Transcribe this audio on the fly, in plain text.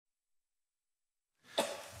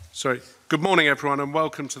Good morning, everyone, and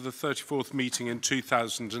welcome to the 34th meeting in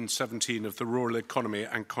 2017 of the Rural Economy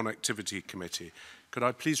and Connectivity Committee. Could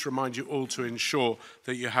I please remind you all to ensure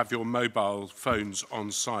that you have your mobile phones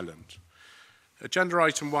on silent. Agenda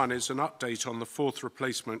item 1 is an update on the 4th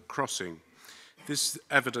replacement crossing. This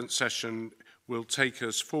evidence session will take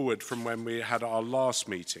us forward from when we had our last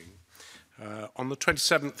meeting. On the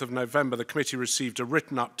 27th of November, the committee received a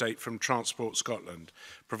written update from Transport Scotland,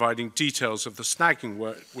 providing details of the snagging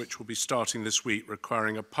work which will be starting this week,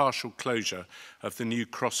 requiring a partial closure of the new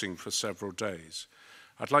crossing for several days.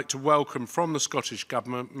 I'd like to welcome from the Scottish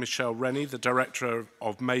Government Rennie, the Director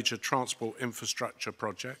of Major Transport Infrastructure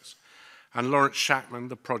Projects, and Lawrence Shackman,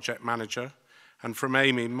 the Project Manager, and from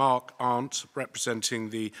AMEY, Arndt, representing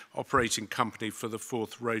the operating company for the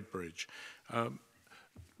 4th Road Bridge.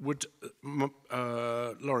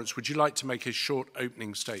 Lawrence, would you like to make a short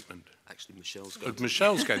opening statement? Actually, Michelle's going to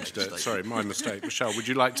Michelle's going to do it. Sorry, my mistake. Michelle, would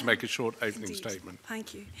you like to make a short opening statement?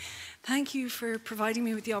 Thank you. Thank you for providing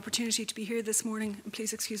me with the opportunity to be here this morning, and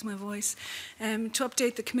please excuse my voice, to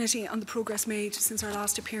update the committee on the progress made since our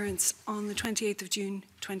last appearance on the 28th of June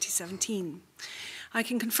 2017. I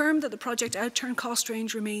can confirm that the project outturn cost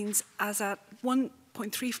range remains as at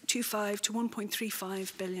 1.325 to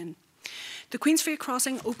 1.35 billion. The Queensferry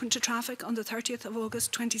crossing opened to traffic on the 30th of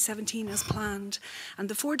August 2017 as planned, and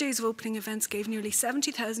the 4 days of opening events gave nearly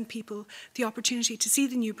 70,000 people the opportunity to see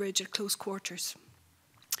the new bridge at close quarters.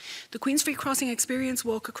 The Queensferry crossing experience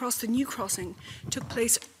walk across the new crossing took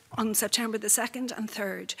place on September the 2nd and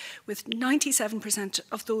 3rd, with 97%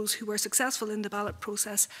 of those who were successful in the ballot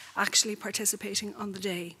process actually participating on the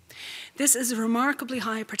day. This is a remarkably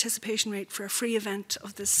high participation rate for a free event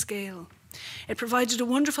of this scale. It provided a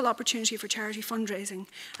wonderful opportunity for charity fundraising,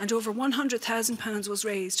 and over £100,000 was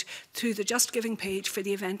raised through the Just Giving page for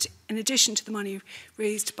the event, in addition to the money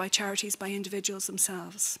raised by charities by individuals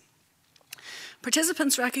themselves.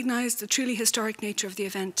 Participants recognised the truly historic nature of the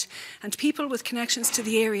event, and people with connections to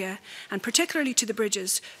the area, and particularly to the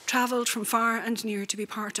bridges, travelled from far and near to be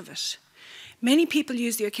part of it. Many people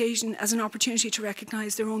used the occasion as an opportunity to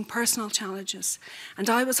recognise their own personal challenges, and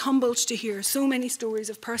I was humbled to hear so many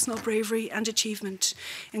stories of personal bravery and achievement,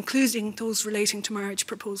 including those relating to marriage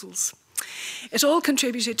proposals. It all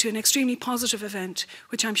contributed to an extremely positive event,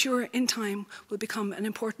 which I'm sure in time will become an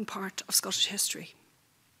important part of Scottish history.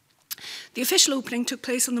 The official opening took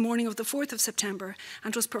place on the morning of the 4th of September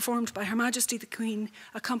and was performed by Her Majesty the Queen,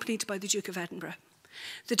 accompanied by the Duke of Edinburgh.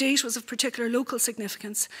 The date was of particular local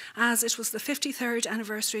significance, as it was the 53rd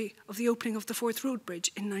anniversary of the opening of the 4th Road Bridge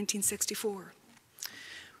in 1964.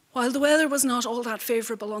 While the weather was not all that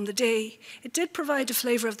favourable on the day, it did provide a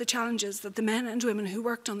flavour of the challenges that the men and women who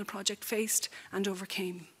worked on the project faced and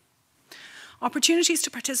overcame. Opportunities to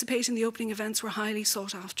participate in the opening events were highly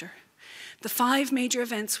sought after. The 5 major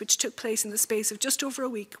events which took place in the space of just over a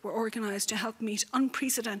week were organised to help meet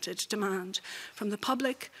unprecedented demand from the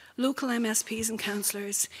public, local MSPs and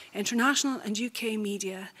councillors, international and UK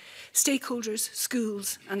media, stakeholders,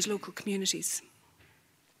 schools and local communities.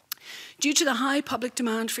 Due to the high public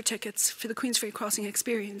demand for tickets for the Queensferry crossing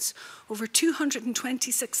experience, over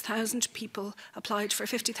 226,000 people applied for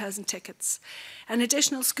 50,000 tickets. An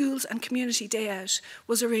additional schools and community day out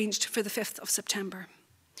was arranged for the 5th of September.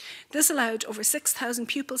 This allowed over 6,000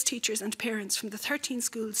 pupils, teachers and parents from the 13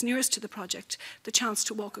 schools nearest to the project the chance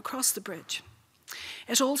to walk across the bridge.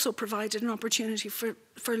 It also provided an opportunity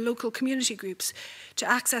for local community groups to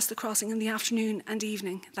access the crossing in the afternoon and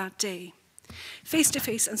evening that day.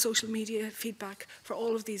 Face-to-face and social media feedback for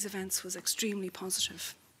all of these events was extremely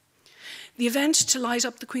positive. The event to light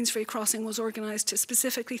up the Queensferry crossing was organised to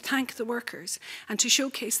specifically thank the workers and to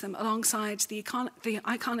showcase them alongside the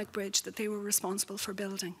iconic bridge that they were responsible for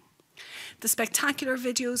building. The spectacular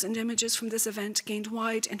videos and images from this event gained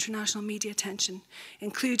wide international media attention,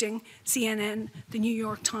 including CNN, the New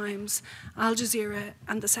York Times, Al Jazeera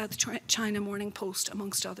and the South China Morning Post,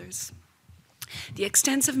 amongst others. The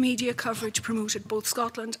extensive media coverage promoted both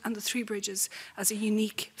Scotland and the 3 bridges as a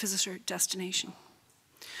unique visitor destination.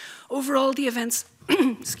 Overall, the events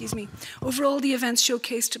showcased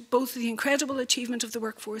both the incredible achievement of the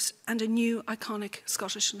workforce and a new iconic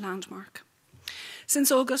Scottish landmark.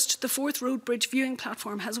 Since August, the 4th Road Bridge viewing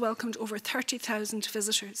platform has welcomed over 30,000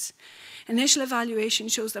 visitors. Initial evaluation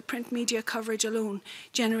shows that print media coverage alone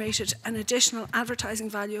generated an additional advertising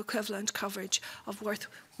value equivalent coverage of worth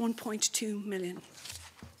 1.2 million.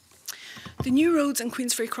 The new roads in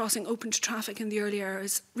Queensferry Crossing reopened to traffic in the early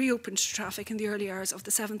hours of the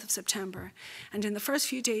 7th of September, and in the first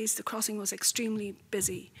few days the crossing was extremely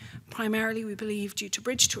busy, primarily, we believe, due to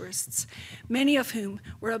bridge tourists, many of whom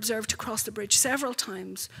were observed to cross the bridge several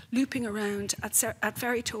times, looping around at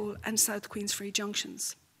Ferry Toll and South Queensferry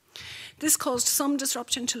junctions. This caused some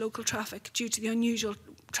disruption to local traffic due to the unusual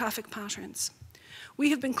traffic patterns. We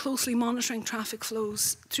have been closely monitoring traffic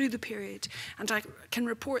flows through the period, and I can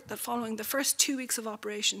report that following the first 2 weeks of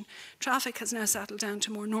operation, traffic has now settled down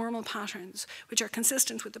to more normal patterns, which are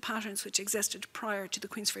consistent with the patterns which existed prior to the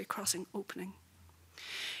Queensferry Crossing opening.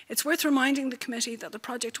 It's worth reminding the committee that the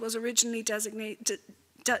project was originally designated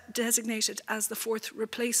as the 4th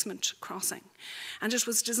replacement crossing, and it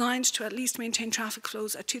was designed to at least maintain traffic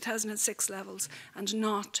flows at 2006 levels and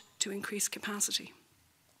not to increase capacity.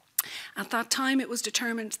 At that time, it was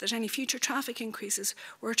determined that any future traffic increases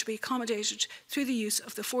were to be accommodated through the use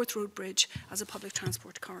of the 4th Road Bridge as a public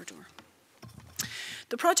transport corridor.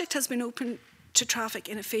 The project has been open to traffic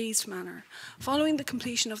in a phased manner. Following the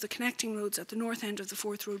completion of the connecting roads at the north end of the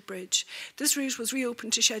 4th Road Bridge, this route was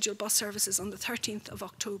reopened to scheduled bus services on the 13th of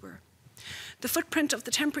October. The footprint of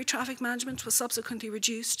the temporary traffic management was subsequently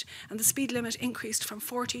reduced, and the speed limit increased from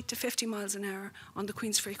 40 to 50 miles an hour on the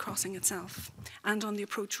Queensferry Crossing itself and on the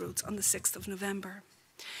approach roads on the 6th of November.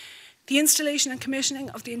 The installation and commissioning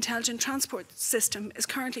of the intelligent transport system is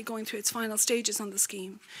currently going through its final stages on the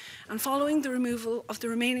scheme, and following the removal of the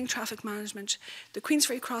remaining traffic management, the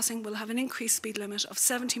Queensferry Crossing will have an increased speed limit of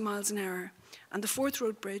 70 miles an hour, and the 4th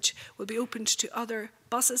Road Bridge will be opened to other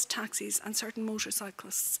buses, taxis and certain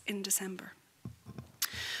motorcyclists in December.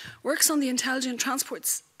 Works on the intelligent transport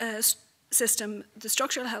system, the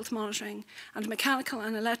structural health monitoring and mechanical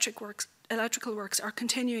and electrical works are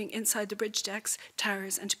continuing inside the bridge decks,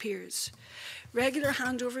 towers and piers. Regular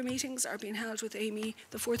handover meetings are being held with AMEY,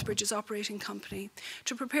 the Forth Bridge's operating company,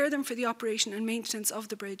 to prepare them for the operation and maintenance of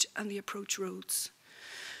the bridge and the approach roads.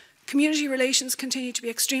 Community relations continue to be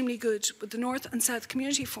extremely good with the North and South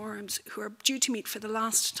community forums who are due to meet for the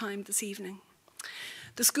last time this evening.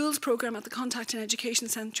 The schools programme at the Contact and Education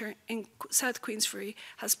Centre in South Queensferry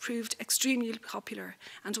has proved extremely popular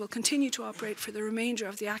and will continue to operate for the remainder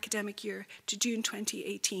of the academic year to June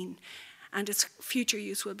 2018, and its future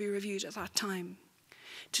use will be reviewed at that time.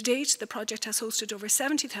 To date, the project has hosted over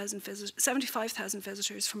 75,000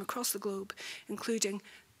 visitors from across the globe, including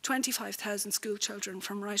 25,000 school children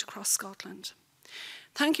from right across Scotland.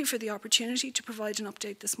 Thank you for the opportunity to provide an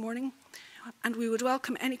update this morning, and we would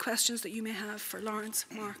welcome any questions that you may have for Lawrence,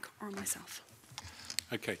 Mark or myself.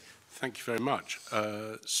 Okay, thank you very much.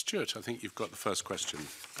 Stuart, I think you've got the first question.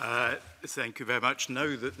 Thank you very much.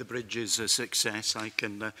 Now that the bridge is a success, I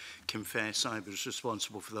can confess I was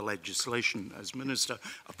responsible for the legislation as Minister,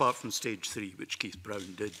 apart from stage 3, which Keith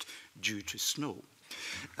Brown did due to snow.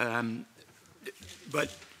 But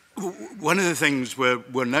one of the things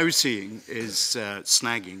we're now seeing is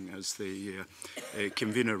snagging, as the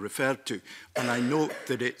convener referred to, and I note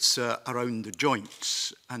that it's around the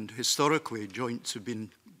joints, and historically joints have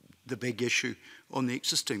been the big issue on the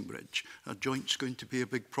existing bridge. Are joints going to be a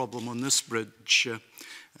big problem on this bridge,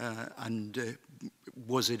 and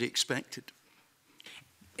was it expected?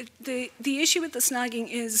 The issue with the snagging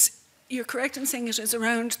is, you're correct in saying it is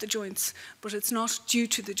around the joints, but it's not due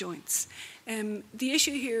to the joints. The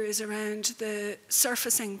issue here is around the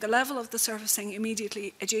surfacing, the level of the surfacing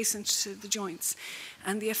immediately adjacent to the joints,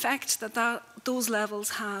 and the effect that those levels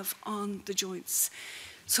have on the joints.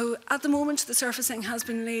 So at the moment, the surfacing has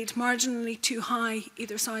been laid marginally too high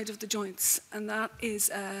either side of the joints, and that is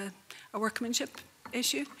a workmanship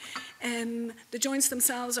issue. The joints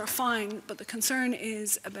themselves are fine, but the concern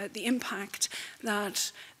is about the impact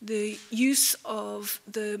that the use of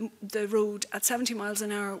the road at 70 miles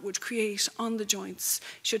an hour would create on the joints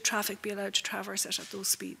should traffic be allowed to traverse it at those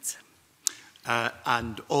speeds.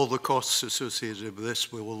 And all the costs associated with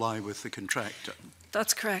this will lie with the contractor?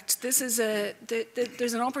 That's correct. This is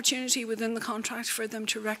there's an opportunity within the contract for them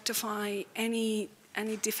to rectify any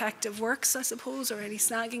defective works, I suppose, or any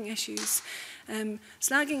snagging issues.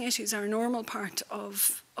 Snagging issues are a normal part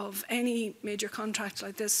of any major contract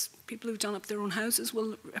like this. People who've done up their own houses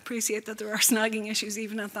will appreciate that there are snagging issues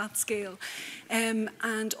even at that scale.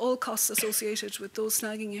 And all costs associated with those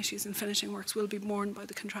snagging issues and finishing works will be borne by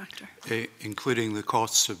the contractor. Including the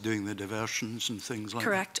costs of doing the diversions and things like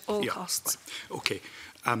Correct, that? all costs. Okay.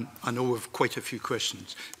 I know we've quite a few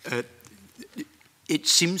questions. It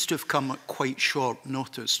seems to have come at quite short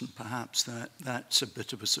notice, and perhaps that's a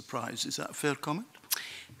bit of a surprise. Is that a fair comment?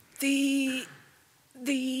 The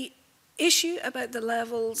issue about the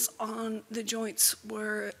levels on the joints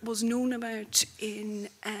was known about in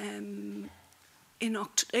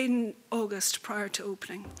in August prior to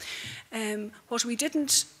opening. What we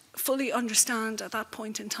didn't fully understand at that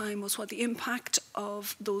point in time was what the impact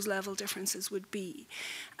of those level differences would be.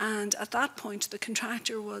 And at that point, the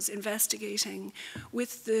contractor was investigating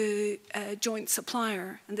with the joint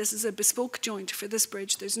supplier, and this is a bespoke joint for this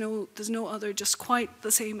bridge, there's no other just quite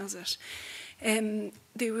the same as it.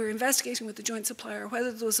 They were investigating with the joint supplier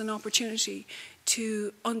whether there was an opportunity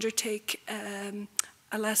to undertake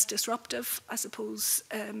a less disruptive, I suppose,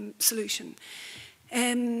 solution.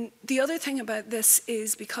 The other thing about this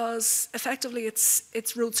is because effectively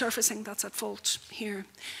it's road surfacing that's at fault here,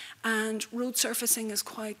 and road surfacing is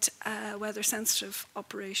quite a weather sensitive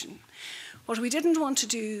operation. What we didn't want to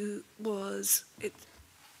do was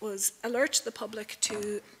alert the public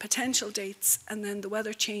to potential dates and then the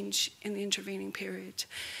weather change in the intervening period.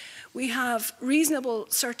 We have reasonable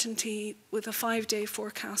certainty with a 5-day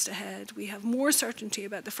forecast ahead. We have more certainty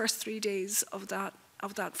about the first 3 days of that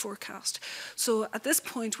forecast. So at this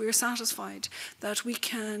point, we are satisfied that we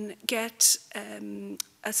can get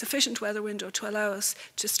a sufficient weather window to allow us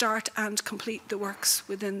to start and complete the works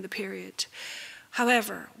within the period.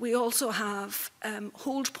 However, we also have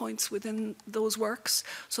hold points within those works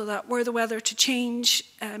so that were the weather to change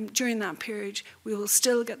during that period, we will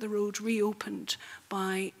still get the road reopened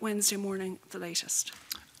by Wednesday morning, the latest.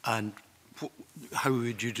 And how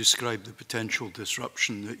would you describe the potential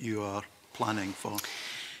disruption that you are planning for?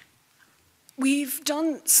 We've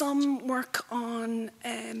done some work on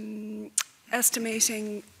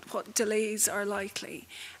estimating what delays are likely,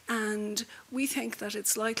 and we think that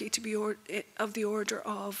it's likely to be of the order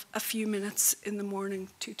of a few minutes in the morning,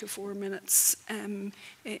 2 to 4 minutes in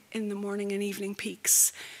the morning and evening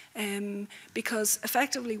peaks. Because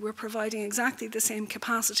effectively we're providing exactly the same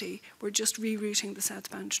capacity, we're just rerouting the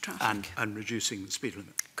southbound traffic. And reducing the speed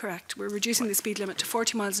limit. Correct, we're reducing the speed limit to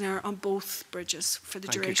 40 miles an hour on both bridges for the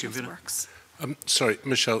duration of the works. Sorry,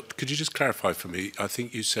 Michelle, could you just clarify for me? I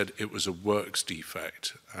think you said it was a works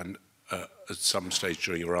defect and at some stage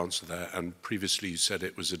during your answer there, and previously you said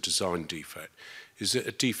it was a design defect. Is it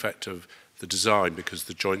a defect of the design because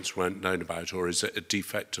the joints weren't known about, or is it a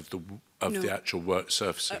defect of the actual work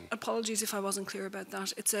surfacing? Apologies if I wasn't clear about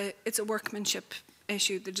that. It's a workmanship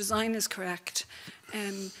issue. The design is correct,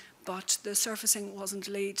 but the surfacing wasn't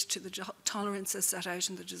laid to the tolerances set out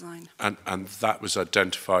in the design. And that was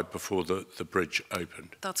identified before the bridge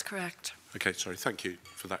opened? That's correct. Okay, sorry, thank you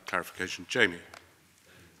for that clarification. Jamie?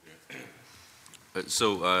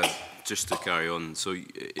 Just to carry on, so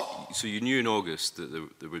you knew in August that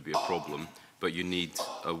there would be a problem, but you need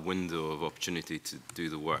a window of opportunity to do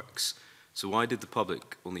the works. So why did the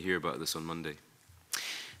public only hear about this on Monday?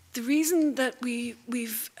 The reason that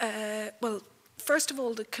well, first of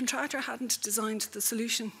all, the contractor hadn't designed the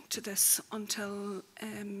solution to this until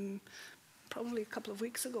probably a couple of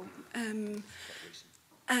weeks ago.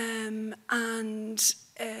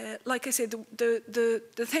 Like I said,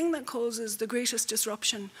 the thing that causes the greatest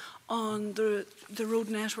disruption on the road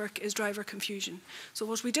network is driver confusion. So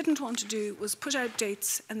what we didn't want to do was put out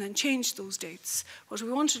dates and then change those dates. What we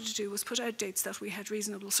wanted to do was put out dates that we had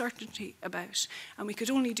reasonable certainty about, and we could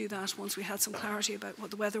only do that once we had some clarity about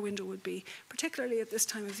what the weather window would be, particularly at this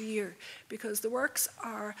time of the year, because the works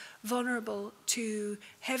are vulnerable to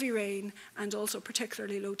heavy rain and also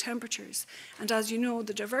particularly low temperatures. And as you know,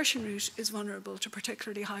 the diversion route is vulnerable to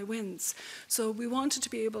particularly high winds. So we wanted to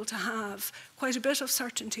be able to have quite a bit of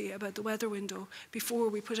certainty about the weather window before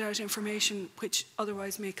we put out information which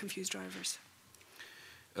otherwise may confuse drivers.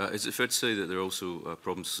 Is it fair to say that there are also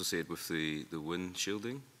problems associated with the wind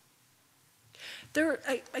shielding?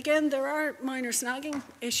 Again, there are minor snagging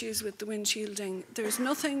issues with the wind shielding. There's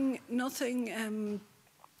nothing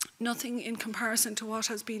in comparison to what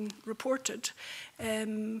has been reported.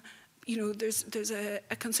 You know, there's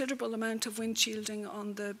a considerable amount of wind shielding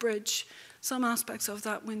on the bridge. Some aspects of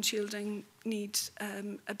that wind shielding need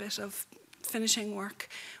a bit of finishing work.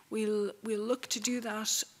 We'll look to do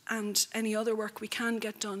that and any other work we can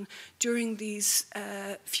get done during these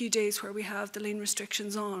few days where we have the lane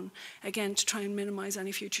restrictions on, again, to try and minimise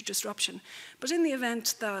any future disruption. But in the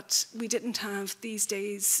event that we didn't have these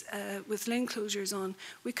days with lane closures on,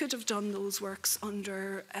 we could have done those works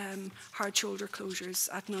under hard shoulder closures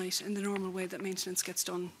at night in the normal way that maintenance gets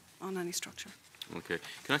done on any structure. Okay.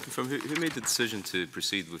 Can I confirm, who made the decision to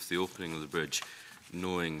proceed with the opening of the bridge,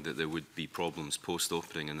 knowing that there would be problems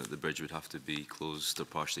post-opening and that the bridge would have to be closed or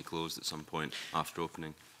partially closed at some point after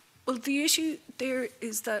opening? Well, the issue there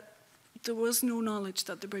is that there was no knowledge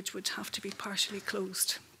that the bridge would have to be partially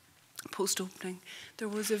closed post-opening. There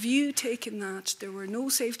was a view taken that there were no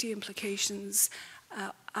safety implications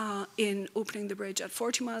in opening the bridge at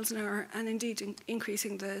 40 miles an hour and indeed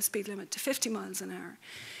increasing the speed limit to 50 miles an hour.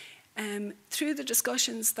 Through the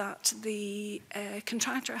discussions that the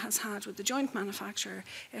contractor has had with the joint manufacturer,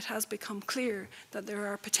 it has become clear that there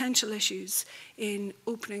are potential issues in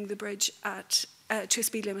opening the bridge at to a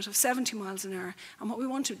speed limit of 70 miles an hour. And what we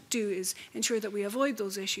want to do is ensure that we avoid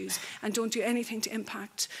those issues and don't do anything to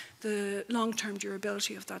impact the long-term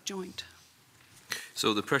durability of that joint.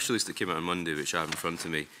 So the press release that came out on Monday, which I have in front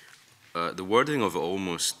of me, the wording of it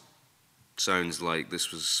almost sounds like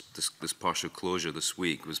this partial closure this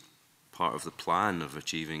week was part of the plan of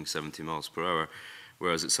achieving 70 miles per hour,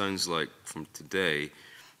 whereas it sounds like from today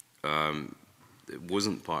it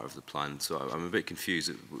wasn't part of the plan. So I'm a bit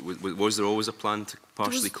confused. Was there always a plan to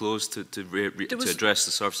partially close to address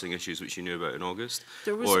the surfacing issues which you knew about in August?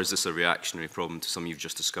 Or is this a reactionary problem to something you've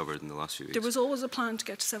just discovered in the last few weeks? There was always a plan to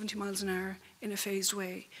get to 70 miles an hour in a phased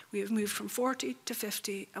way. We have moved from 40 to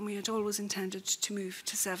 50 and we had always intended to move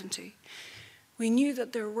to 70. We knew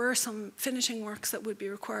that there were some finishing works that would be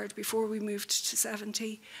required before we moved to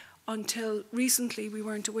 70. Until recently, we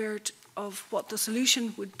weren't aware of what the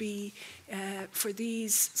solution would be for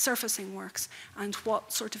these surfacing works and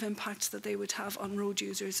what sort of impacts that they would have on road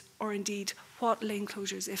users, or indeed what lane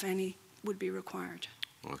closures, if any, would be required.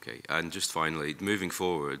 Okay, and just finally, moving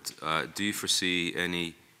forward, do you foresee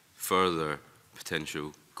any further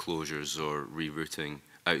potential closures or rerouting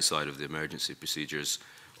outside of the emergency procedures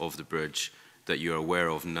of the bridge that you're aware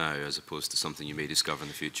of now, as opposed to something you may discover in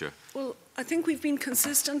the future? Well, I think we've been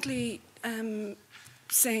consistently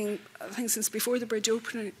saying, I think since before the bridge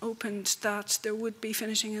opened, that there would be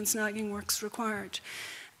finishing and snagging works required.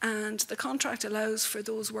 And the contract allows for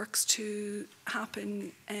those works to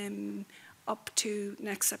happen up to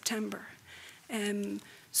next September.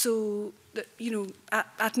 So, you know,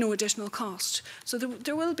 at no additional cost. So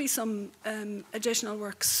there will be some additional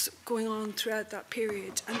works going on throughout that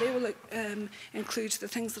period, and they will include the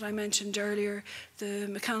things that I mentioned earlier, the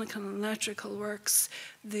mechanical and electrical works,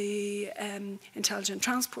 the intelligent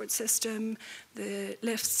transport system, the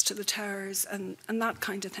lifts to the towers, and that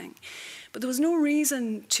kind of thing. But there was no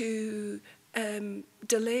reason to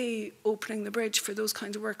delay opening the bridge for those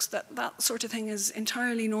kinds of works. That sort of thing is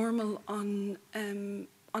entirely normal on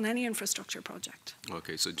any infrastructure project.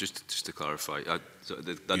 Okay, so just to clarify, I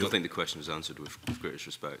don't think the question was answered with greatest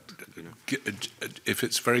respect. You know? If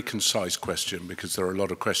it's a very concise question, because there are a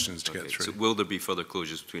lot of questions to get through. So will there be further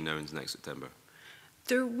closures between now and next September?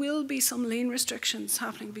 There will be some lane restrictions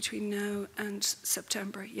happening between now and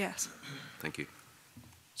September, yes. Thank you.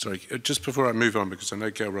 Sorry, just before I move on, because I know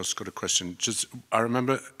Gail Ross got a question. I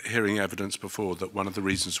remember hearing evidence before that one of the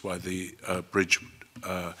reasons why the bridge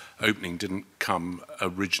opening didn't come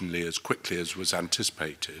originally as quickly as was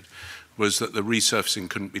anticipated was that the resurfacing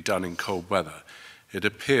couldn't be done in cold weather. It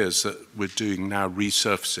appears that we're doing now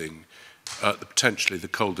resurfacing at potentially the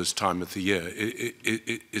coldest time of the year.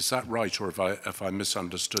 Is that right, or have I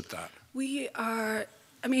misunderstood that? We are...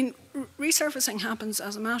 I mean, resurfacing happens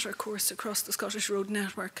as a matter of course across the Scottish road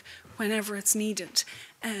network whenever it's needed,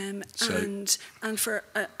 and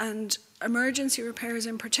emergency repairs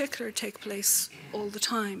in particular take place all the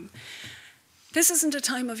time. This isn't a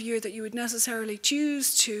time of year that you would necessarily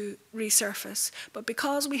choose to resurface, but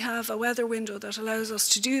because we have a weather window that allows us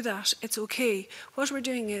to do that, it's okay. What we're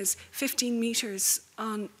doing is 15 metres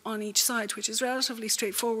on each side, which is relatively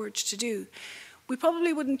straightforward to do. We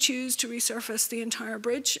probably wouldn't choose to resurface the entire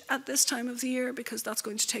bridge at this time of the year because that's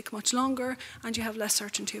going to take much longer and you have less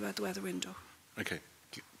certainty about the weather window. Okay,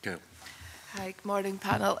 Gail. Hi, good morning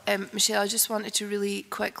panel. Michelle, I just wanted to really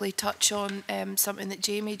quickly touch on something that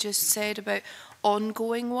Jamie just said about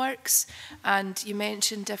ongoing works, and you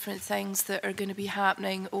mentioned different things that are going to be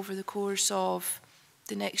happening over the course of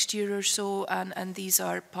the next year or so, and these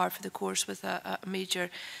are par for the course with a major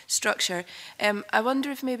structure. I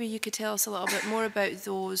wonder if maybe you could tell us a little bit more about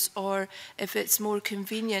those, or if it's more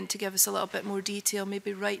convenient to give us a little bit more detail,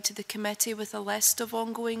 maybe write to the committee with a list of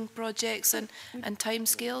ongoing projects and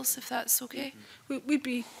timescales, if that's okay. We'd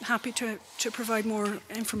be happy to provide more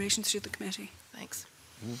information through the committee. Thanks.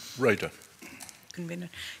 Rhoda. Convener.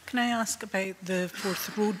 Can I ask about the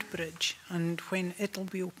Forth Road Bridge and when it'll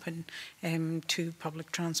be open to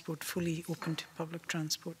public transport, fully open to public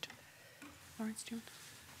transport? Arndt, do you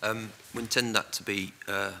want? We intend that to be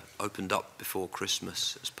opened up before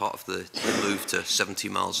Christmas as part of the move to 70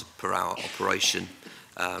 miles per hour operation,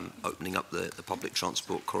 opening up the public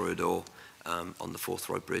transport corridor on the Forth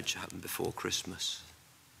Road Bridge happened before Christmas.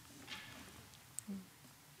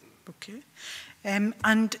 Okay.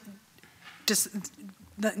 And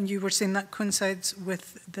you were saying that coincides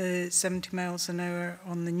with the 70 miles an hour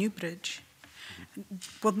on the new bridge.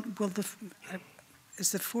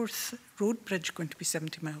 Is the Forth Road Bridge going to be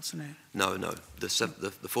 70 miles an hour? No, no.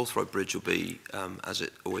 The Forth Road Bridge will be, as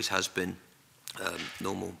it always has been,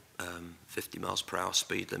 normal 50 miles per hour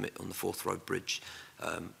speed limit on the Forth Road Bridge.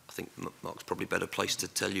 I think Mark's probably better placed to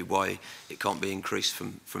tell you why it can't be increased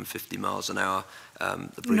from 50 miles an hour.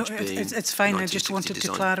 The bridge no, being it's fine. I just wanted to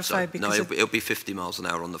clarify. So, no, it'll be 50 miles an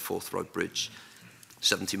hour on the Forth Road Bridge,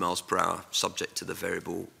 70 miles per hour, subject to the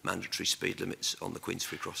variable mandatory speed limits on the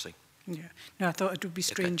Queensferry crossing. Yeah, no, I thought it would be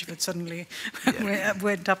strange if it suddenly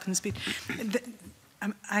went up in speed.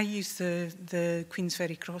 I use the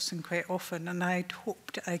Queensferry crossing quite often, and I'd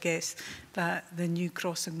hoped, I guess, that the new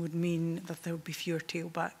crossing would mean that there would be fewer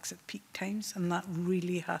tailbacks at peak times, and that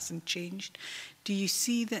really hasn't changed. Do you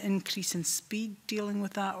see the increase in speed dealing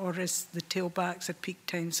with that, or is the tailbacks at peak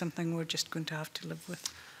times something we're just going to have to live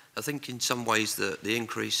with? I think in some ways the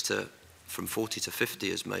increase from 40 to 50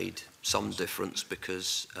 has made some difference,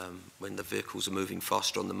 because when the vehicles are moving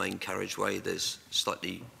faster on the main carriageway, there's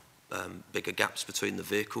slightly bigger gaps between the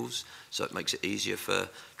vehicles, so it makes it easier for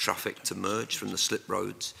traffic to merge from the slip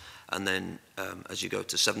roads. And then as you go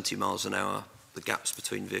to 70 miles an hour, the gaps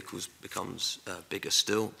between vehicles becomes bigger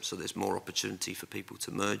still, so there's more opportunity for people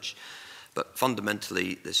to merge. But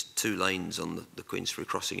fundamentally, there's 2 lanes on the Queensferry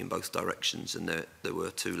crossing in both directions, and there were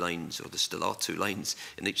 2 lanes, or there still are 2 lanes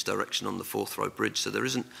in each direction on the Forth Road Bridge. So there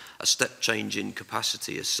isn't a step change in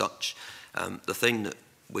capacity as such. The thing that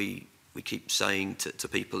we keep saying to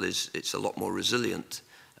people is it's a lot more resilient.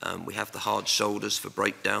 We have the hard shoulders for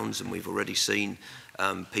breakdowns, and we've already seen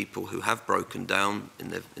people who have broken down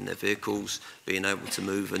in their vehicles being able to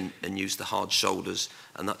move and use the hard shoulders,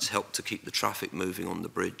 and that's helped to keep the traffic moving on the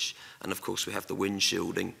bridge. And of course we have the wind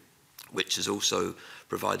shielding, which has also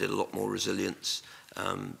provided a lot more resilience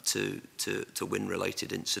to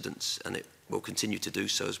wind-related incidents, and it will continue to do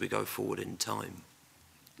so as we go forward in time.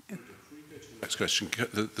 Next question.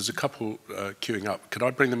 There's a couple queuing up. Could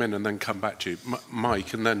I bring them in and then come back to you?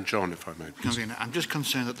 Mike and then John, if I may. I'm just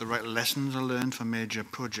concerned that the right lessons are learned for major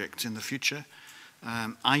projects in the future.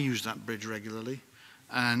 I use that bridge regularly,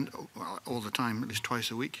 and all the time, at least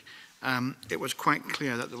twice a week. It was quite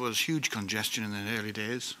clear that there was huge congestion in the early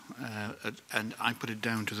days, and I put it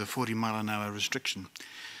down to the 40-mile-an-hour restriction.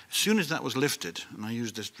 As soon as that was lifted, and I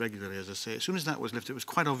use this regularly, as I say, as soon as that was lifted, it was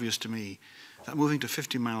quite obvious to me that moving to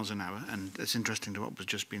 50 miles an hour, and it's interesting to what was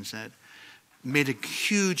just been said, made a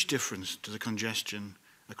huge difference to the congestion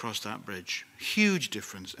across that bridge. Huge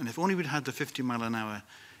difference. And if only we'd had the 50-mile-an-hour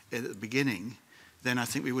at the beginning, then I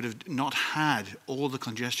think we would have not had all the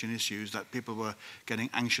congestion issues that people were getting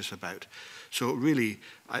anxious about. So really,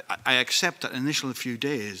 I accept that initial few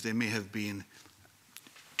days there may have been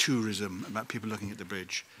tourism about people looking at the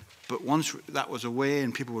bridge. But once that was away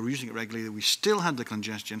and people were using it regularly, we still had the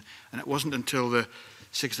congestion, and it wasn't until the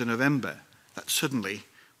 6th of November that suddenly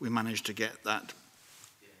we managed to get that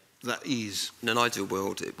ease. In an ideal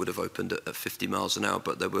world, it would have opened at 50 miles an hour,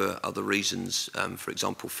 but there were other reasons. For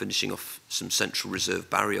example, finishing off some Central Reserve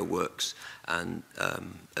barrier works, and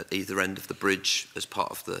at either end of the bridge, as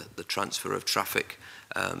part of the transfer of traffic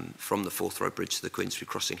from the Forth Road Bridge to the Queensferry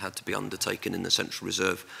crossing, had to be undertaken in the Central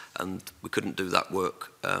Reserve, and we couldn't do that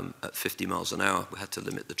work at 50 miles an hour. We had to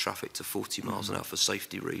limit the traffic to 40 miles an hour for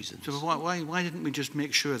safety reasons. So why didn't we just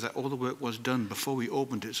make sure that all the work was done before we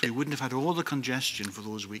opened it, so we wouldn't have had all the congestion for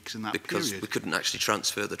those weeks in that period? Because we couldn't actually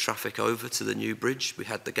transfer the traffic over to the new bridge. We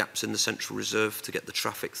had the gaps in the Central Reserve to get the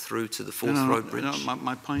traffic through to the Forth Road Bridge. No,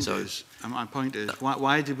 my point is,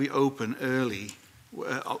 why did we open early,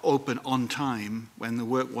 open on time when the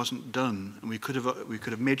work wasn't done? And we could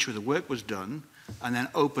have made sure the work was done and then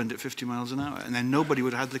opened at 50 miles an hour, and then nobody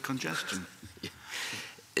would have had the congestion.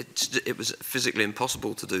 It was physically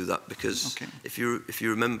impossible to do that, because if you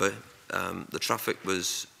remember, the traffic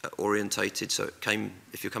was orientated, so it came,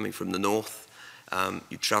 if you're coming from the north,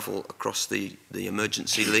 you travel across the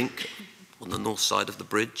emergency link on the north side of the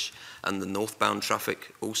bridge, and the northbound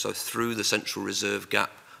traffic also through the Central Reserve gap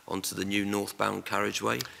onto the new northbound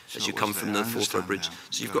carriageway as you come from the Forth Road Bridge.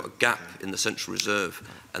 So you've got a gap in the Central Reserve,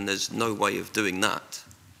 and there's no way of doing that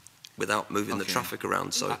without moving the traffic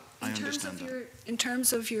around. So in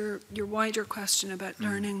terms of your wider question about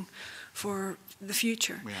learning for the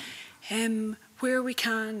future, where we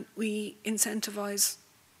can, we incentivise,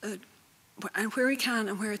 and where we can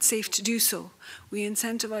and where it's safe to do so, we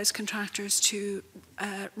incentivise contractors to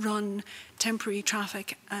run temporary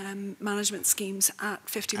traffic management schemes at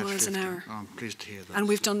 50 miles an hour. Oh, I'm pleased to hear that. And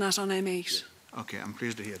we've done that on M8. Okay, I'm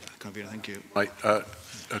pleased to hear that, Convener. Thank you. Right, a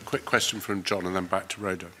quick question from John and then back to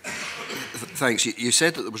Rhoda. Thanks. You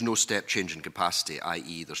said that there was no step change in capacity,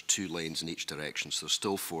 i.e. there's 2 lanes in each direction, so there's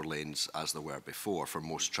still 4 lanes as there were before for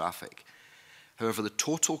most traffic. However, the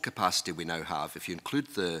total capacity we now have, if you include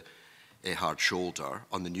the hard shoulder,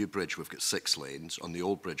 on the new bridge we've got 6 lanes, on the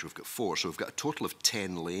old bridge we've got 4, so we've got a total of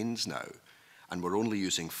 10 lanes now, and we're only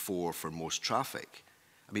using 4 for most traffic.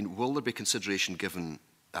 I mean, will there be consideration given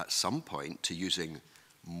at some point to using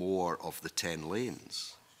more of the 10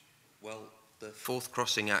 lanes? Well, the Fourth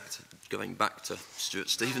Crossing Act, going back to Stuart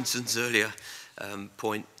Stevenson's earlier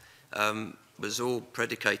point, was all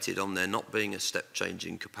predicated on there not being a step change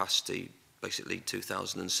in capacity, basically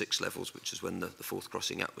 2006 levels, which is when the Fourth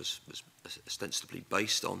Crossing Act was ostensibly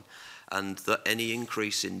based on, and that any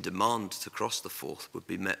increase in demand to cross the Forth would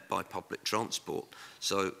be met by public transport.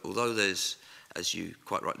 So although there's, as you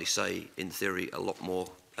quite rightly say, in theory, a lot more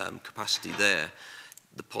capacity there,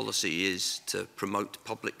 the policy is to promote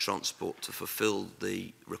public transport to fulfil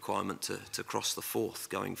the requirement to cross the Forth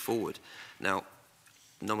going forward. Now,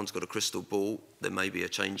 no one's got a crystal ball. There may be a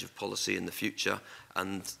change of policy in the future,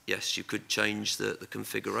 and yes, you could change the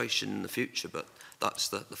configuration in the future, but that's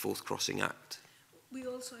the Fourth Crossing Act. We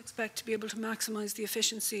also expect to be able to maximise the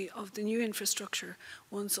efficiency of the new infrastructure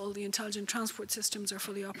once all the intelligent transport systems are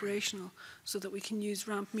fully operational, so that we can use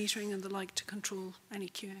ramp metering and the like to control any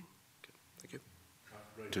queuing. Okay, thank you.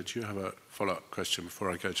 Rhoda, do you have a follow-up question before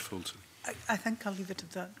I go to Fulton? I think I'll leave it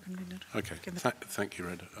at that, Convener. Okay, thank you,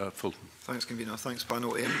 Rhoda. Fulton. Thanks, Convener. Thanks,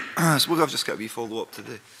 panel. I suppose I've just got a wee follow-up to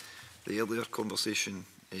the earlier conversation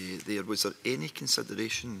there. Was there any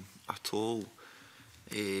consideration at all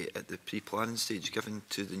at the pre-planning stage given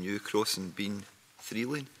to the new crossing being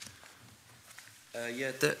 3-lane?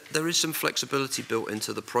 Yeah, there is some flexibility built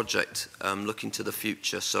into the project looking to the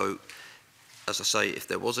future. So, as I say, if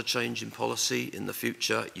there was a change in policy in the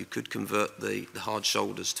future, you could convert the hard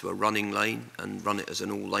shoulders to a running lane and run it as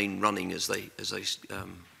an all-lane running, as they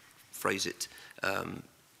phrase it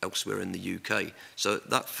elsewhere in the UK. So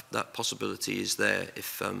that possibility is there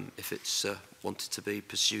if it's wanted to be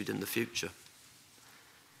pursued in the future.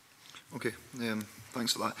 Okay,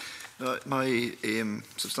 thanks for that. My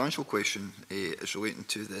substantial question is relating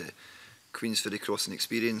to the Queen's Ferry crossing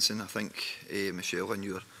experience, and I think, Michelle, in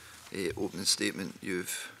your opening statement,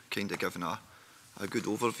 you've kind of given a good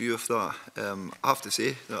overview of that. I have to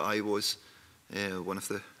say that I was one of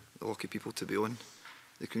the lucky people to be on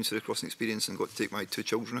the Queen's Ferry crossing experience and got to take my 2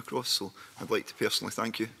 children across, so I'd like to personally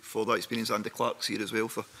thank you for that experience, and the Clarks here as well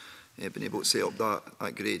for being able to set up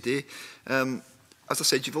that great day. As I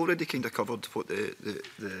said, you've already kind of covered what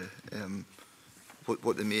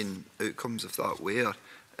what the main outcomes of that were,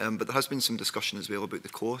 but there has been some discussion as well about the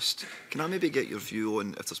cost. Can I maybe get your view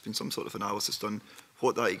on, if there's been some sort of analysis done,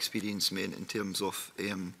 what that experience meant in terms of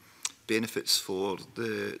benefits for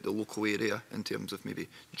the local area, in terms of maybe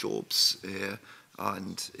jobs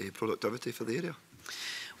and productivity for the area?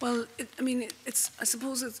 Well, I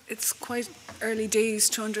suppose it's quite early days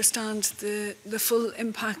to understand the full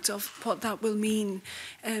impact of what that will mean.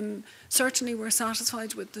 Certainly we're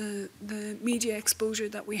satisfied with the media exposure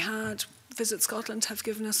that we had. Visit Scotland have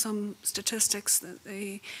given us some statistics that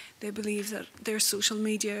they believe that their social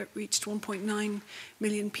media reached 1.9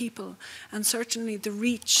 million people, and certainly the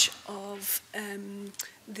reach of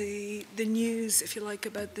the news, if you like,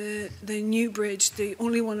 about the new bridge, the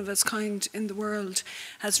only one of its kind in the world,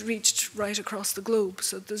 has reached right across the globe.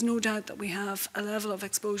 So there's no doubt that we have a level of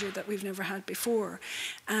exposure that we've never had before,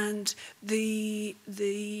 and the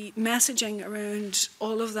messaging around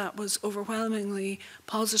all of that was overwhelmingly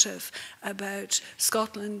positive about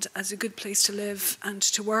Scotland as a good place to live and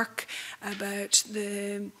to work, about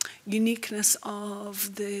the uniqueness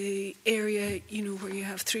of the area, you know, where you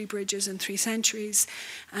have 3 bridges in 3 centuries,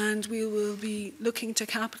 and we will be looking to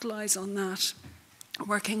capitalise on that,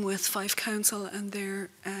 working with Fife Council and their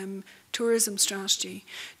tourism strategy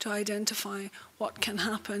to identify what can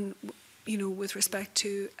happen, you know, with respect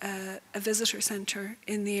to a visitor centre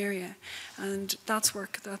in the area, and that's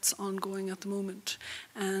work that's ongoing at the moment.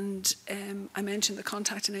 And I mentioned the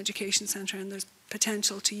Contact and Education Centre, and there's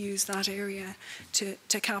potential to use that area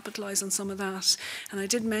to capitalise on some of that. And I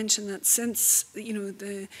did mention that since, you know,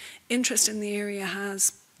 the interest in the area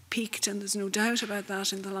has peaked, and there's no doubt about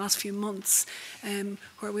that, in the last few months,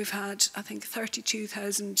 where we've had, I think,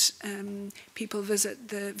 32,000 people visit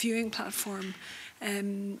the viewing platform.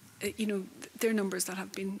 You know, they're numbers that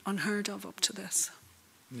have been unheard of up to this.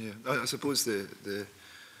 Yeah, I suppose the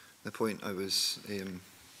point I was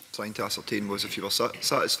trying to ascertain was if you were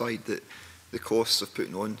satisfied that the costs of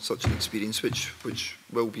putting on such an experience, which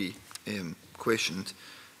will be questioned,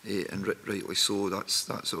 and rightly so,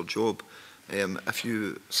 that's our job. If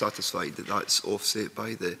you're satisfied that that's offset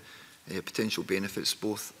by the potential benefits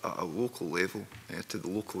both at a local level to the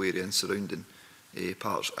local area and surrounding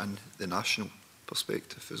parts and the national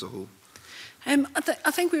perspective as a whole.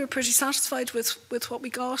 I think we were pretty satisfied with what we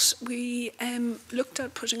got. We looked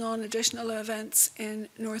at putting on additional events in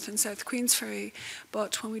North and South Queensferry,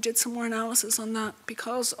 but when we did some more analysis on that,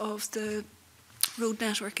 because of the road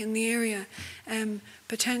network in the area,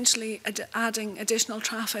 potentially adding additional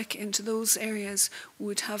traffic into those areas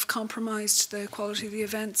would have compromised the quality of the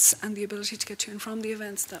events and the ability to get to and from the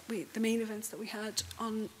events that the main events that we had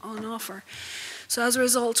on offer. So as a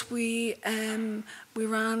result, we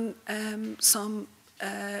ran some.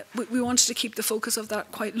 We wanted to keep the focus of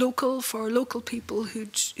that quite local for local people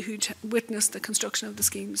who'd witnessed the construction of the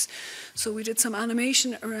schemes. So we did some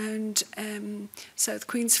animation around South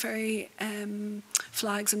Queensferry,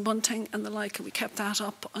 flags and bunting and the like, and we kept that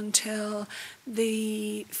up until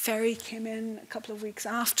the ferry came in a couple of weeks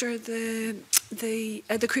after the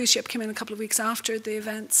cruise ship came in a couple of weeks after the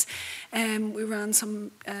events. We ran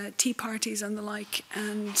some tea parties and the like,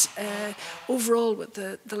 and overall with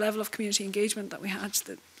the level of community engagement that we had,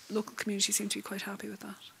 the local community seemed to be quite happy with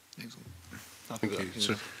that. Excellent. Thank you.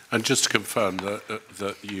 So, and just to confirm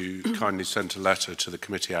that you kindly sent a letter to the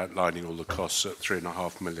committee outlining all the costs at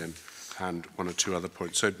 £3.5 million and one or two other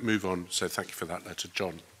points. So move on. So thank you for that letter.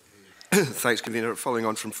 John. Thanks, Convener. Following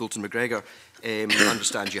on from Fulton McGregor, I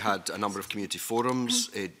understand you had a number of community forums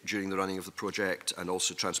during the running of the project, and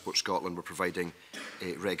also Transport Scotland were providing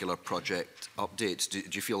regular project updates. Do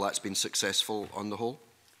you feel that's been successful on the whole?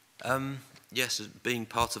 Yes, being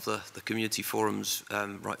part of the community forums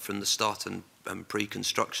right from the start and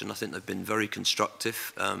pre-construction, I think they've been very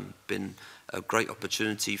constructive, been a great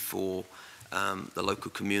opportunity for the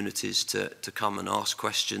local communities to come and ask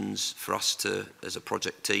questions, for us to, as a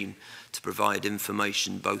project team, to provide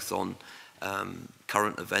information both on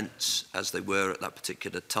current events as they were at that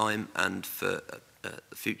particular time and for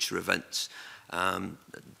future events.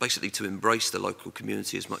 Basically to embrace the local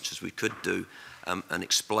community as much as we could do and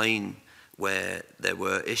explain where there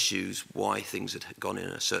were issues, why things had gone in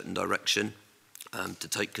a certain direction, to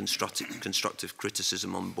take constructive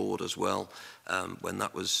criticism on board as well when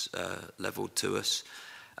that was levelled to us.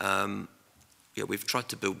 Yeah, we've tried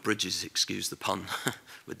to build bridges, excuse the pun,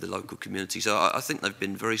 with the local community. So I think they've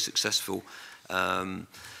been very successful.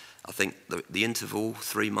 I think the interval,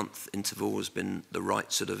 3-month interval, has been the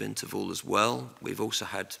right sort of interval as well. We've also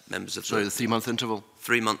had members of... Sorry, the 3-month interval?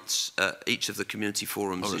 3 months. Each of the community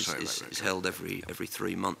forums is held every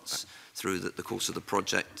 3 months through the course of the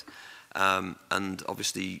project. And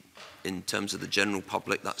obviously, in terms of the general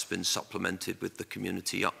public, that's been supplemented with the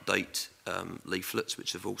community update leaflets,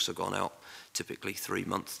 which have also gone out typically 3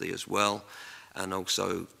 monthly as well. And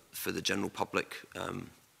also for the general public,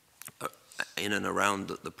 in and around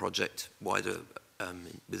the project, wider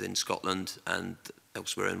within Scotland and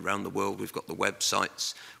elsewhere around the world, we've got the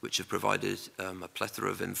websites which have provided a plethora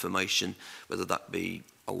of information, whether that be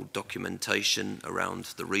old documentation around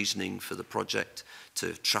the reasoning for the project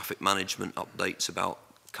to traffic management updates about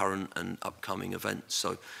current and upcoming events.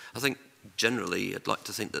 So I think generally I'd like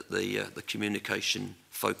to think that the communication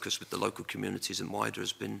focus with the local communities and wider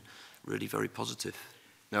has been really very positive.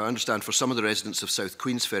 Now, I understand for some of the residents of South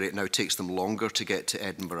Queensferry, it now takes them longer to get to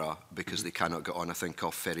Edinburgh because they cannot get on, I think,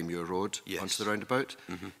 off Ferrymuir Road onto the roundabout.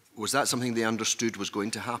 Was that something they understood was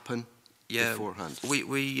going to happen beforehand?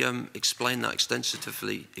 We explained that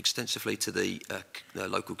extensively to the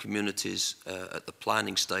local communities at the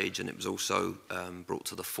planning stage, and it was also brought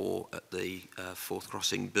to the fore at the Fourth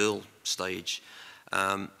Crossing Bill stage.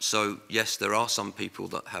 So yes, there are some people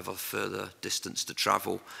that have a further distance to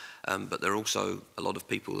travel, but there are also a lot of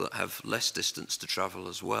people that have less distance to travel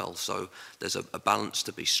as well. So there's a balance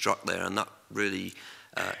to be struck there, and that really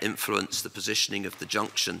influenced the positioning of the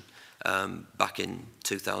junction back in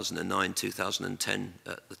 2009, 2010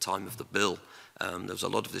 at the time of the bill. There was a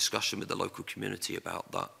lot of discussion with the local community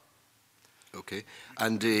about that. Okay.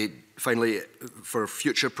 And finally, for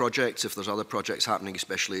future projects, if there's other projects happening,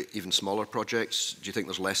 especially even smaller projects, do you think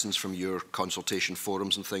there's lessons from your consultation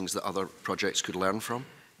forums and things that other projects could learn from?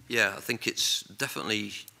 Yeah, I think it's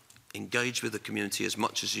definitely engage with the community as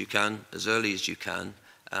much as you can, as early as you can.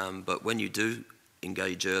 But when you do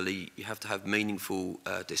engage early, you have to have meaningful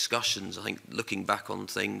discussions. I think looking back on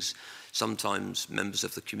things, sometimes members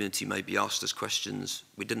of the community may be asked us questions.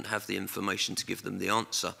 We didn't have the information to give them the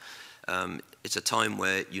answer. It's a time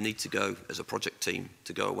where you need to go, as a project team,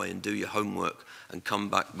 to go away and do your homework and come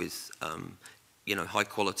back with you know, high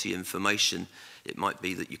quality information. It might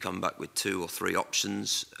be that you come back with 2 or 3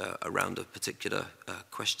 options around a particular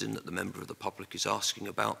question that the member of the public is asking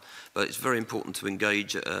about. But it's very important to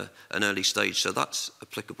engage at an early stage. So that's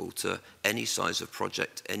applicable to any size of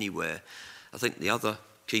project anywhere. I think the other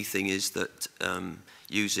key thing is that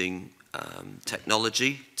using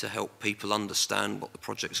technology to help people understand what the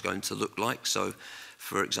project's going to look like. So,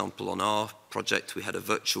 for example, on our project, we had a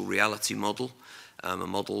virtual reality model, a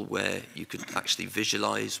model where you could actually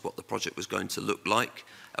visualize what the project was going to look like,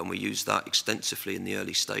 and we used that extensively in the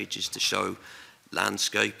early stages to show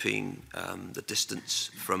landscaping, the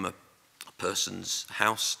distance from a person's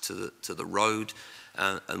house to the road,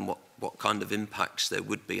 and what kind of impacts there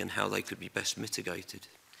would be and how they could be best mitigated.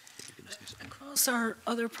 Across our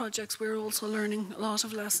other projects, we're also learning a lot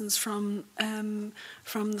of lessons from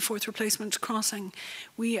the fourth replacement crossing.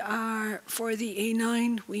 We are, for the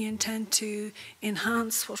A9, we intend to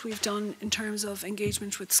enhance what we've done in terms of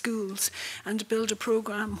engagement with schools and build a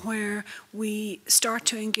programme where we start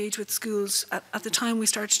to engage with schools. At the time, we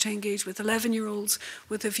started to engage with 11-year-olds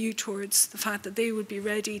with a view towards the fact that they would be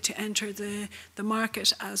ready to enter the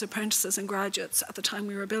market as apprentices and graduates at the time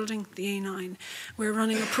we were building the A9. We're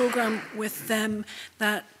running a programme with them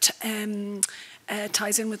that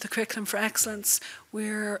ties in with the Curriculum for Excellence.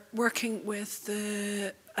 We're working with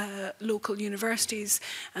the local universities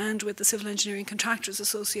and with the Civil Engineering Contractors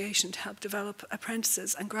Association to help develop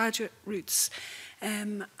apprentices and graduate routes.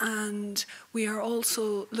 And we are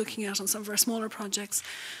also looking at, on some of our smaller projects,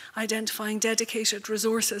 identifying dedicated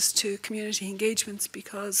resources to community engagements,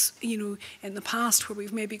 because, you know, in the past where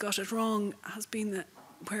we've maybe got it wrong has been that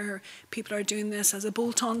where people are doing this as a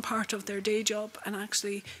bolt-on part of their day job, and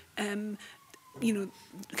actually, you know,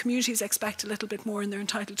 communities expect a little bit more and they're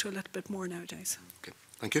entitled to a little bit more nowadays. Okay,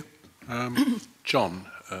 thank you. John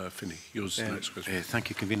Finney, yours the next question.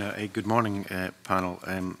 Thank you, Convener. Good morning, panel.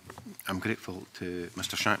 I'm grateful to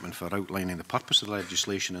Mr Shackman for outlining the purpose of the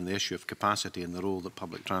legislation and the issue of capacity and the role that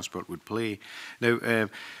public transport would play. Now,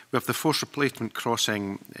 with the forced replacement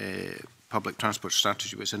crossing public transport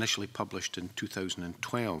strategy was initially published in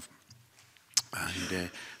 2012, and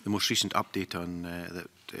the most recent update on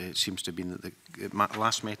that seems to be that it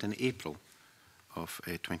last met in April of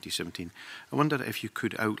 2017. I wonder if you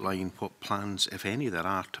could outline what plans, if any, there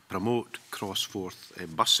are to promote cross-Forth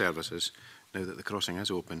bus services now that the crossing is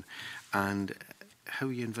open, and how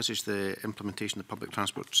you envisage the implementation of the public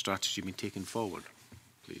transport strategy being taken forward,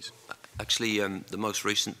 please. Actually, the most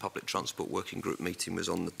recent public transport working group meeting was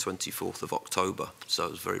on the 24th of October, so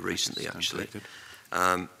it was very recently, actually.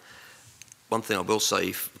 One thing I will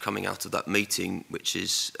say, coming out of that meeting, which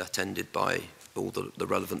is attended by all the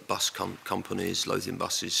relevant bus companies, Lothian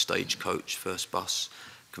Buses, Stagecoach, First Bus,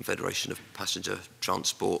 Confederation of Passenger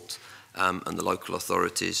Transport, and the local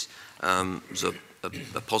authorities, was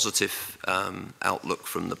a positive outlook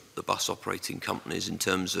from the bus operating companies in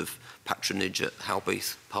terms of patronage at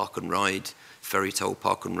Halbeath Park and Ride, Ferrytoll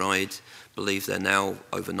Park and Ride. I believe they're now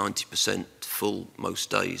over 90% full most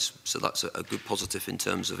days, so that's a good positive in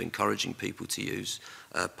terms of encouraging people to use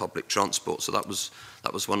public transport. So that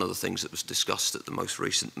was one of the things that was discussed at the most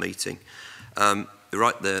recent meeting. You're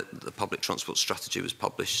right, the public transport strategy was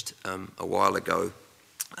published a while ago,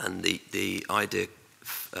 and the idea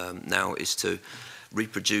now is to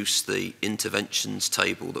reproduce the interventions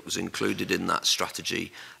table that was included in that strategy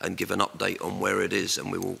and give an update on where it is, and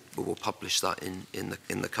we will publish that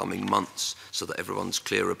in the coming months so that everyone's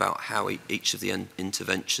clear about how each of the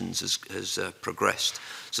interventions has progressed.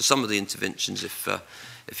 So some of the interventions,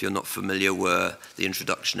 if you're not familiar, were the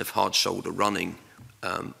introduction of hard shoulder running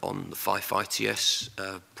on the Fife ITS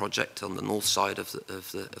project on the north side of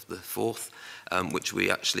the Forth, which we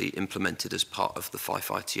actually implemented as part of the Fife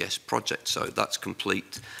ITS project. So that's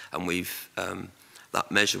complete, and we've that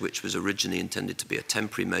measure, which was originally intended to be a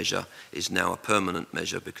temporary measure, is now a permanent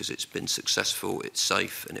measure because it's been successful, it's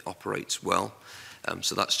safe, and it operates well.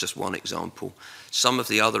 So that's just one example. Some of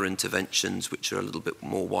the other interventions, which are a little bit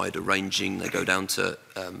more wider ranging, they go down to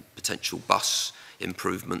potential bus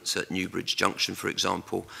improvements at Newbridge Junction, for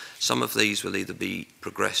example. Some of these will either be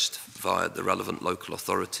progressed via the relevant local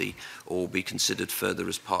authority or be considered further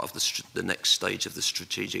as part of the next stage of the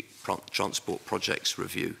Strategic Transport Projects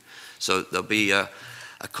Review. So there'll be a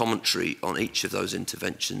commentary on each of those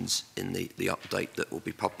interventions in the update that will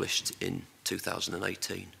be published in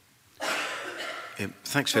 2018.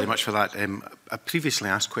 Thanks very much for that. I previously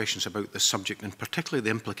asked questions about this subject, and particularly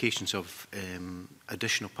the implications of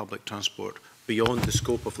additional public transport beyond the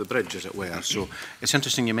scope of the bridge, as it were. So it's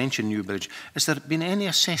interesting you mentioned Newbridge. Has there been any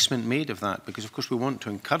assessment made of that? Because, of course, we want to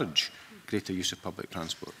encourage greater use of public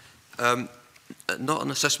transport. Not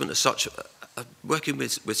an assessment as such. Working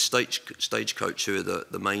with Stagecoach, who are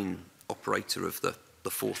the main operator of the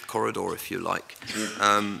fourth corridor, if you like,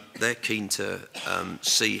 they're keen to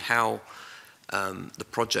see how the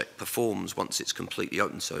project performs once it's completely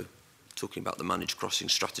open. So talking about the managed crossing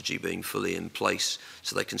strategy being fully in place,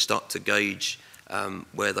 so they can start to gauge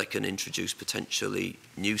where they can introduce potentially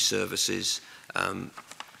new services,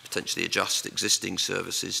 potentially adjust existing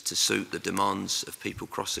services to suit the demands of people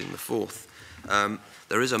crossing the Forth.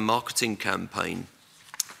 There is a marketing campaign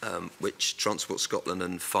which Transport Scotland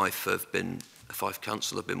and Fife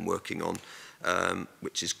Council have been working on,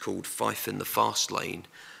 which is called Fife in the Fast Lane,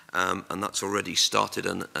 and that's already started,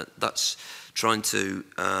 and that's trying to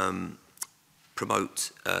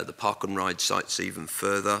promote the park and ride sites even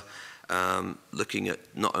further, looking at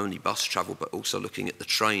not only bus travel but also looking at the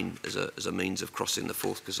train as a means of crossing the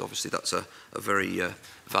Forth, because obviously that's a very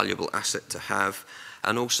valuable asset to have.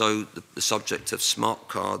 And also the subject of smart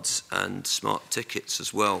cards and smart tickets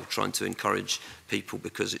as well, trying to encourage people,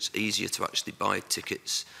 because it's easier to actually buy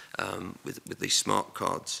tickets with these smart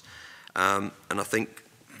cards. And I think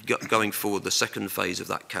going forward, the second phase of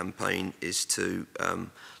that campaign is to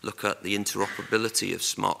look at the interoperability of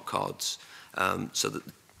smart cards, so that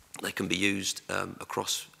they can be used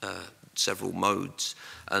across several modes,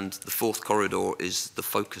 and the fourth corridor is the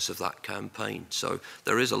focus of that campaign. So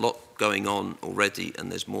there is a lot going on already,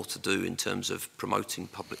 and there's more to do in terms of promoting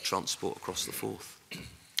public transport across the Forth.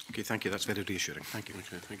 Okay, thank you. That's very reassuring. Thank you.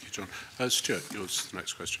 Okay, thank you, John. Stuart, yours the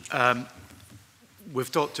next question.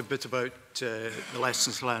 We've talked a bit about the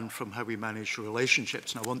lessons learned from how we manage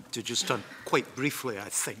relationships, and I want to just turn quite briefly, I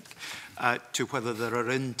think, to whether there are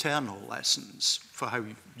internal lessons for how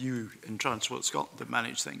you in Transport Scotland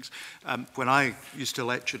manage things. When I used to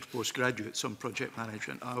lecture to postgraduates on project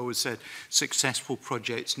management, I always said successful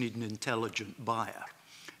projects need an intelligent buyer.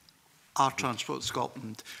 Are Transport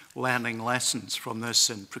Scotland learning lessons from this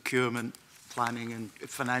in procurement, planning and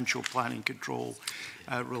financial planning control,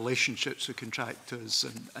 relationships with contractors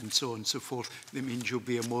and so on and so forth? That means you'll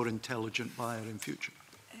be a more intelligent buyer in future.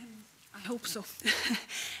 I hope so.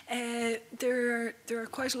 There are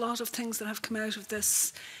quite a lot of things that have come out of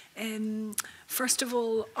this. First of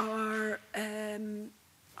all, our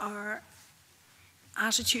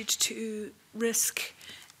attitude to risk,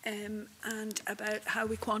 and about how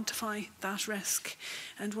we quantify that risk.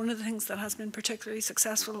 And one of the things that has been particularly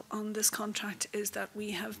successful on this contract is that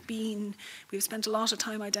we've spent a lot of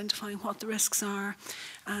time identifying what the risks are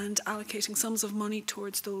and allocating sums of money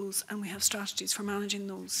towards those, and we have strategies for managing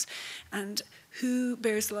those. And who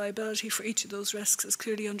bears the liability for each of those risks is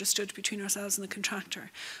clearly understood between ourselves and the contractor.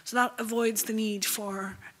 So that avoids the need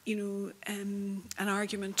for an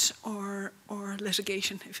argument or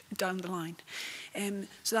litigation down the line.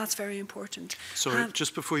 So that's very important. So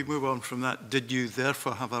just before you move on from that, did you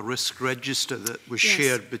therefore have a risk register that was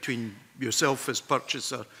shared between yourself as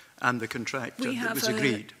purchaser and the contractor that was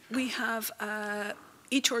agreed? We have,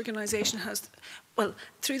 each organisation has, well,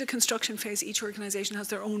 through the construction phase, each organisation has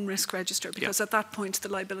their own risk register, because at that point the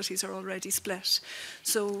liabilities are already split.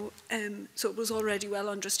 So, so it was already well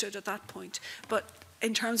understood at that point. But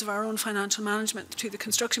in terms of our own financial management through the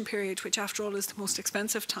construction period, which after all is the most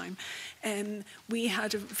expensive time, we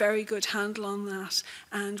had a very good handle on that,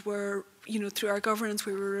 and were, through our governance,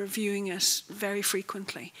 we were reviewing it very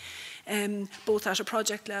frequently, both at a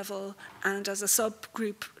project level and as a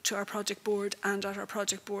subgroup to our project board and at our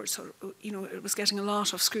project board. So, it was getting a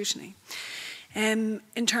lot of scrutiny. In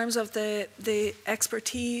terms of the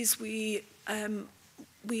expertise, we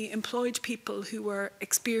employed people who were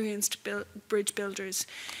experienced bridge builders.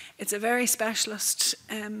 It's a very specialist.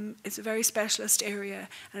 It's a very specialist area,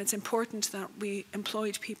 and it's important that we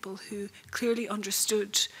employed people who clearly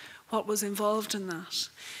understood what was involved in that.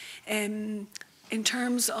 In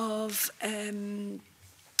terms of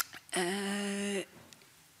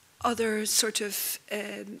other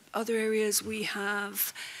other areas, we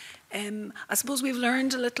have. I suppose we've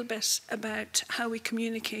learned a little bit about how we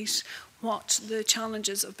communicate what the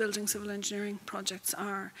challenges of building civil engineering projects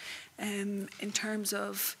are, in terms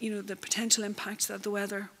of the potential impacts that the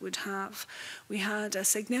weather would have. We had a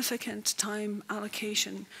significant time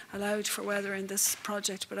allocation allowed for weather in this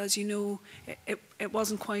project, but as you know, it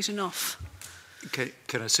wasn't quite enough.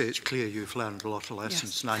 Can I say it's clear you've learned a lot of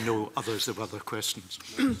lessons, yes. And I know others have other questions.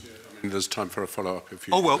 There's time for a follow-up if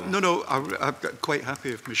you... Oh, well, no, I'm quite happy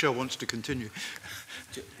if Michelle wants to continue.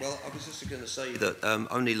 Well, I was just going to say that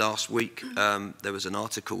only last week there was an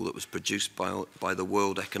article that was produced by the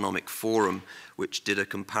World Economic Forum, which did a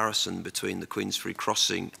comparison between the Queensferry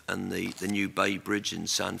Crossing and the new Bay Bridge in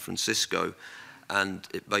San Francisco, and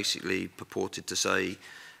it basically purported to say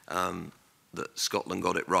that Scotland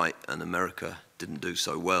got it right and America didn't do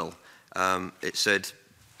so well. It said,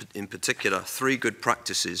 in particular, 3 good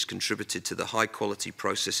practices contributed to the high-quality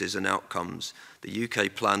processes and outcomes. The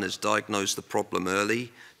UK planners diagnosed the problem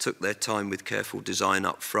early, took their time with careful design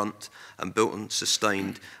up front, and built and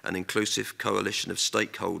sustained an inclusive coalition of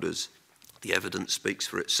stakeholders. The evidence speaks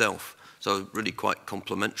for itself. So really quite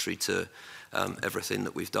complementary to everything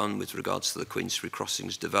that we've done with regards to the Queensferry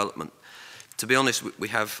Crossings development. To be honest, we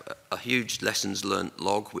have a huge lessons learnt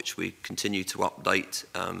log, which we continue to update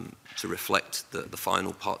to reflect the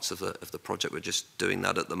final parts of the project. We're just doing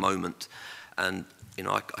that at the moment. And you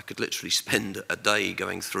know, I could literally spend a day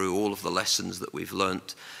going through all of the lessons that we've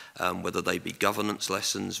learnt, whether they be governance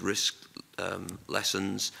lessons, risk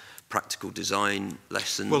lessons, practical design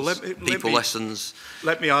lessons, lessons.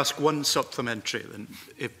 Let me ask one supplementary, then,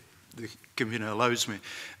 if the convener allows me.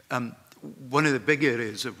 One of the big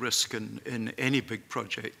areas of risk in any big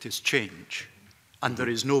project is change, and there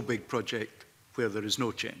is no big project where there is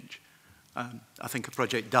no change. I think a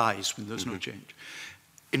project dies when there's no change.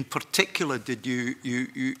 In particular, did you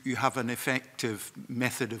have an effective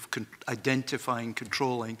method of identifying,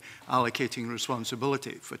 controlling, allocating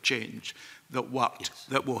responsibility for change that worked,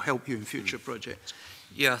 that will help you in future projects?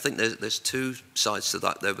 Yeah, I think there's 2 sides to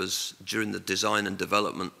that. There was, during the design and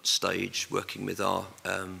development stage, working with our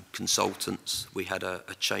consultants, we had a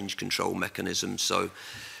change control mechanism. So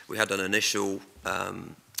we had an initial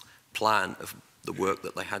plan of the work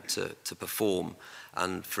that they had to perform.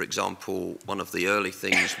 And for example, one of the early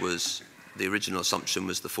things was, the original assumption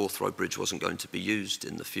was the Forth Road Bridge wasn't going to be used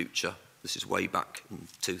in the future. This is way back in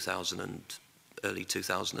 2000 and early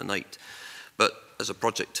 2008. But as a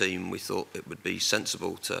project team, we thought it would be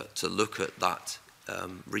sensible to look at that,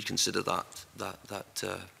 reconsider that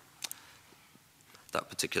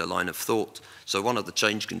particular line of thought. So one of the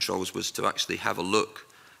change controls was to actually have a look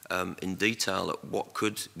in detail at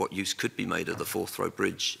what use could be made of the Forth Road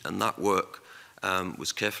Bridge, and that work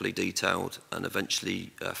was carefully detailed and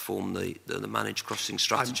eventually formed the managed crossing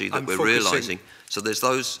strategy that we're realising. So there's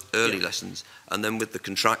those early lessons, and then with the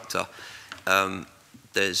contractor,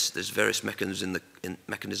 there's various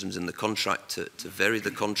mechanisms in the contract to vary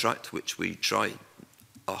the contract, which we try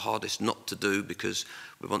our hardest not to do, because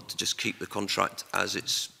we want to just keep the contract as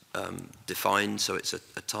it's defined, so it's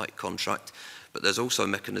a tight contract. But there's also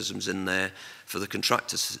mechanisms in there for the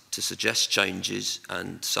contractors to suggest changes,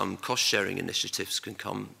 and some cost-sharing initiatives can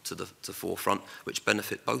come to the forefront, which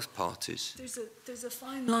benefit both parties. There's a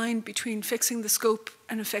fine line between fixing the scope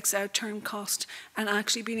and a fixed outturn cost, and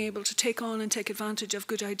actually being able to take on and take advantage of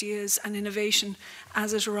good ideas and innovation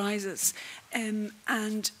as it arises. And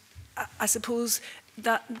I suppose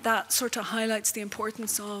that sort of highlights the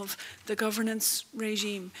importance of the governance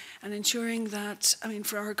regime and ensuring that, I mean,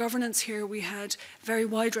 for our governance here, we had very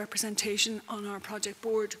wide representation on our project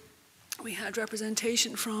board. We had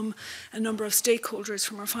representation from a number of stakeholders,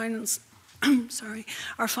 from our finance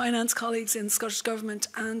our finance colleagues in Scottish Government,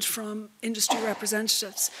 and from industry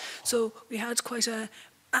representatives. So we had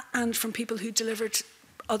and from people who delivered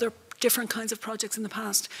other different kinds of projects in the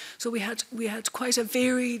past. So we had quite a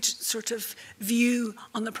varied sort of view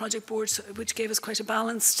on the project board, which gave us quite a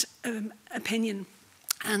balanced opinion.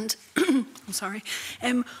 And I'm sorry.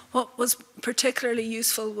 What was particularly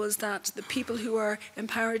useful was that the people who were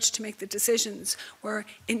empowered to make the decisions were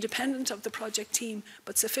independent of the project team,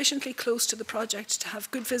 but sufficiently close to the project to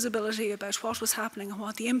have good visibility about what was happening and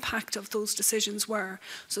what the impact of those decisions were,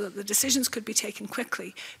 so that the decisions could be taken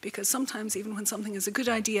quickly. Because sometimes, even when something is a good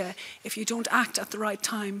idea, if you don't act at the right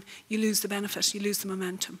time, you lose the benefit, you lose the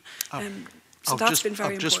momentum. So that's been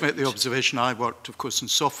very important. I'll just make the observation. I worked, of course, in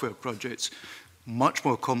software projects, much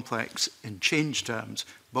more complex in change terms,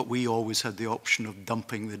 but we always had the option of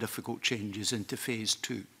dumping the difficult changes into phase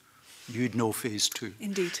 2. You'd know phase 2.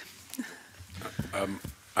 Indeed.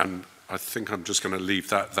 And I think I'm just going to leave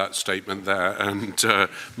that statement there and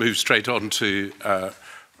move straight on to,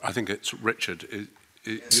 I think it's Richard.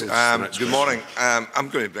 Good morning. I'm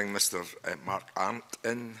going to bring Mr. Mark Arndt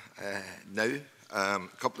in now. A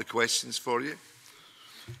couple of questions for you.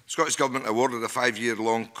 Scottish Government awarded a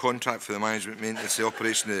 5-year-long contract for the management, maintenance, and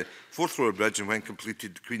operation of the Forth Road Bridge, and when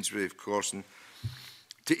completed, the Queensferry Crossing,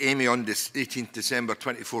 to AMEY on the 18th December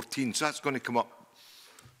 2014. So that's going to come up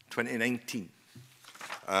 2019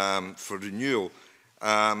 for renewal.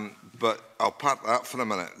 But I'll park that for a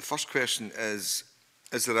minute. The first question is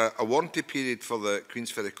there a warranty period for the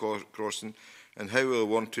Queensferry Crossing, and how will the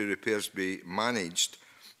warranty repairs be managed?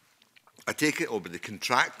 I take it it will be the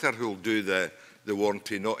contractor who will do the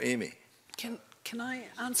warranty, not AMEY. Can I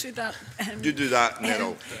answer that? You do that,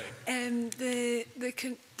 and then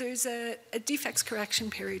there's a defects correction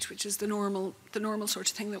period, which is the normal sort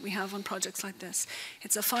of thing that we have on projects like this.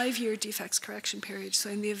 It's a 5-year defects correction period. So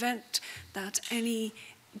in the event that any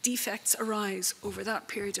defects arise over that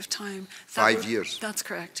period of time, 5 years. That's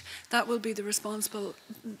correct. That will be the responsibility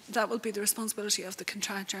of the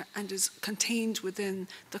contractor and is contained within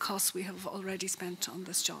the costs we have already spent on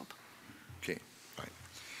this job. Okay, right.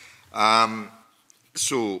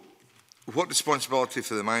 So, what responsibility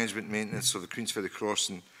for the management maintenance of the Queensferry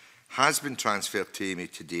Crossing has been transferred to AMEY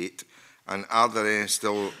to date, and are there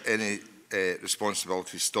still any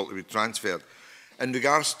responsibilities still to be transferred? In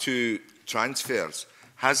regards to transfers,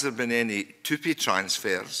 has there been any TUPE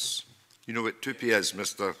transfers? You know what TUPE is,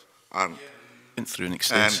 Mr. Arndt? Went through an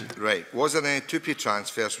extensive. Right. Was there any TUPE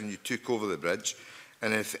transfers when you took over the bridge?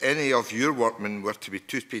 And if any of your workmen were to be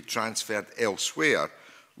TUPE transferred elsewhere,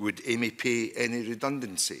 would AMEY pay any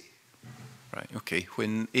redundancy? Right, okay.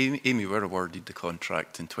 When AMEY were awarded the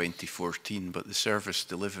contract in 2014, but the service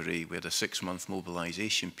delivery, we had a 6-month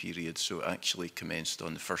mobilisation period, so it actually commenced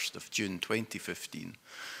on the 1st of June 2015.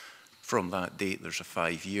 From that date, there's a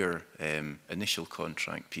 5-year initial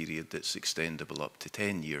contract period that's extendable up to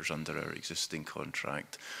 10 years under our existing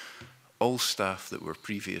contract. All staff that were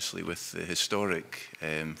previously with the historic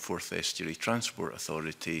Forth Estuary Transport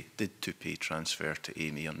Authority did TUPE transfer to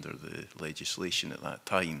AMEY under the legislation at that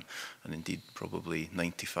time, and indeed probably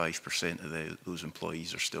 95% of those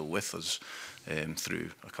employees are still with us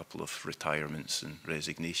through a couple of retirements and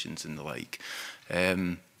resignations and the like.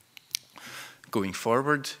 Going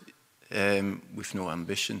forward, we've no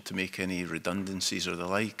ambition to make any redundancies or the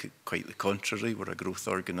like. Quite the contrary, we're a growth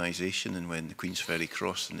organisation, and when the Queensferry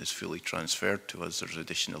Crossing is fully transferred to us, there's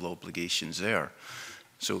additional obligations there.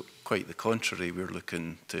 So quite the contrary, we're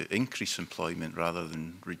looking to increase employment rather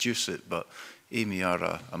than reduce it. But AMEY are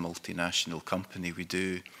a multinational company. We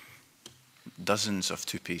do dozens of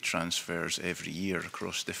TUPE transfers every year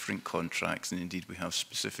across different contracts, and indeed we have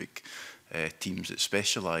specific teams that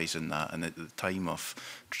specialise in that, and at the time of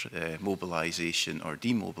mobilisation or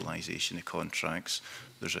demobilisation of contracts,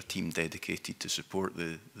 there's a team dedicated to support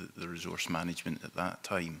the resource management at that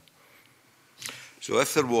time. So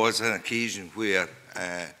if there was an occasion where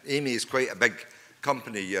AMEY is quite a big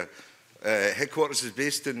company, your headquarters is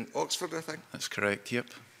based in Oxford, I think? That's correct, yep.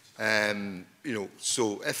 You know,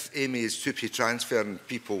 so if AMEY is TUPE transferring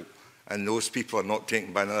people and those people are not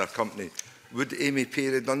taken by another company, would AMEY pay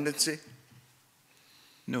redundancy?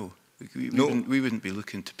 No, we wouldn't be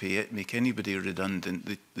looking to make anybody redundant.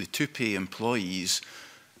 The TUPE employees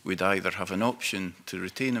would either have an option to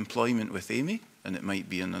retain employment with AMEY, and it might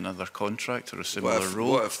be in another contract or a similar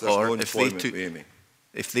role, what if there's no employment with AMEY?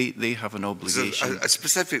 If they have an obligation. There's a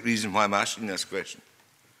specific reason why I'm asking this question.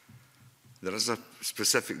 There is a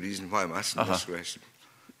specific reason why I'm asking this question.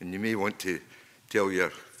 And you may want to tell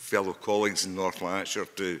your fellow colleagues in North Lanarkshire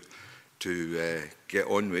to get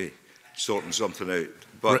on with sorting something out.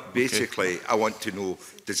 But basically, I want to know,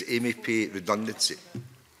 does AMEY pay redundancy?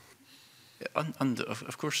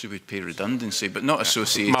 Of course they would pay redundancy, but not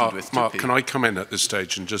associated with Mark, can I come in at this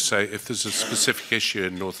stage and just say, if there's a specific issue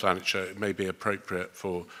in North Lanarkshire, it may be appropriate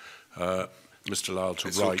for Mr Lyle to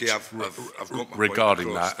write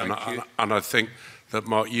regarding that. And I think that,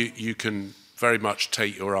 Mark, you can very much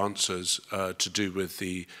take your answers to do with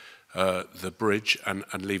the bridge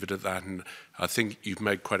and leave it at that. And I think you've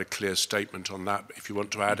made quite a clear statement on that. If you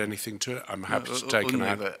want to add anything to it, I'm happy to take an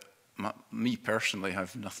ad. Me personally,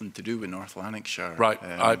 have nothing to do with North Lanarkshire. Right.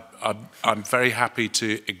 I'm very happy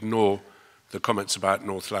to ignore the comments about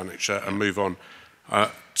North Lanarkshire and move on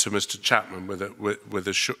to Mr Chapman with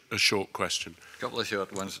a short question. A couple of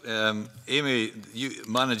short ones. AMEY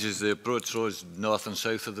manages the approach roads north and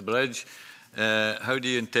south of the bridge. How do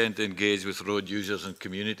you intend to engage with road users and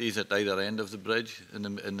communities at either end of the bridge in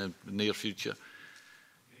the near future?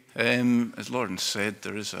 As Lawrence said,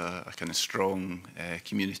 there is a kind of strong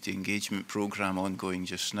community engagement programme ongoing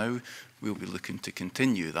just now. We'll be looking to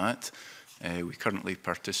continue that. We currently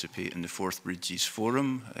participate in the Forth Bridges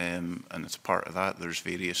Forum, and as part of that, there's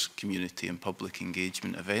various community and public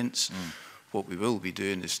engagement events. What we will be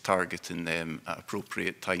doing is targeting them at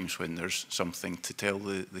appropriate times when there's something to tell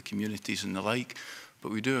the communities and the like.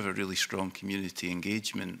 But we do have a really strong community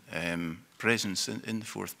engagement presence in the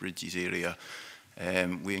Forth Bridges area.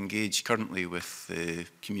 We engage currently with the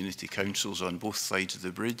community councils on both sides of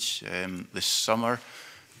the bridge. This summer,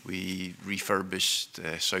 we refurbished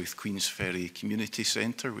South Queensferry Community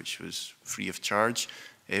Centre, which was free of charge.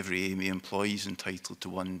 Every AMEY employee is entitled to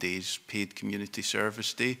 1 day's paid community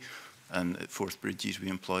service day. And at Forth Bridges, we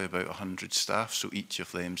employ about 100 staff, so each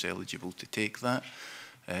of them is eligible to take that.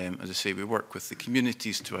 As I say, we work with the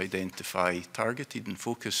communities to identify targeted and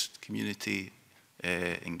focused community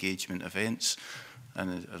engagement events.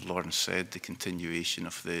 And as Lawrence said, the continuation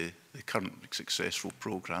of the current successful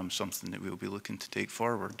programme, something that we'll be looking to take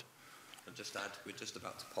forward. And just add, we're just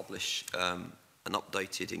about to publish an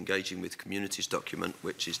updated Engaging with Communities document,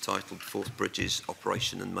 which is titled Forth Bridges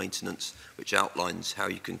Operation and Maintenance, which outlines how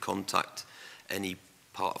you can contact any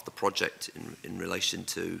part of the project in relation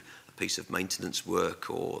to a piece of maintenance work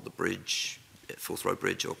or the bridge, Forth Road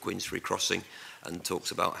Bridge or Queensferry Crossing, and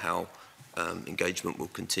talks about how engagement will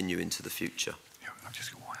continue into the future.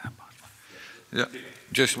 Yeah,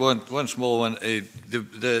 just one small one.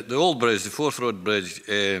 The old bridge, the Forth Road Bridge,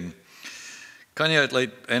 can you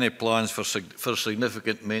outline any plans for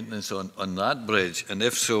significant maintenance on that bridge? And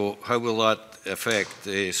if so, how will that affect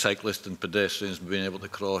cyclists and pedestrians being able to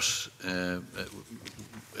cross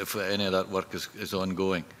if any of that work is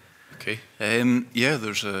ongoing? Okay. Yeah,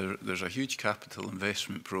 there's a huge capital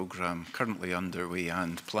investment programme currently underway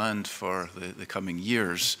and planned for the coming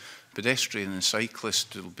years. Pedestrian and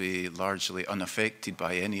cyclists will be largely unaffected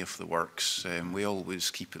by any of the works. We always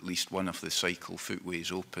keep at least one of the cycle footways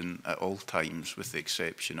open at all times, with the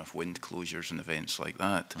exception of wind closures and events like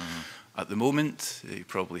that. At the moment, you're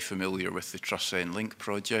probably familiar with the Truss End Link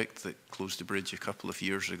project that closed the bridge a couple of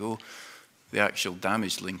years ago. The actual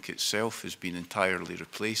damaged link itself has been entirely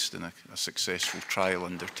replaced in a successful trial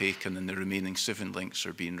undertaken, and the remaining 7 links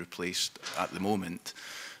are being replaced at the moment.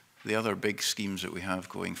 The other big schemes that we have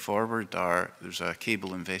going forward are, there's a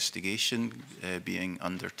cable investigation being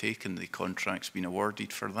undertaken. The contract's been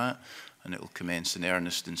awarded for that, and it will commence in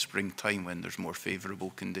earnest in springtime when there's more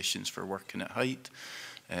favourable conditions for working at height.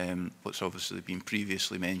 What's obviously been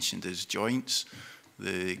previously mentioned is joints.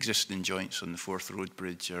 The existing joints on the Forth Road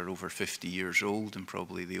Bridge are over 50 years old and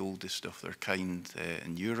probably the oldest of their kind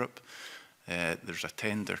in Europe. There's a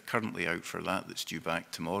tender currently out for that that's due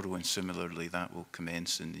back tomorrow, and similarly that will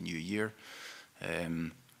commence in the new year.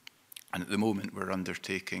 And at the moment we're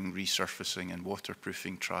undertaking resurfacing and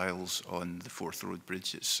waterproofing trials on the Forth Road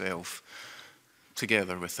Bridge itself,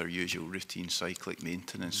 together with our usual routine cyclic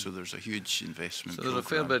maintenance. So there's a huge investment So there's a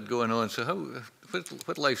fair bit going on. So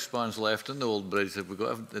what lifespan's left in the old bridge? Have we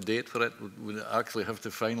got a date for it? Would it actually have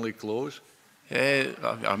to finally close?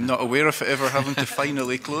 I'm not aware of it ever having to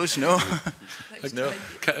finally close, no. No.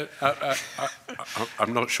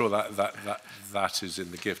 I'm not sure that is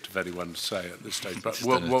in the gift of anyone to say at this stage. But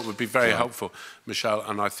what would be very helpful, Michelle,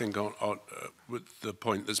 and I think with the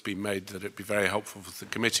point that's been made, that it'd be very helpful for the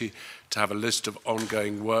committee to have a list of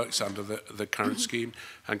ongoing works under the current scheme.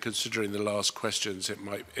 And considering the last questions,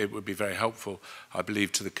 it would be very helpful, I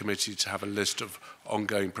believe, to the committee to have a list of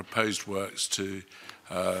ongoing proposed works to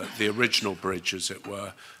the original bridge, as it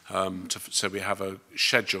were, so we have a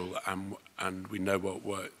schedule and we know what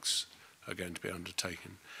works are going to be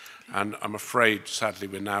undertaken. And I'm afraid, sadly,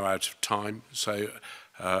 we're now out of time. So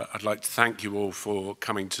I'd like to thank you all for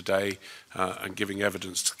coming today and giving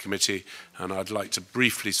evidence to the committee. And I'd like to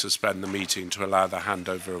briefly suspend the meeting to allow the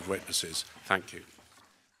handover of witnesses. Thank you.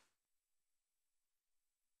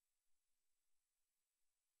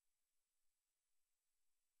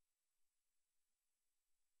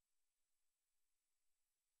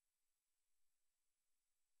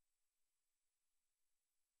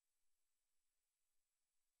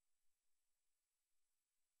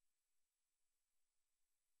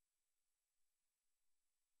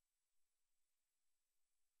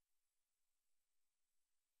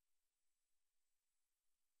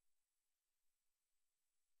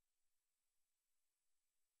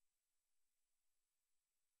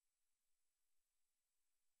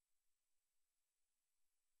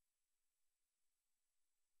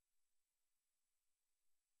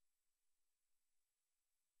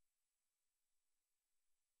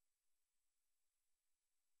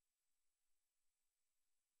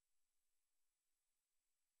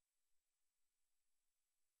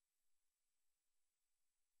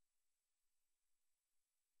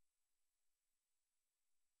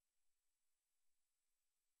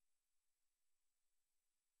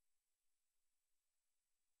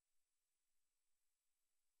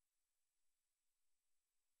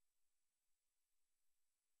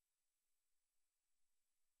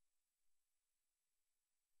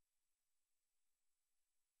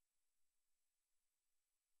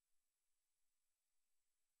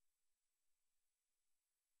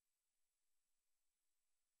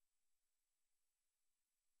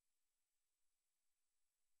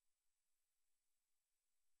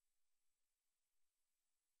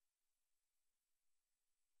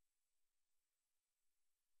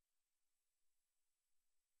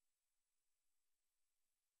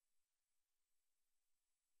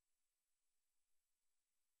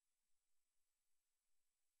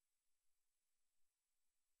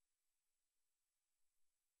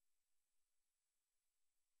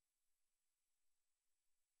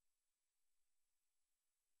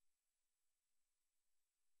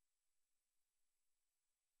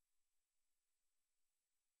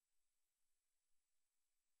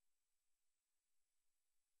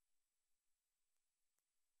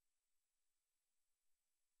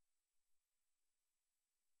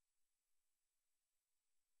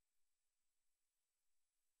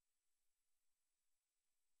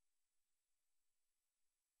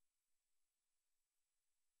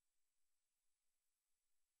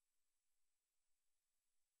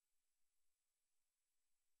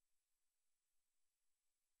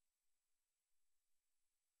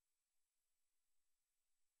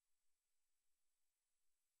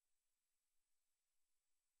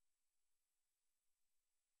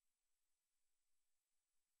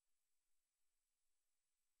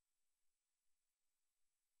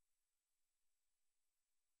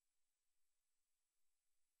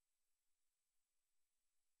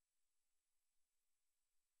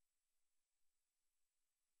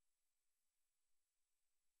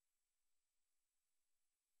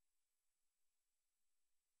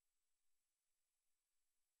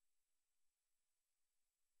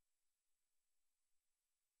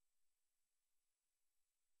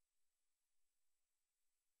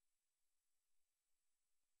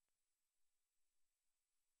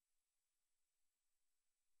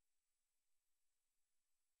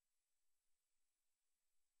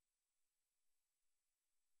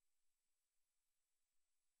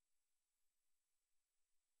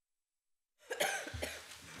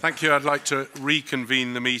 Thank you. I'd like to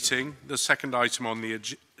reconvene the meeting. The second item on the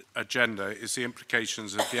agenda is the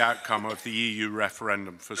implications of the outcome of the EU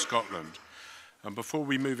referendum for Scotland. And before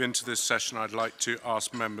we move into this session, I'd like to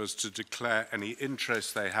ask members to declare any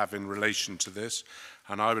interest they have in relation to this.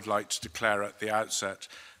 And I would like to declare at the outset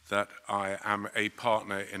that I am a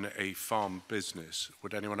partner in a farm business.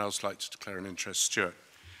 Would anyone else like to declare an interest? Stuart.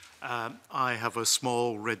 I have a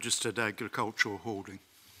small registered agricultural holding.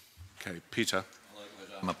 Okay, Peter.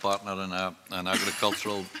 I'm a partner in an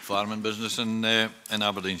agricultural farming business in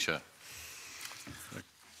Aberdeenshire.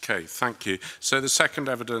 Okay, thank you. So the second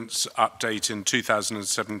evidence update in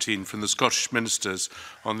 2017 from the Scottish Ministers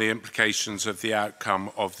on the implications of the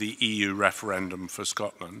outcome of the EU referendum for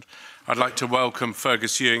Scotland. I'd like to welcome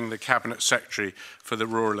Fergus Ewing, the Cabinet Secretary for the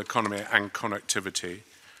Rural Economy and Connectivity.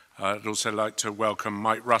 I'd also like to welcome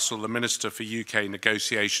Mike Russell, the Minister for UK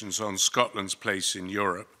Negotiations on Scotland's place in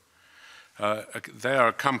Europe. They are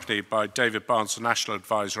accompanied by David Barnes, the National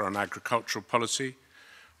Advisor on Agricultural Policy,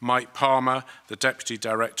 Mike Palmer, the Deputy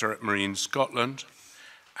Director at Marine Scotland,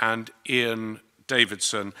 and Ian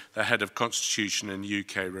Davidson, the Head of Constitution and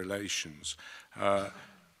UK Relations.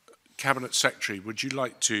 Cabinet Secretary, would you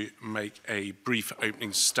like to make a brief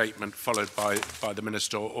opening statement followed by the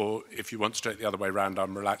Minister, or if you want to do it the other way around,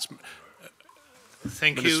 I'm relaxed.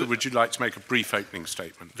 Thank Minister, you. would you like to make a brief opening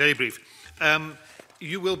statement? Very brief.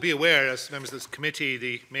 You will be aware, as members of this committee,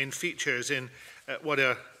 the main features in what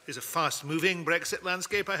is a fast-moving Brexit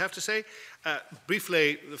landscape, I have to say.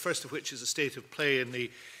 Briefly, the first of which is the state of play in the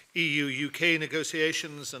EU-UK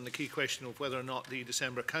negotiations and the key question of whether or not the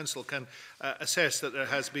December Council can assess that there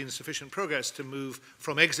has been sufficient progress to move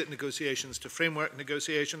from exit negotiations to framework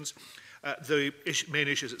negotiations. The main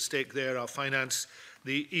issues at stake there are finance,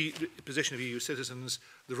 the position of EU citizens,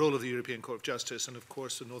 the role of the European Court of Justice, and of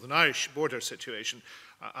course the Northern Irish border situation.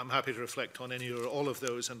 I'm happy to reflect on any or all of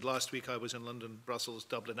those, and last week I was in London, Brussels,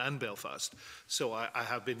 Dublin and Belfast, so I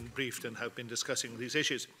have been briefed and have been discussing these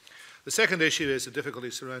issues. The second issue is the difficulty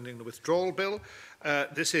surrounding the withdrawal bill.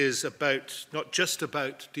 This is not just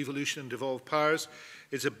about devolution and devolved powers,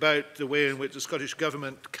 it's about the way in which the Scottish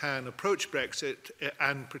Government can approach Brexit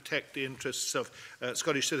and protect the interests of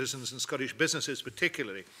Scottish citizens and Scottish businesses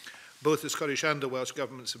particularly. Both the Scottish and the Welsh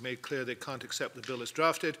governments have made clear they can't accept the bill as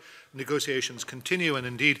drafted. Negotiations continue, and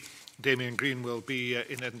indeed Damien Green will be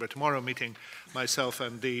in Edinburgh tomorrow meeting myself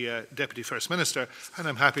and the Deputy First Minister, and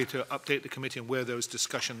I'm happy to update the committee on where those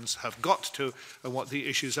discussions have got to and what the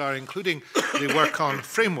issues are, including the work on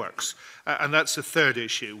frameworks. And that's the third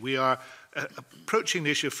issue. We are approaching the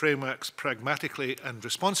issue of frameworks pragmatically and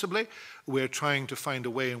responsibly. We're trying to find a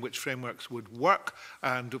way in which frameworks would work,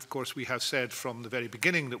 and of course we have said from the very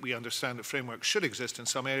beginning that we understand that frameworks should exist in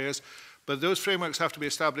some areas, but those frameworks have to be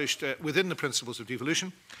established within the principles of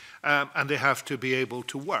devolution, and they have to be able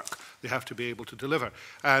to work. They have to be able to deliver.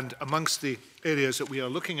 And amongst the areas that we are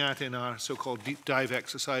looking at in our so-called deep dive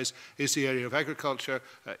exercise is the area of agriculture.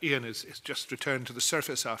 Ian is just returned to the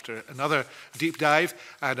surface after another deep dive,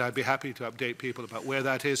 and I'd be happy to update people about where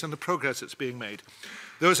that is and the progress that's being made.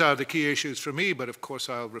 Those are the key issues for me, but of course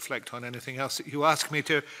I'll reflect on anything else that you ask me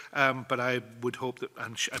to, but I would hope that,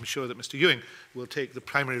 I'm sure that Mr Ewing will take the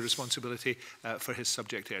primary responsibility for his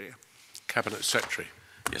subject area. Cabinet Secretary.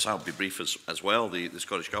 Yes, I'll be brief as well. The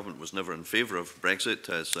Scottish Government was never in favour of Brexit,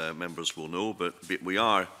 as members will know, but we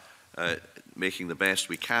are making the best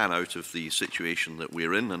we can out of the situation that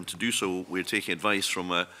we're in, and to do so we're taking advice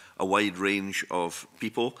from a wide range of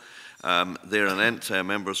people. There and Arndt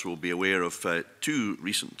members will be aware of two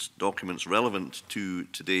recent documents relevant to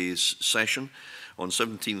today's session. On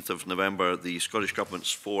 17th of November, the Scottish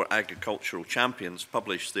Government's four agricultural champions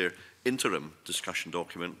published their interim discussion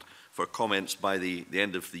document for comments by the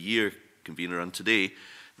end of the year, convener, and today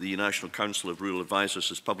the National Council of Rural Advisors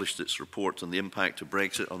has published its report on the impact of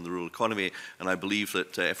Brexit on the rural economy, and I believe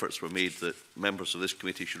that efforts were made that members of this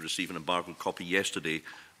committee should receive an embargoed copy yesterday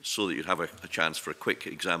so that you'd have a chance for a quick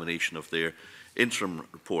examination of their interim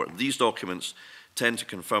report. These documents tend to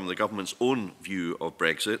confirm the government's own view of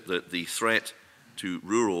Brexit, that the threat to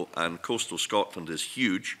rural and coastal Scotland is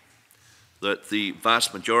huge, that the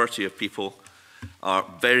vast majority of people are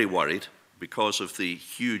very worried because of the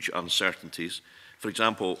huge uncertainties. For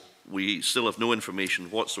example, we still have no information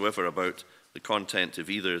whatsoever about the content of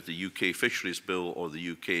either the UK Fisheries Bill or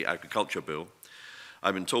the UK Agriculture Bill.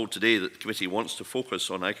 I've been told today that the committee wants to focus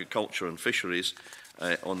on agriculture and fisheries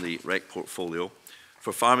on the REC portfolio.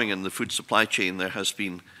 For farming and the food supply chain, there has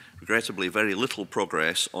been regrettably very little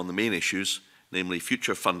progress on the main issues, namely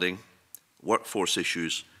future funding, workforce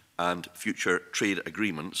issues and future trade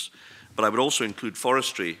agreements. But I would also include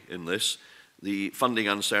forestry in this. The funding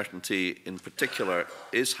uncertainty in particular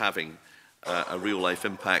is having a real-life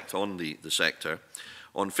impact on the sector.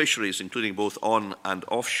 On fisheries, including both on and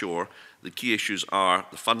offshore, the key issues are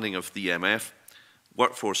the funding of the EMF,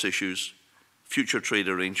 workforce issues, future trade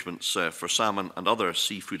arrangements for salmon and other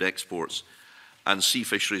seafood exports, and sea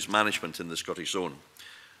fisheries management in the Scottish zone.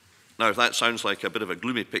 Now, if that sounds like a bit of a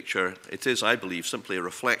gloomy picture, it is, I believe, simply a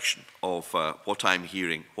reflection of what I'm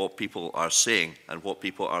hearing, what people are saying, and what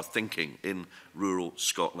people are thinking in rural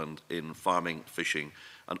Scotland, in farming, fishing,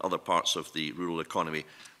 and other parts of the rural economy.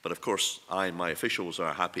 But of course, I and my officials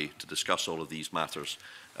are happy to discuss all of these matters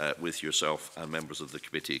with yourself and members of the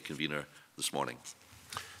committee convener this morning.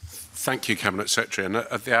 Thank you, Cabinet Secretary. And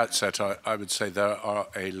at the outset, I would say there are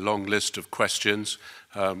a long list of questions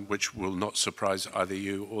which will not surprise either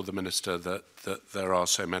you or the Minister that there are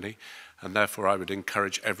so many. And therefore, I would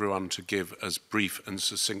encourage everyone to give as brief and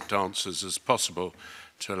succinct answers as possible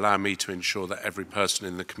to allow me to ensure that every person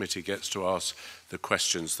in the committee gets to ask the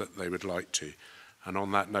questions that they would like to. And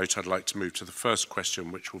on that note, I'd like to move to the first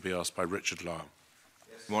question, which will be asked by Richard Lyle.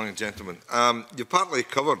 Good morning, gentlemen. You partly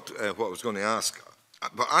covered what I was going to ask,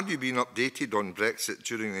 but are you being updated on Brexit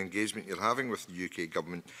during the engagement you're having with the UK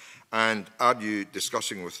government? And are you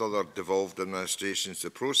discussing with other devolved administrations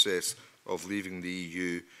the process of leaving the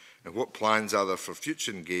EU? And what plans are there for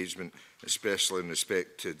future engagement, especially in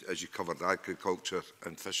respect to, as you covered, agriculture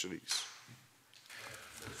and fisheries?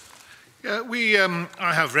 Yeah,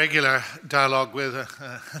 I have regular dialogue with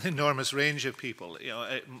an enormous range of people.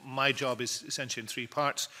 My job is essentially in three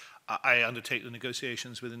parts. I undertake the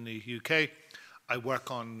negotiations within the UK. I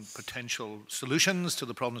work on potential solutions to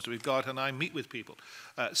the problems that we've got, and I meet with people.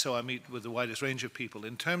 So I meet with the widest range of people.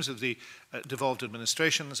 In terms of the devolved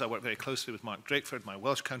administrations, I work very closely with Mark Drakeford, my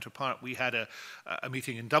Welsh counterpart. We had a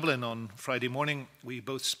meeting in Dublin on Friday morning. We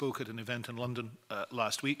both spoke at an event in London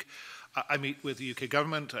last week. I meet with the UK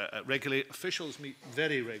government regularly. Officials meet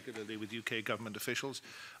very regularly with UK government officials.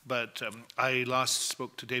 But I last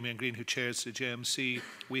spoke to Damien Green, who chairs the JMC.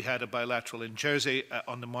 We had a bilateral in Jersey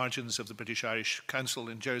on the margins of the British-Irish Council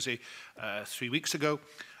in Jersey 3 weeks ago.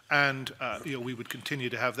 And we would continue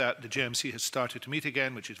to have that. The JMC has started to meet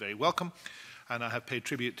again, which is very welcome. And I have paid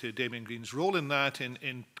tribute to Damien Green's role in that,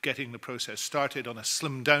 in getting the process started on a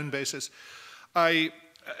slimmed-down basis. I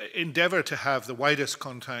endeavour to have the widest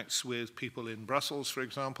contacts with people in Brussels, for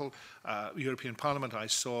example. European Parliament, I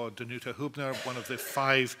saw Danuta Hübner, one of the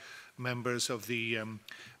 5 members of the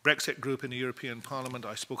Brexit group in the European Parliament.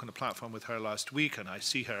 I spoke on a platform with her last week, and I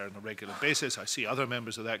see her on a regular basis. I see other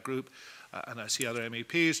members of that group, and I see other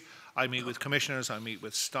MEPs. I meet with commissioners, I meet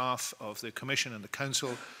with staff of the Commission and the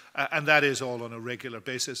Council, and that is all on a regular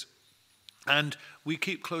basis. And we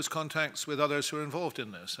keep close contacts with others who are involved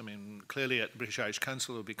in this. I mean, clearly at the British Irish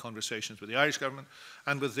Council there will be conversations with the Irish government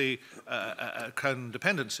and with the Crown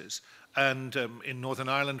dependencies. And in Northern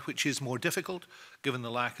Ireland, which is more difficult, given the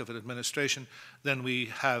lack of an administration, then we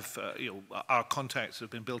have our contacts have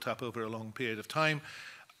been built up over a long period of time.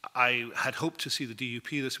 I had hoped to see the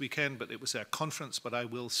DUP this weekend, but it was their conference, but I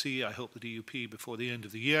will see, I hope, the DUP before the end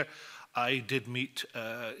of the year. I did meet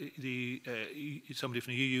somebody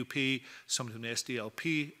from the UUP, somebody from the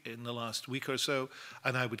SDLP in the last week or so,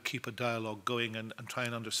 and I would keep a dialogue going and try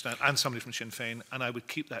and understand, and somebody from Sinn Féin, and I would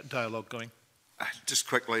keep that dialogue going. Just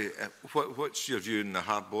quickly, what's your view on the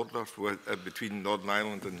hard border between Northern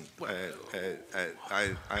Ireland and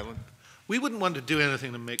Ireland? We wouldn't want to do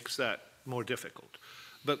anything that makes that more difficult,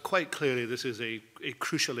 but quite clearly this is a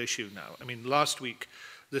crucial issue now. I mean, last week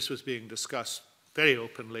this was being discussed very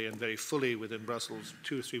openly and very fully within Brussels.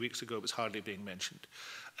 2 or 3 weeks ago, it was hardly being mentioned.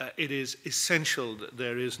 It is essential that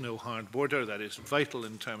there is no hard border. That is vital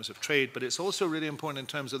in terms of trade, but it's also really important in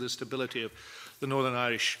terms of the stability of the Northern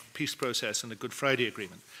Irish peace process and the Good Friday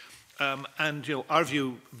Agreement. Our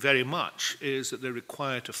view very much is that they're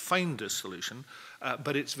required to find a solution,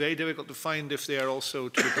 but it's very difficult to find if they are also,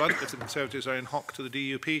 to be blunt, if the Conservatives are in hock to the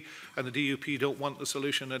DUP and the DUP don't want the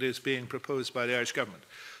solution that is being proposed by the Irish government.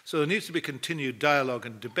 So there needs to be continued dialogue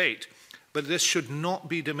and debate, but this should not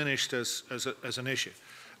be diminished as an issue.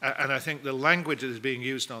 And I think the language that is being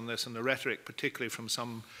used on this and the rhetoric, particularly from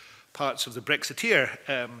some parts of the Brexiteer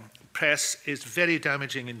press, is very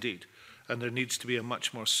damaging indeed. And there needs to be a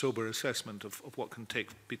much more sober assessment of what can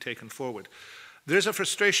be taken forward. There's a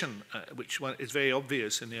frustration, which is very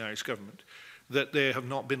obvious in the Irish government, that they have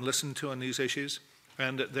not been listened to on these issues,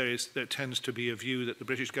 and that there tends to be a view that the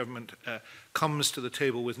British government comes to the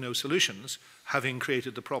table with no solutions, having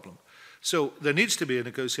created the problem. So there needs to be a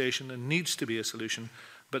negotiation, there needs to be a solution,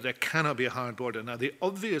 but there cannot be a hard border. Now, the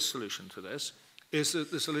obvious solution to this is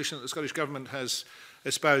the solution that the Scottish Government has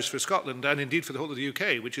espoused for Scotland and indeed for the whole of the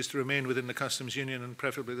UK, which is to remain within the customs union and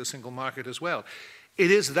preferably the single market as well.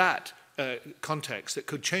 It is that context that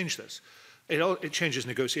could change this. It changes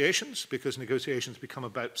negotiations, because negotiations become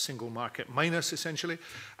about single market minus, essentially,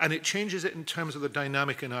 and it changes it in terms of the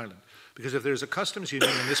dynamic in Ireland, because if there's a customs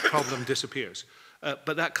union, then this problem disappears.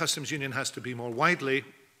 But that customs union has to be more widely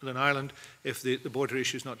than Ireland if the border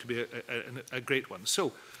issue is not to be a great one.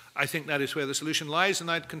 So I think that is where the solution lies,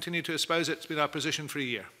 and I'd continue to espouse it. It's been our position for a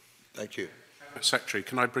year. Thank you. Secretary,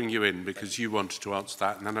 can I bring you in, because you wanted to answer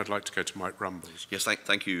that, and then I'd like to go to Mike Rumbles. Yes,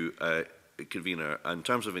 thank you, Convener. In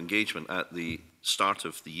terms of engagement at the start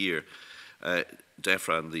of the year,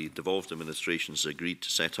 DEFRA and the devolved administrations agreed to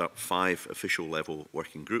set up 5 official level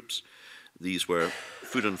working groups. These were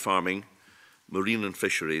food and farming, marine and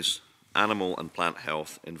fisheries, animal and plant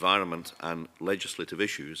health, environment and legislative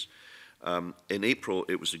issues. In April,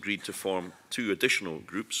 it was agreed to form 2 additional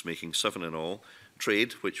groups, making 7 in all: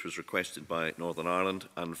 trade, which was requested by Northern Ireland,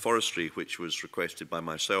 and forestry, which was requested by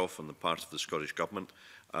myself and the part of the Scottish Government.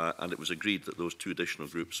 And it was agreed that those 2 additional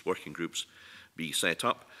groups, working groups, be set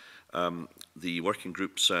up. The working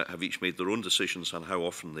groups have each made their own decisions on how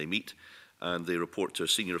often they meet, and they report to a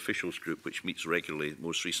senior officials group which meets regularly,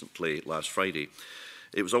 most recently last Friday.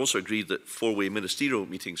 It was also agreed that 4-way ministerial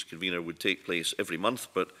meetings, Convener, would take place every month,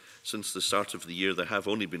 but since the start of the year there have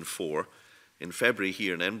only been 4. In February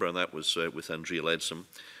here in Edinburgh, and that was with Andrea Leadsom,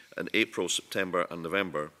 in April, September and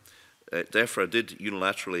November. DEFRA did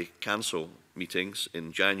unilaterally cancel meetings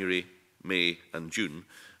in January, May and June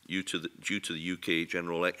due to the UK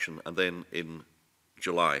general election, and then in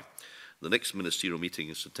July. The next ministerial meeting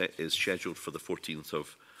is scheduled for the 14th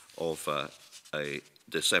of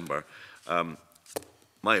December.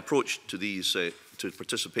 My approach to these, to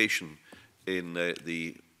participation in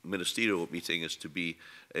the ministerial meeting is to be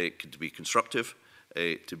constructive,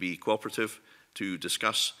 to be cooperative, to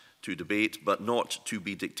discuss, to debate, but not to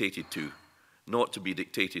be dictated to. Not to be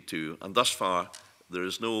dictated to. And thus far, there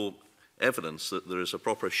is no evidence that there is a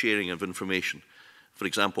proper sharing of information. For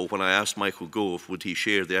example, when I asked Michael Gove, would he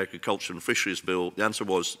share the Agriculture and Fisheries Bill, the answer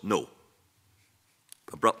was no.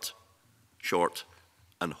 Abrupt, short,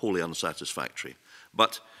 and wholly unsatisfactory.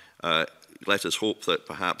 But let us hope that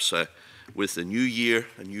perhaps with the new year,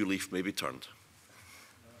 a new leaf may be turned.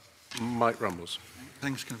 Mike Rumbles.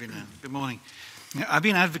 Thanks, Convener. Good morning. I've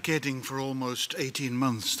been advocating for almost 18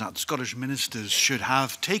 months that Scottish ministers should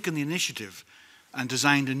have taken the initiative and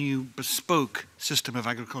designed a new bespoke system of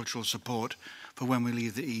agricultural support for when we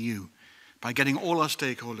leave the EU, by getting all our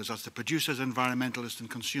stakeholders, that's the producers, environmentalists and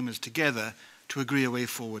consumers, together to agree a way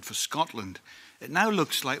forward for Scotland. It now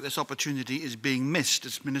looks like this opportunity is being missed,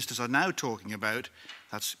 as ministers are now talking about,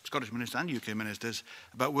 that's Scottish ministers and UK ministers,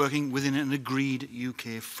 about working within an agreed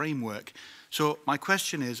UK framework. So my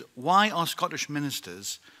question is, why are Scottish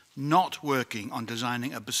ministers not working on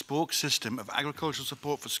designing a bespoke system of agricultural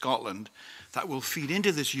support for Scotland that will feed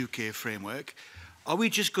into this UK framework? Are we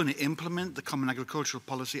just going to implement the Common Agricultural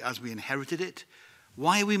Policy as we inherited it?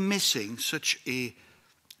 Why are we missing such a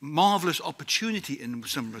marvellous opportunity in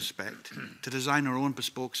some respect to design our own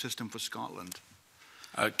bespoke system for Scotland?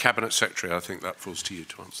 Cabinet Secretary, I think that falls to you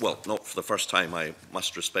to answer. Well, not for the first time, I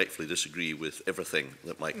must respectfully disagree with everything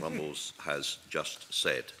that Mike Rumbles has just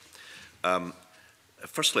said.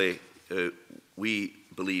 Firstly, we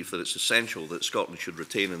believe that it's essential that Scotland should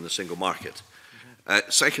retain in the single market.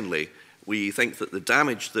 Secondly, we think that the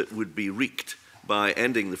damage that would be wreaked by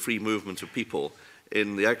ending the free movement of people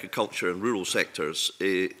in the agriculture and rural sectors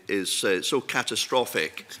is so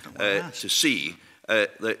catastrophic to see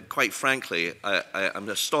that, quite frankly, I'm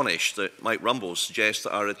astonished that Mike Rumbles suggests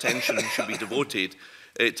that our attention should be devoted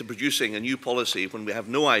to producing a new policy when we have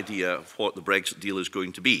no idea of what the Brexit deal is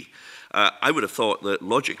going to be. I would have thought that,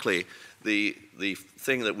 logically, the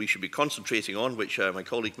thing that we should be concentrating on, which my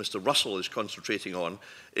colleague Mr. Russell is concentrating on,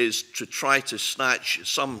 is to try to snatch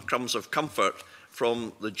some crumbs of comfort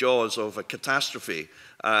from the jaws of a catastrophe.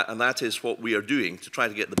 And that is what we are doing, to try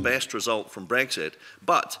to get the best result from Brexit.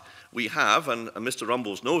 But we have, and Mr.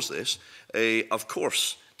 Rumbles knows this, of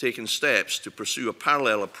course, taken steps to pursue a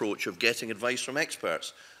parallel approach of getting advice from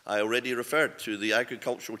experts. I already referred to the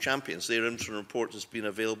agricultural champions. Their interim report has been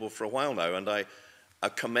available for a while now, and I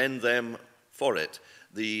commend them for it.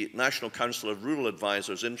 The National Council of Rural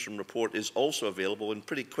Advisors interim report is also available in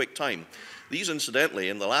pretty quick time. These, incidentally,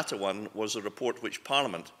 in the latter one, was a report which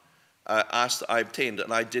Parliament asked that I obtained,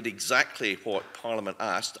 and I did exactly what Parliament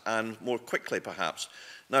asked, and more quickly, perhaps.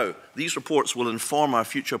 Now, these reports will inform our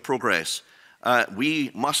future progress.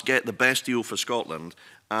 We must get the best deal for Scotland,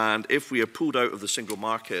 and if we are pulled out of the single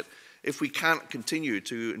market if we can't continue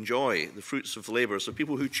to enjoy the fruits of the labours of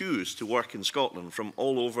people who choose to work in Scotland from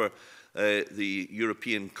all over the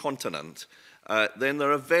European continent, then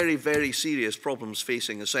there are very, very serious problems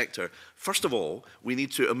facing the sector. First of all, we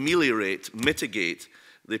need to ameliorate, mitigate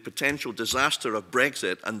the potential disaster of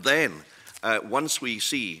Brexit, and then, once we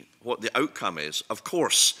see what the outcome is, of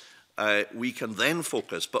course, we can then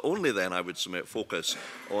focus, but only then, I would submit, focus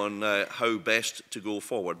on how best to go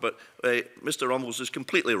forward. But Mr Rumbles is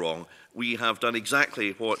completely wrong. We have done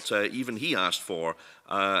exactly what even he asked for,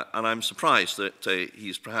 and I'm surprised that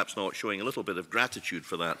he's perhaps not showing a little bit of gratitude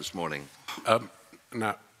for that this morning.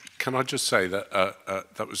 Now, can I just say that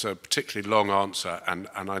that was a particularly long answer, and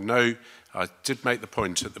I know I did make the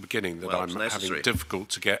point at the beginning that I'm having difficult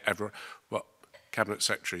to get everyone. Well, Cabinet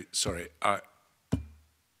Secretary, sorry, I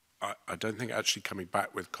don't think actually coming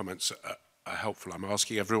back with comments are helpful. I'm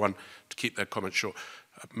asking everyone to keep their comments short.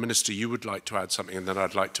 Minister, you would like to add something, and then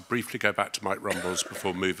I'd like to briefly go back to Mike Rumbles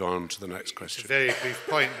before moving on to the next question. It's a very brief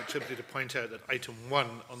point, but simply to point out that item 1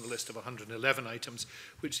 on the list of 111 items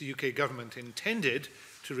which the UK government intended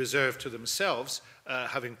to reserve to themselves,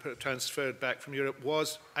 having transferred back from Europe,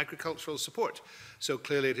 was agricultural support. So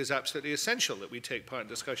clearly it is absolutely essential that we take part in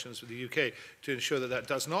discussions with the UK to ensure that that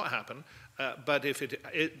does not happen. But if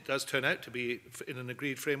it does turn out to be in an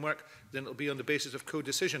agreed framework, then it will be on the basis of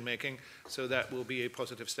co-decision making, so that will be a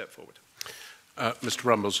positive step forward. Mr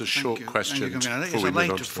Rumbles, a short question before we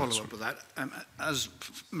move on to follow up with that. As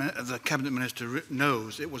the Cabinet Minister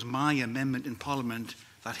knows, it was my amendment in Parliament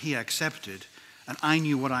that he accepted, and I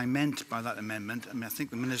knew what I meant by that amendment. I mean, I think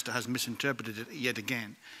the Minister has misinterpreted it yet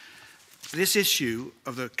again. This issue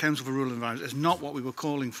of the Council for Rural Environment is not what we were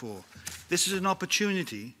calling for. This is an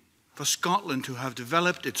opportunity for Scotland to have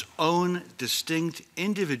developed its own distinct,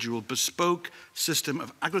 individual, bespoke system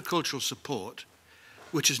of agricultural support,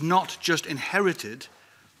 which is not just inherited,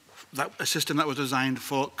 a system that was designed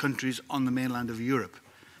for countries on the mainland of Europe.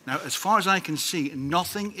 Now, as far as I can see,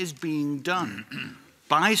 nothing is being done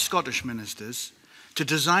by Scottish ministers to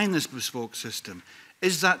design this bespoke system.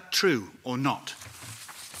 Is that true or not?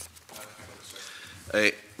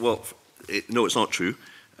 No, it's not true.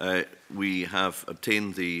 We have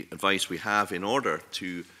obtained the advice we have in order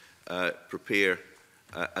to prepare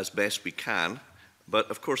as best we can. But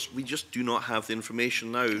of course, we just do not have the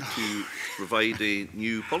information now to provide a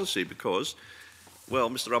new policy because, well,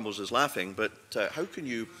 Mr Rumbles is laughing, but how can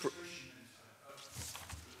you...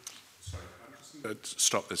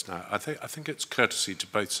 Stop this now. I think it's courtesy to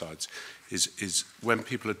both sides is when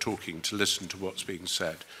people are talking to listen to what's being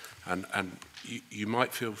said. And you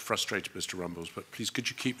might feel frustrated, Mr Rumbles, but please could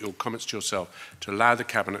you keep your comments to yourself to allow the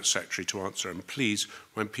Cabinet Secretary to answer. And please,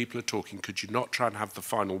 when people are talking, could you not try and have the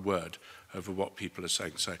final word over what people are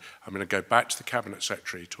saying? So I'm going to go back to the Cabinet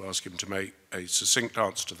Secretary to ask him to make a succinct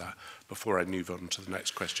answer to that before I move on to the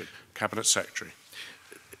next question. Cabinet Secretary.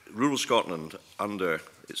 Rural Scotland, under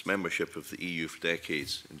its membership of the EU for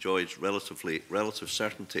decades, enjoys relative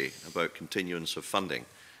certainty about continuance of funding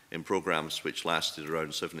in programmes which lasted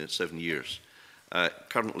around 7 years.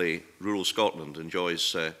 Currently, rural Scotland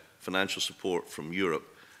enjoys financial support from Europe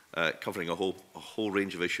covering a whole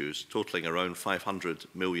range of issues, totalling around £500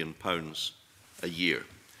 million a year.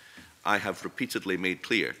 I have repeatedly made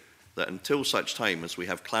clear that until such time as we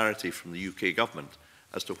have clarity from the UK government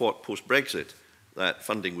as to what post-Brexit that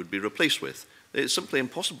funding would be replaced with, it's simply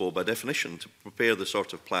impossible by definition to prepare the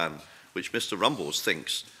sort of plan which Mr Rumbles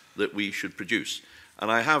thinks that we should produce.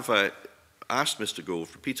 And I have asked Mr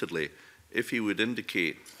Gove repeatedly if he would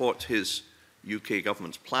indicate what his UK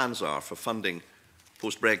government's plans are for funding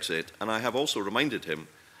post-Brexit, and I have also reminded him,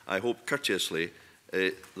 I hope courteously,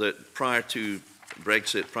 that prior to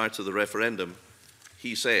Brexit, prior to the referendum,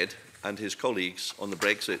 he said, and his colleagues on the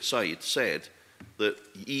Brexit side said, that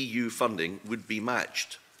EU funding would be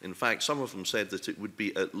matched. In fact, some of them said that it would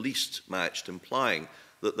be at least matched, implying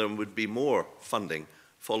that there would be more funding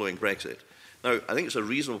following Brexit. Now, I think it's a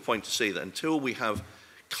reasonable point to say that until we have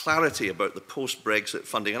clarity about the post-Brexit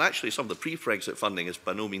funding, and actually some of the pre-Brexit funding is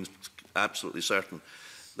by no means absolutely certain,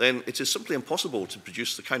 then it is simply impossible to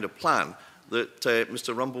produce the kind of plan that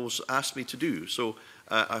Mr Rumbles asked me to do. So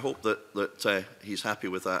I hope that he's happy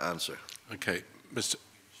with that answer. Okay,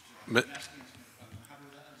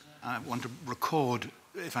 I want to record,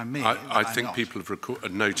 if I may. I think people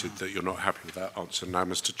have noted that you're not happy with that answer. Now,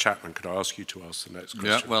 Mr Shackman, could I ask you to ask the next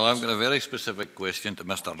question? Yeah, well, I've got a very specific question to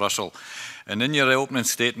Mr Russell. And in your opening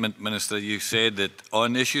statement, Minister, you said that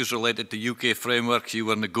on issues related to UK frameworks, you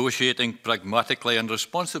were negotiating pragmatically and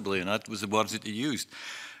responsibly, and that was the words that you used.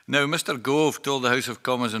 Now, Mr Gove told the House of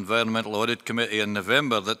Commons Environmental Audit Committee in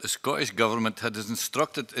November that the Scottish Government had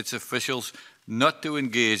instructed its officials not to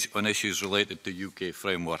engage on issues related to UK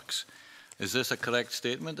frameworks. Is this a correct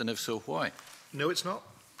statement, and if so, why? No, it's not.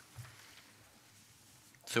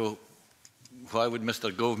 So, why would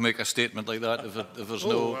Mr Gove make a statement like that if there's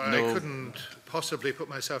I couldn't possibly put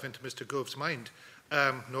myself into Mr Gove's mind,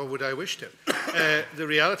 nor would I wish to. The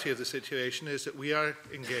reality of the situation is that we are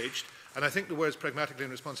engaged, and I think the words pragmatically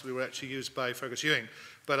and responsibly were actually used by Fergus Ewing,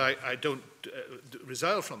 but I don't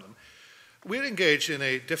resile from them. We're engaged in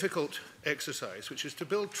a difficult exercise, which is to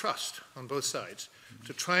build trust on both sides,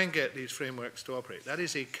 to try and get these frameworks to operate. That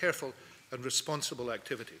is a careful and responsible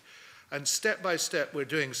activity. And step by step, we're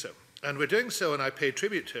doing so. And we're doing so, and I pay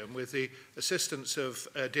tribute to him, with the assistance of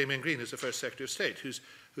Damien Green as the First Secretary of State,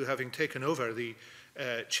 who having taken over the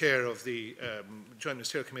chair of the Joint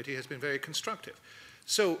Ministerial Committee, has been very constructive.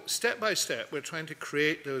 So, step by step, we're trying to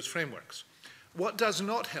create those frameworks. What does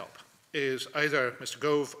not help is either Mr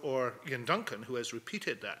Gove or Ian Duncan, who has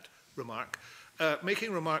repeated that remark,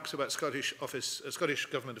 making remarks about Scottish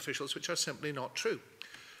Government officials which are simply not true.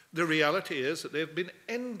 The reality is that there have been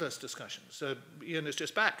endless discussions. Ian is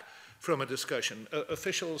just back from a discussion.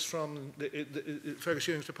 Officials from the Fergus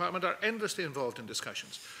Ewing's department are endlessly involved in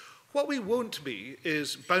discussions. What we won't be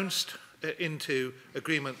is bounced into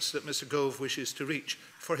agreements that Mr Gove wishes to reach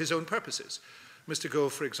for his own purposes. Mr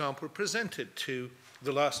Gove, for example, presented to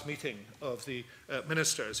the last meeting of the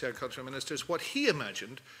ministers, the agricultural ministers, what he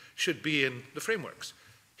imagined should be in the frameworks.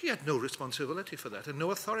 He had no responsibility for that and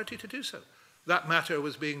no authority to do so. That matter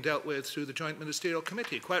was being dealt with through the Joint Ministerial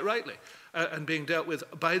Committee, quite rightly, and being dealt with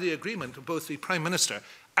by the agreement of both the Prime Minister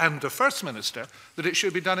and the First Minister that it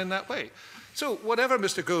should be done in that way. So whatever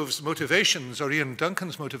Mr Gove's motivations or Ian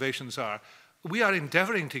Duncan's motivations are, we are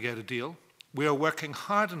endeavouring to get a deal. We are working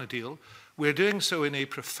hard on a deal. We're doing so in a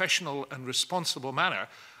professional and responsible manner,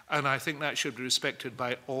 and I think that should be respected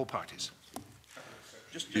by all parties.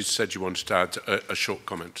 You said you wanted to add a short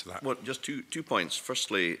comment to that. Well, just two points.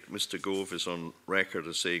 Firstly, Mr Gove is on record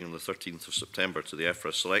as saying on the 13th of September to the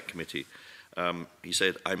EFRA Select Committee, he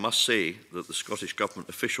said, "I must say that the Scottish Government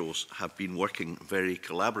officials have been working very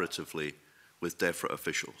collaboratively with DEFRA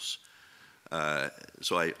officials."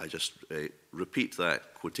 So I just repeat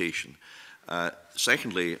that quotation.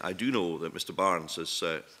 Secondly, I do know that Mr Barnes, as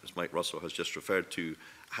Mike Russell has just referred to,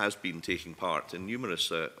 has been taking part in numerous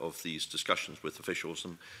of these discussions with officials,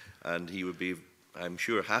 and he would be, I'm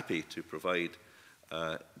sure, happy to provide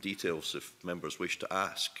details if members wish to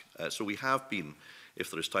ask. So we have been,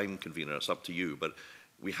 if there is time, convener, it's up to you, but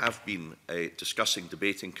we have been discussing,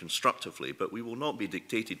 debating constructively, but we will not be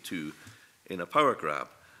dictated to in a power grab,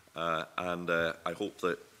 and I hope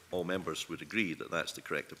that all members would agree that that's the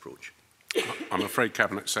correct approach. I'm afraid,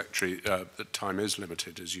 Cabinet Secretary, that time is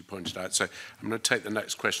limited, as you pointed out. So I'm going to take the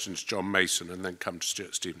next question to John Mason and then come to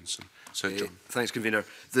Stuart Stevenson. So, John. Thanks, Convener.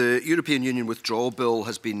 The European Union Withdrawal Bill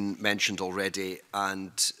has been mentioned already,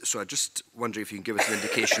 and so I just wonder if you can give us an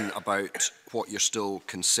indication about what you're still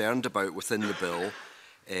concerned about within the bill.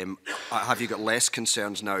 Have you got less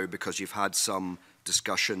concerns now because you've had some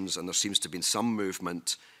discussions and there seems to have been some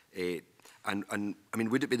movement? And I mean,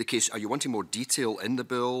 would it be the case, are you wanting more detail in the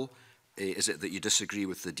bill? Is it that you disagree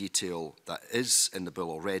with the detail that is in the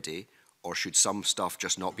bill already, or should some stuff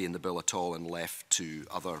just not be in the bill at all and left to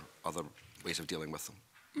other ways of dealing with them?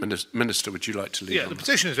 Minister, would you like to lead on the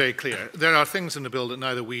position is very clear. There are things in the bill that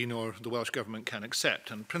neither we nor the Welsh Government can accept,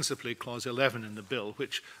 and principally Clause 11 in the bill,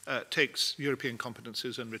 which takes European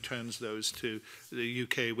competences and returns those to the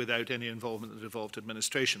UK without any involvement of the devolved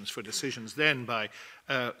administrations for decisions then by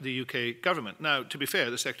the UK Government. Now, to be fair,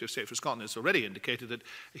 the Secretary of State for Scotland has already indicated that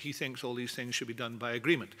he thinks all these things should be done by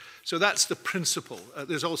agreement. So that's the principle.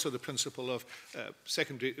 There's also the principle of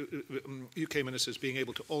secondary UK ministers being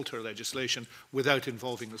able to alter legislation without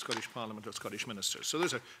involving the Scottish Parliament or Scottish ministers. So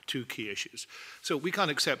those are two key issues. So we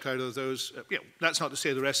can't accept either of those. That's not to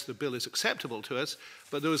say the rest of the bill is acceptable to us,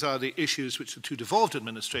 but those are the issues which the two devolved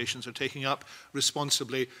administrations are taking up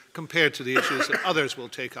responsibly compared to the issues that others will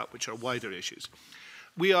take up, which are wider issues.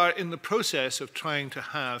 We are in the process of trying to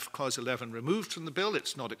have Clause 11 removed from the bill.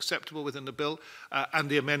 It's not acceptable within the bill, and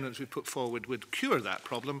the amendments we put forward would cure that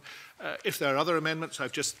problem. If there are other amendments,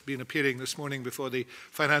 I've just been appearing this morning before the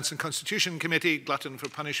Finance and Constitution Committee, glutton for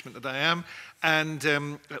punishment that I am,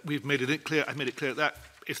 and we've made it clear, I've made it clear that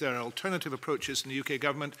if there are alternative approaches in the UK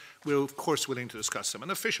Government, we're of course willing to discuss them.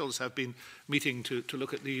 And officials have been meeting to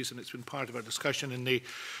look at these, and it's been part of our discussion in the,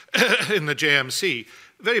 in the JMC.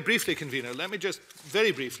 very briefly, convener, let me just,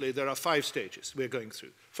 very briefly, there are 5 stages we're going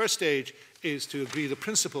through. First stage is to agree the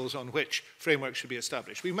principles on which framework should be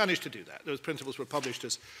established. We've managed to do that. Those principles were published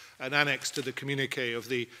as an annex to the communique of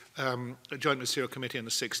the Joint Ministerial Committee on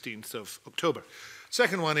the 16th of October.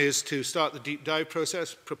 Second one is to start the deep dive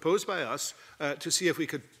process proposed by us to see if we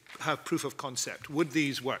could have proof of concept. Would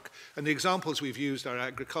these work? And the examples we've used are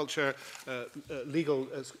agriculture, some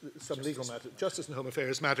legal matters, justice and home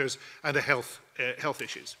affairs matters, and health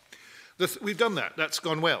issues. We've done that. That's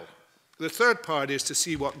gone well. The third part is to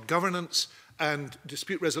see what governance and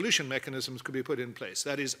dispute resolution mechanisms could be put in place.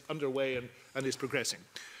 That is underway and is progressing.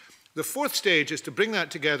 The fourth stage is to bring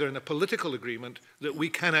that together in a political agreement that we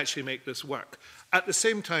can actually make this work. At the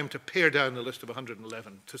same time, to pare down the list of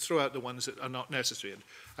 111, to throw out the ones that are not necessary. And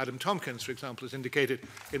Adam Tompkins, for example, has indicated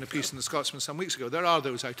in a piece in the Scotsman some weeks ago, there are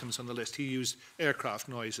those items on the list. He used aircraft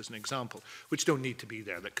noise as an example, which don't need to be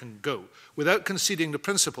there, that can go, without conceding the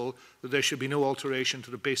principle that there should be no alteration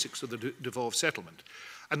to the basics of the devolved settlement.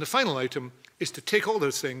 And the final item is to take all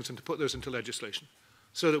those things and to put those into legislation,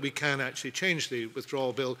 so that we can actually change the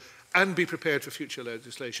withdrawal bill and be prepared for future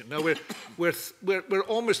legislation. Now, we're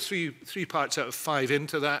almost three parts out of 5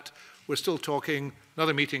 into that. We're still talking,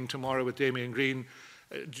 another meeting tomorrow with Damien Green,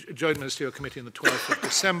 Joint Ministerial Committee on the 12th of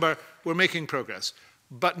December. We're making progress,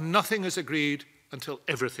 but nothing is agreed until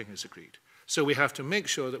everything is agreed. So we have to make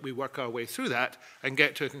sure that we work our way through that and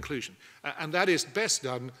get to a conclusion. And that is best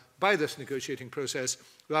done by this negotiating process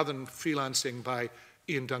rather than freelancing by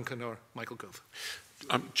Ian Duncan or Michael Gove.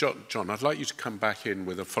 John, I'd like you to come back in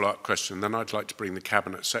with a follow-up question, then I'd like to bring the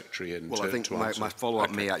Cabinet Secretary in. Well, I think my follow-up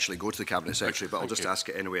may actually go to the Cabinet Secretary, but I'll just ask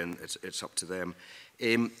it anyway, and it's up to them.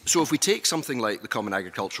 So if we take something like the Common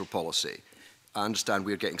Agricultural Policy, I understand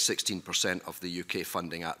we're getting 16% of the UK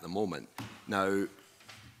funding at the moment. Now,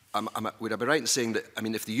 would I be right in saying that, I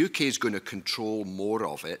mean, if the UK is going to control more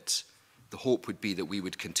of it, the hope would be that we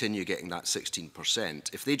would continue getting that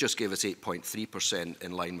 16%. If they just gave us 8.3%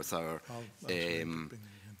 in line with our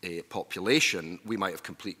population, we might have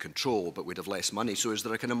complete control, but we'd have less money. So is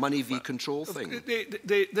there a kind of money v control thing?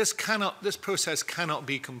 This process cannot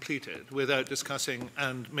be completed without discussing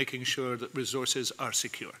and making sure that resources are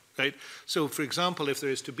secure, right? So, for example, if there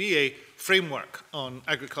is to be a framework on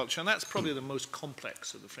agriculture, and that's probably the most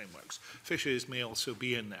complex of the frameworks, fisheries may also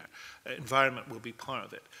be in there, environment will be part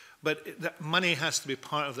of it. But that money has to be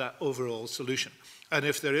part of that overall solution. And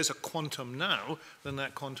if there is a quantum now, then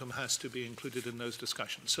that quantum has to be included in those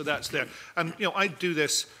discussions. So that's there. And, you know, I do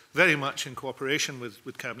this very much in cooperation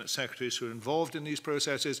with Cabinet Secretaries who are involved in these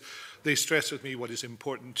processes. They stress with me what is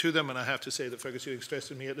important to them. And I have to say that Fergus Ewing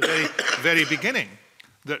stressed with me at the very beginning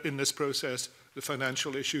that in this process, the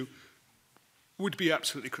financial issue would be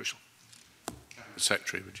absolutely crucial.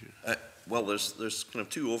 Secretary, would you? Well, there's kind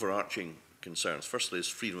of 2 overarching concerns. Firstly is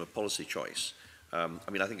freedom of policy choice. I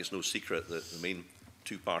mean, I think it's no secret that the main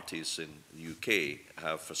 2 parties in the UK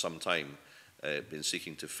have for some time been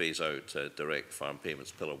seeking to phase out direct farm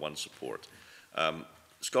payments, Pillar 1 support.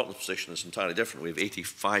 Scotland's position is entirely different. We have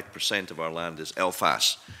 85% of our land is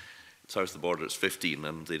LFAS. South of the border it's 15,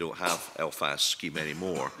 and they don't have LFAS scheme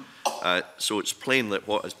anymore. So it's plain that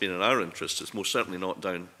what has been in our interest is most certainly not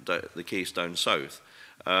the case down south.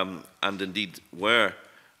 And indeed, where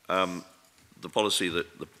the policy that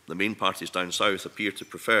the main parties down south appear to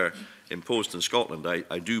prefer imposed in Scotland,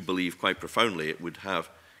 I do believe quite profoundly it would have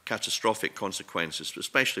catastrophic consequences,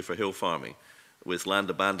 especially for hill farming, with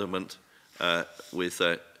land abandonment, with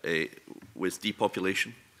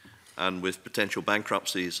depopulation, and with potential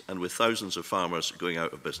bankruptcies, and with thousands of farmers going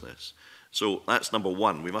out of business. So that's number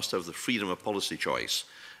 1. We must have the freedom of policy choice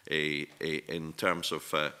in terms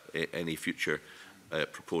of any future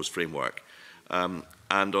proposed framework.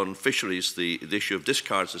 And on fisheries, the issue of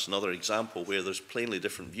discards is another example where there's plainly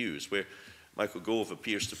different views, where Michael Gove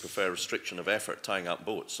appears to prefer restriction of effort tying up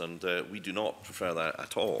boats, and we do not prefer that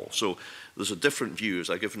at all. So there's a different views.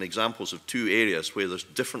 I've given examples of 2 areas where there's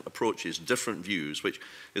different approaches, different views, which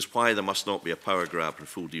is why there must not be a power grab and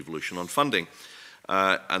full devolution on funding.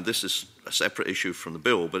 And this is a separate issue from the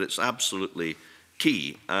bill, but it's absolutely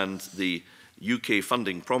key. And the UK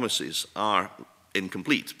funding promises are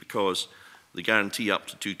incomplete because the guarantee up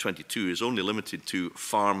to 222 is only limited to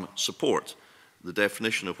farm support, the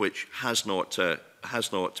definition of which has not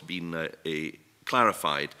been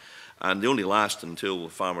clarified, and they only last until the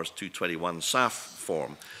farmers 221 SAF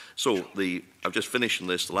form. So I've just finished on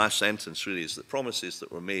this. The last sentence really is that promises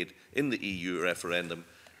that were made in the EU referendum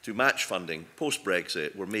to match funding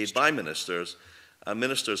post-Brexit were made by ministers, and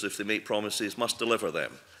ministers, if they make promises, must deliver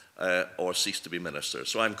them or cease to be ministers.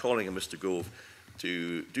 So I'm calling on Mr Gove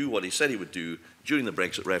to do what he said he would do during the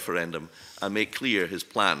Brexit referendum and make clear his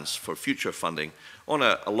plans for future funding on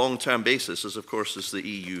a long-term basis, as of course is the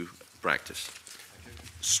EU practice.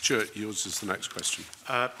 Stuart, yours is the next question.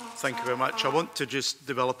 Thank you very much. I want to just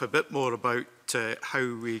develop a bit more about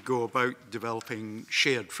how we go about developing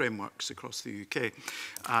shared frameworks across the UK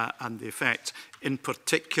and the effect, in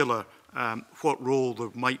particular, what role there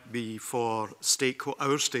might be for our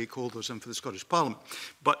stakeholders and for the Scottish Parliament.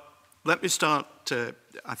 But let me start,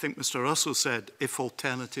 I think Mr Russell said, if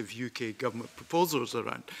alternative UK government proposals are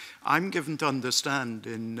around. I'm given to understand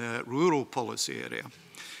in rural policy area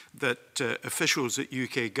that officials at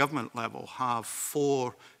UK government level have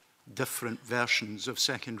 4 different versions of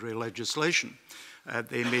secondary legislation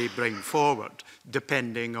they may bring forward,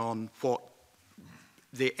 depending on what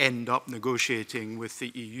they end up negotiating with the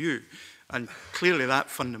EU. And clearly that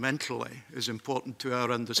fundamentally is important to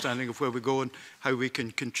our understanding of where we go and how we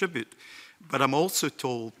can contribute. But I'm also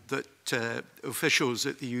told that officials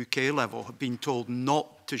at the UK level have been told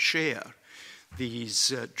not to share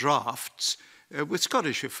these drafts with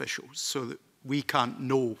Scottish officials, so that we can't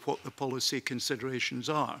know what the policy considerations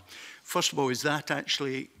are. First of all, is that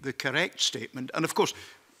actually the correct statement? And of course,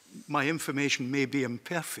 my information may be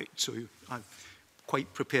imperfect, so I'm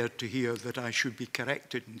quite prepared to hear that I should be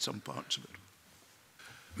corrected in some parts of it.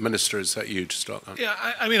 Minister, is that you to start that? Yeah,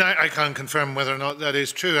 I mean, I can't confirm whether or not that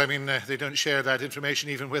is true. I mean, they don't share that information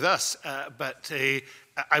even with us, but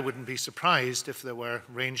I wouldn't be surprised if there were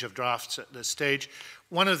a range of drafts at this stage.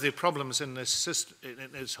 One of the problems in this system,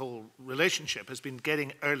 in this whole relationship, has been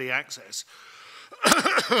getting early access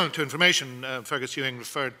to information. Fergus Ewing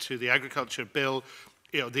referred to the agriculture bill.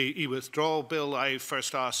 You know, the e-withdrawal bill, I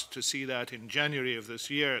first asked to see that in January of this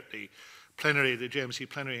year at the plenary, the JMC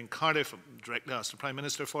plenary in Cardiff. Directly asked the Prime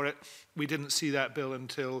Minister for it. We didn't see that bill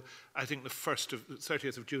until, I think, the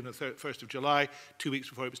 30th of June or 1st of July, 2 weeks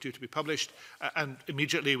before it was due to be published, and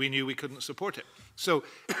immediately we knew we couldn't support it. So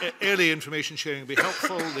early information sharing would be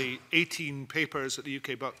helpful. The 18 papers that the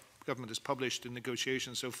UK government has published in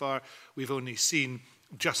negotiations so far, we've only seen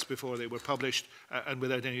just before they were published and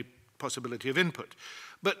without any possibility of input.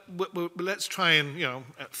 But let's try and,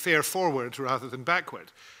 fare forward rather than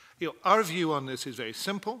backward. Our view on this is very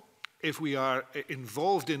simple. If we are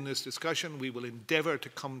involved in this discussion, we will endeavour to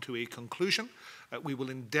come to a conclusion. We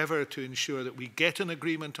will endeavour to ensure that we get an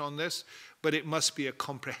agreement on this, but it must be a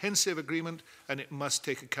comprehensive agreement and it must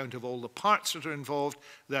take account of all the parts that are involved.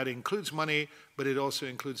 That includes money, but it also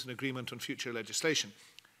includes an agreement on future legislation.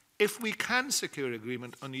 If we can secure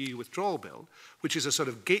agreement on the EU withdrawal bill, which is a sort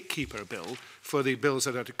of gatekeeper bill for the bills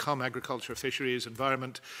that are to come, agriculture, fisheries,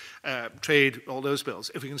 environment, trade, all those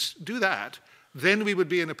bills, if we can do that, then we would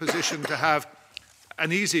be in a position to have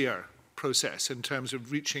an easier process in terms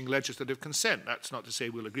of reaching legislative consent. That's not to say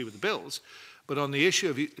we'll agree with the bills, but on the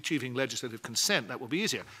issue of achieving legislative consent, that will be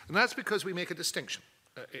easier. And that's because we make a distinction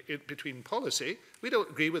between policy. We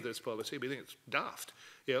don't agree with this policy, we think it's daft,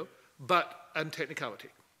 and technicality.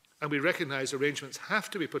 And we recognise arrangements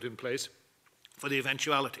have to be put in place for the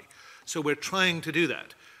eventuality. So we're trying to do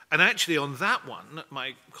that. And actually on that one,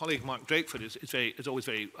 my colleague Mark Drakeford is always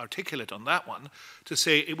very articulate on that one, to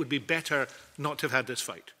say it would be better not to have had this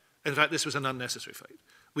fight. In fact, this was an unnecessary fight.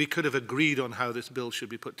 We could have agreed on how this bill should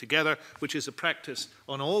be put together, which is a practice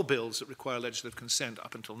on all bills that require legislative consent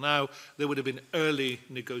up until now. There would have been early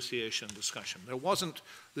negotiation discussion. There wasn't.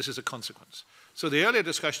 This is a consequence. So the earlier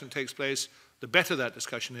discussion that takes place, the better that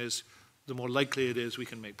discussion is, the more likely it is we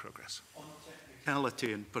can make progress. On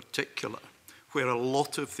technicality in particular, where a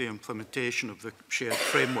lot of the implementation of the shared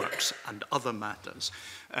frameworks and other matters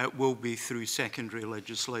will be through secondary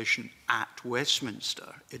legislation at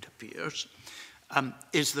Westminster, it appears,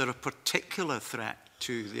 is there a particular threat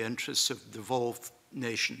to the interests of devolved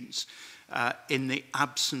nations in the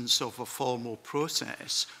absence of a formal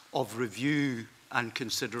process of review and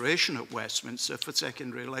consideration at Westminster for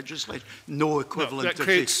secondary legislation? No equivalent. No,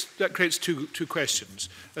 that creates two questions.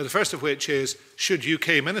 The first of which is, should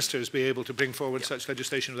UK ministers be able to bring forward such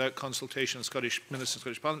legislation without consultation of Scottish ministers,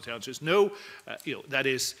 Scottish Parliament? The answer is no. That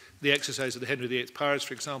is, the exercise of the Henry VIII powers,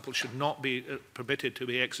 for example, should not be permitted to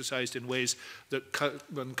be exercised in ways that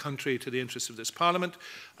run contrary to the interests of this Parliament.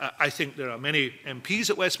 I think there are many MPs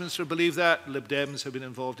at Westminster who believe that. Lib Dems have been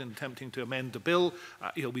involved in attempting to amend the bill.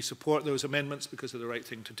 We support those amendments because they're the right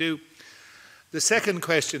thing to do. The second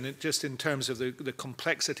question, just in terms of the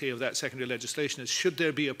complexity of that secondary legislation, is should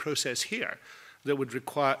there be a process here? that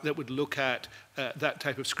would look at that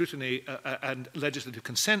type of scrutiny and legislative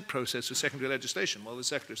consent process for secondary legislation. Well, the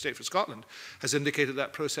Secretary of State for Scotland has indicated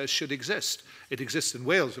that process should exist. It exists in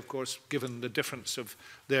Wales, of course, given the difference of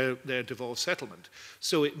their devolved settlement.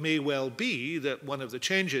 So it may well be that one of the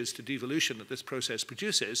changes to devolution that this process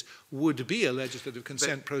produces would be a legislative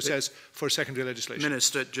consent process for secondary legislation.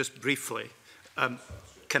 Minister, just briefly,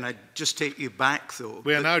 can I just take you back, though?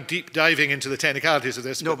 We are now deep diving into the technicalities of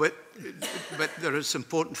this. No, but there are some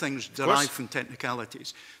important things derived from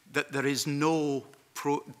technicalities. That there is no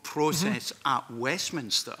process at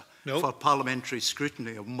Westminster for parliamentary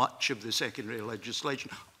scrutiny of much of the secondary legislation,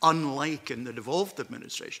 unlike in the devolved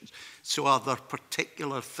administrations. So are there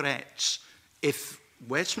particular threats if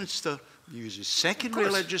Westminster uses secondary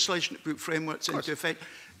legislation to put frameworks into effect,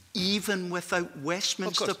 even without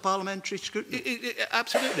Westminster parliamentary scrutiny?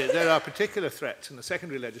 Absolutely. There are particular threats in the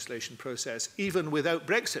secondary legislation process, even without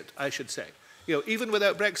Brexit, I should say. You know, even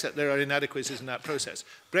without Brexit, there are inadequacies in that process.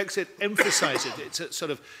 Brexit emphasises it. It's a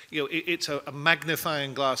sort of, you know, it's a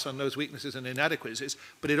magnifying glass on those weaknesses and inadequacies,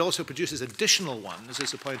 but it also produces additional ones,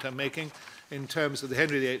 is the point I'm making, in terms of the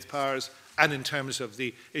Henry VIII powers and in terms of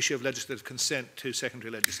the issue of legislative consent to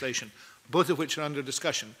secondary legislation, both of which are under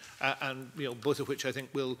discussion, and both of which I think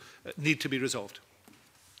will need to be resolved.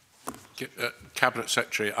 Cabinet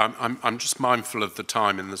Secretary, I'm just mindful of the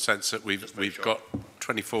time in the sense that we've got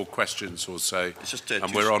 24 questions or so, it's just,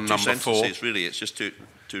 and we're on number 4. Really, it's just to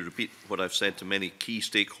repeat what I've said to many key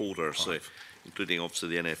stakeholders, including obviously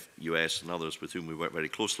the NFUS and others with whom we work very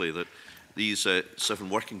closely, that these 7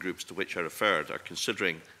 working groups to which I referred are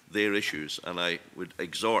considering their issues, and I would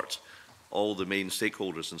exhort all the main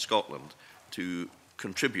stakeholders in Scotland to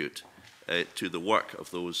contribute to the work of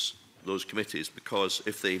those committees, because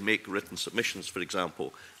if they make written submissions, for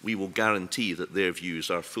example, we will guarantee that their views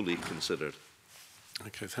are fully considered.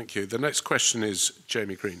 Okay, thank you. The next question is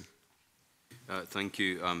Jamie Green. Thank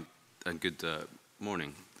you, and good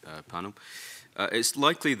morning, panel. It's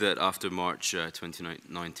likely that after March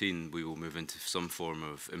 2019 we will move into some form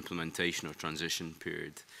of implementation or transition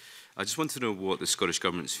period. I just want to know what the Scottish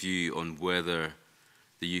Government's view on whether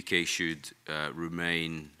the UK should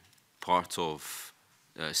remain part of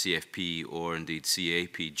CFP or indeed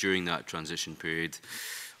CAP during that transition period,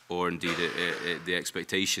 or indeed the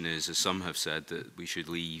expectation is, as some have said, that we should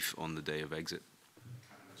leave on the day of exit.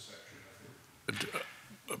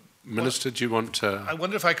 Minister, do you want to... I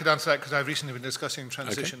wonder if I could answer that, because I've recently been discussing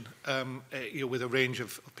transition with a range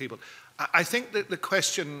of people. I think that the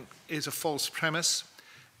question is a false premise.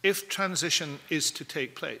 If transition is to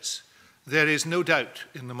take place, there is no doubt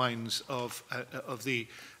in the minds of the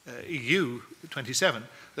EU 27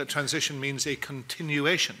 that transition means a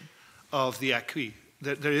continuation of the acquis,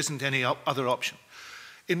 that there isn't any other option.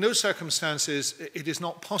 In those circumstances, it is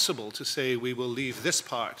not possible to say we will leave this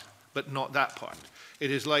part but not that part. It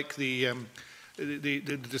is like the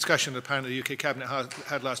discussion apparently the UK Cabinet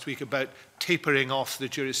had last week about tapering off the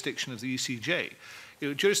jurisdiction of the ECJ.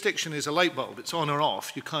 Jurisdiction is a light bulb, it's on or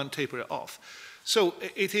off, you can't taper it off. So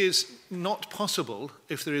it is not possible,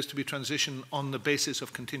 if there is to be transition on the basis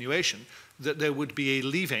of continuation, that there would be a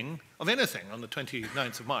leaving of anything on the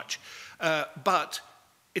 29th of March. But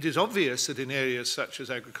it is obvious that in areas such as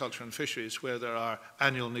agriculture and fisheries, where there are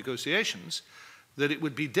annual negotiations, that it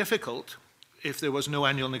would be difficult if there was no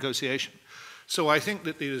annual negotiation. So I think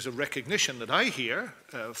that there is a recognition that I hear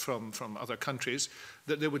from other countries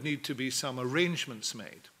that there would need to be some arrangements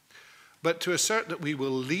made. But to assert that we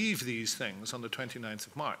will leave these things on the 29th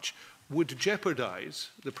of March would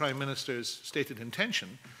jeopardize the Prime Minister's stated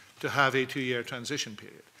intention to have a 2-year transition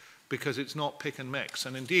period, because it's not pick and mix.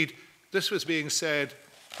 And indeed, this was being said,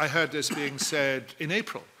 I heard this being said in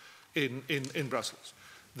April in Brussels,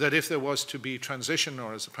 that if there was to be transition,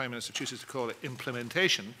 or as the Prime Minister chooses to call it,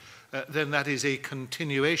 implementation, then that is a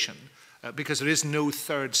continuation, because there is no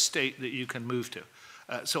third state that you can move to.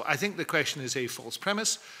 So I think the question is a false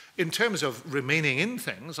premise. In terms of remaining in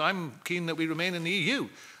things, I'm keen that we remain in the EU,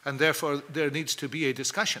 and therefore there needs to be a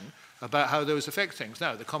discussion about how those affect things.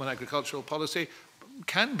 Now, the Common Agricultural Policy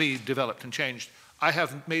can be developed and changed. I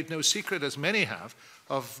have made no secret, as many have,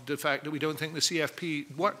 of the fact that we don't think the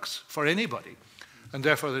CFP works for anybody, and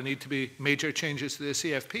therefore there need to be major changes to the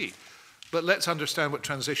CFP. But let's understand what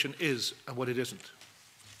transition is and what it isn't.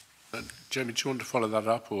 Jamie, do you want to follow that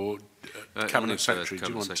up, or Cabinet Secretary, do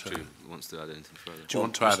you want to... wants to add anything further? Do you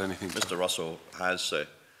want to add anything? Mr. Russell has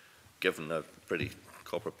given a pretty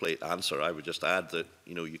copper plate answer. I would just add that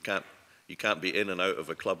you can't be in and out of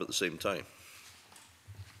a club at the same time.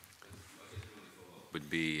 Would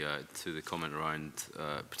be to the comment around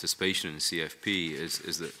participation in CFP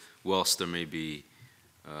is that whilst there may be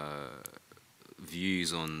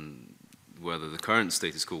views on whether the current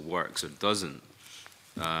status quo works or doesn't.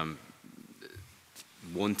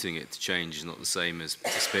 Wanting it to change is not the same as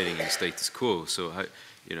participating in status quo. So, how,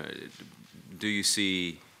 do you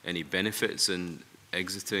see any benefits in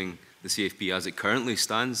exiting the CFP as it currently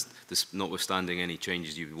stands, notwithstanding any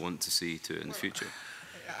changes you want to see to it in the future?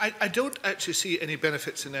 I don't actually see any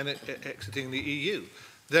benefits in exiting the EU.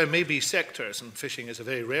 There may be sectors, and fishing is a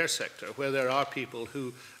very rare sector, where there are people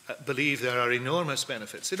who believe there are enormous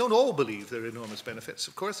benefits. They don't all believe there are enormous benefits,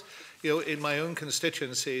 of course. In my own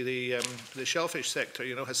constituency, the shellfish sector,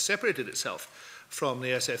 has separated itself from the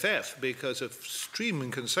SFF because of extreme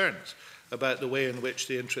concerns about the way in which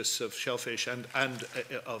the interests of shellfish and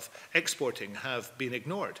of exporting have been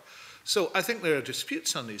ignored. So I think there are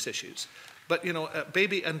disputes on these issues. But,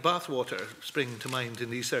 baby and bathwater spring to mind in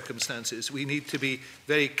these circumstances. We need to be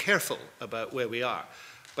very careful about where we are.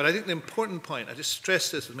 But I think the important point, I just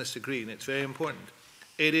stress this with Mr. Green, it's very important.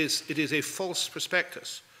 It is a false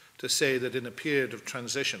prospectus to say that in a period of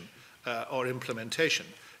transition or implementation,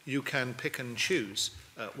 you can pick and choose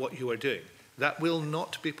what you are doing. That will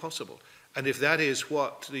not be possible. And if that is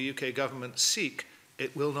what the UK government seek,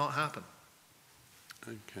 it will not happen.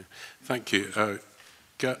 Okay, thank you.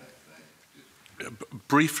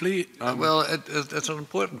 Briefly? Well, it's an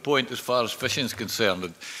important point as far as fishing is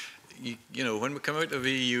concerned. When we come out of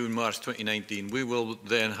the EU in March 2019, we will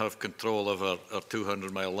then have control of our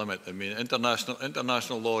 200-mile limit. I mean,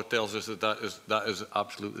 international law tells us that is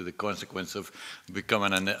absolutely the consequence of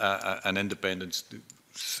becoming an independent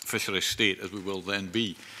fisheries state, as we will then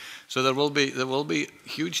be. So there will be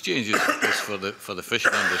huge changes for the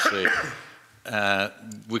fishing industry.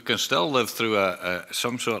 We can still live through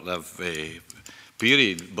some sort of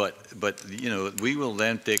period, but we will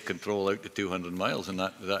then take control out to 200 miles, and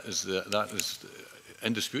that is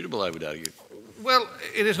indisputable, I would argue. Well,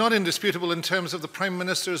 it is not indisputable in terms of the Prime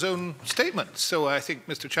Minister's own statement. So I think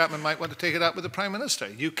Mr. Chapman might want to take it up with the Prime Minister.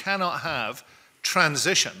 You cannot have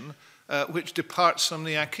transition which departs from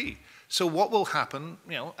the acquis. So what will happen,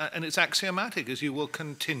 and it's axiomatic, is you will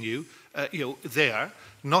continue, there,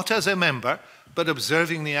 not as a member, but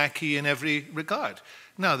observing the acquis in every regard.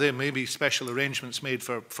 Now, there may be special arrangements made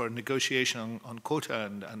for negotiation on quota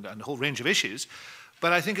and a whole range of issues,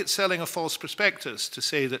 but I think it's selling a false prospectus to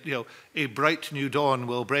say that, a bright new dawn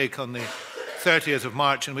will break on the 30th of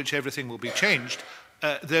March in which everything will be changed.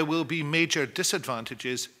 There will be major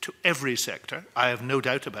disadvantages to every sector. I have no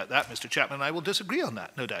doubt about that. Mr. Chapman and I will disagree on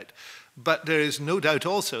that, no doubt. But there is no doubt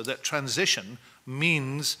also that transition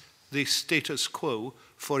means the status quo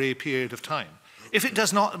for a period of time. If it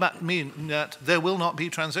does not mean that, there will not be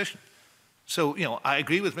transition. So, I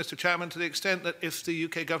agree with Mr. Chapman to the extent that if the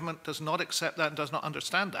UK government does not accept that and does not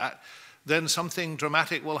understand that, then something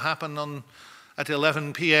dramatic will happen at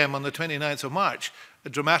 11 p.m. on the 29th of March,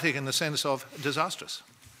 dramatic in the sense of disastrous.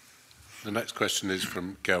 The next question is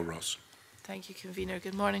from Gail Ross. Thank you, Convener.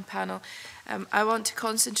 Good morning, panel. I want to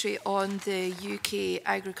concentrate on the UK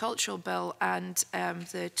Agricultural Bill and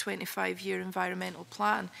the 25-year environmental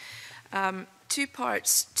plan. Two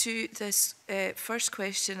parts to this first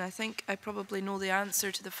question. I think I probably know the answer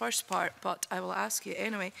to the first part, but I will ask you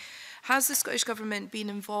anyway. Has the Scottish Government been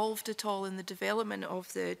involved at all in the development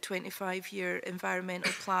of the 25-year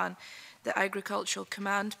environmental plan, the Agricultural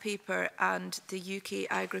Command Paper and the UK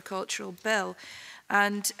Agricultural Bill?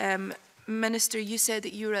 And Minister, you said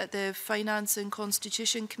that you were at the Finance and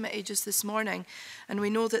Constitution Committee just this morning, and we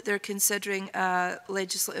know that they're considering a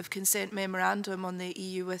legislative consent memorandum on the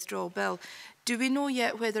EU withdrawal bill. Do we know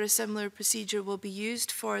yet whether a similar procedure will be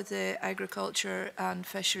used for the Agriculture and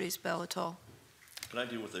Fisheries Bill at all? Can I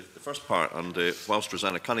deal with the first part? And whilst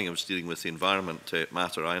Rosanna Cunningham was dealing with the environment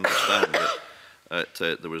matter, I understand that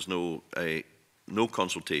there was no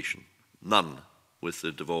consultation, none, with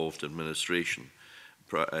the devolved administration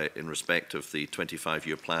in respect of the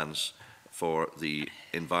 25-year plans for the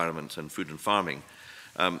environment and food and farming.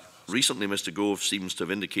 Recently, Mr Gove seems to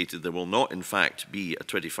have indicated there will not, in fact, be a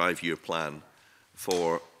 25-year plan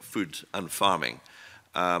for food and farming.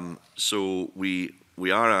 So we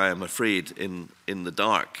are, I am afraid, in the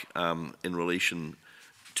dark in relation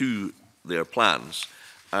to their plans.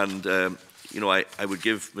 And, I would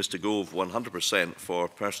give Mr Gove 100% for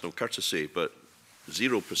personal courtesy, but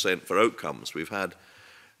 0% for outcomes. We've had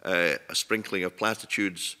a sprinkling of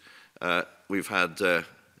platitudes, we've had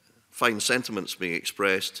fine sentiments being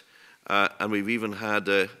expressed, and we've even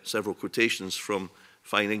had several quotations from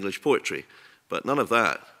fine English poetry. But none of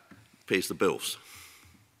that pays the bills.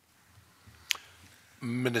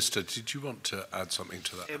 Minister, did you want to add something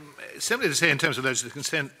to that? Simply to say, in terms of legislative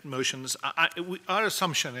consent motions, our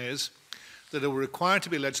assumption is that there will require to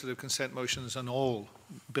be legislative consent motions on all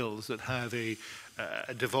bills that have a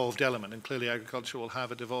devolved element, and clearly agriculture will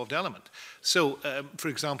have a devolved element. So, for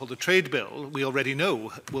example, the trade bill, we already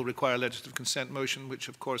know, will require a legislative consent motion, which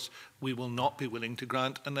of course we will not be willing to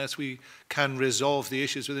grant unless we can resolve the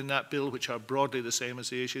issues within that bill, which are broadly the same as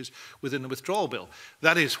the issues within the withdrawal bill.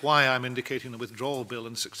 That is why I'm indicating the withdrawal bill,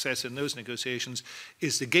 and success in those negotiations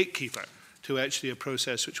is the gatekeeper to actually a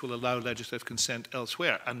process which will allow legislative consent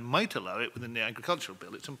elsewhere, and might allow it within the agricultural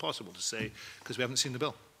bill. It's impossible to say because we haven't seen the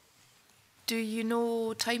bill. Do you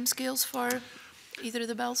know timescales for either of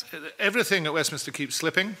the bills? Everything at Westminster keeps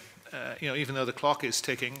slipping. You know, even though the clock is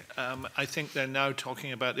ticking, I think they're now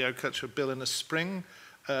talking about the agricultural bill in the spring,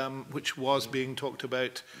 which was being talked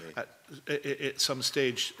about at some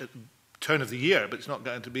stage at the turn of the year, but it's not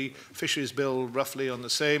going to be. Fisheries bill roughly on the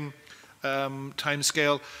same time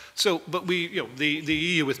scale. So, but we, you know, the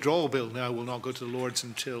EU withdrawal bill now will not go to the Lords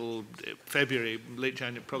until February, late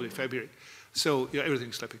January, probably February. So, yeah,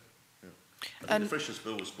 everything's slipping. And the Fisheries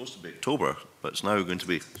bill was supposed to be October, but it's now going to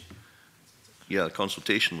be, yeah, the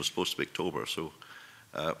consultation was supposed to be October, so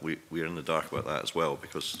we're in the dark about that as well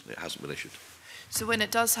because it hasn't been issued. So when it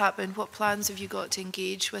does happen, what plans have you got to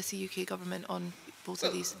engage with the UK government on both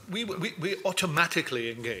of these? We automatically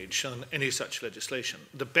engage on any such legislation.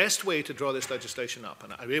 The best way to draw this legislation up,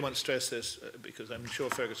 and I really want to stress this because I'm sure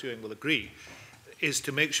Fergus Ewing will agree, is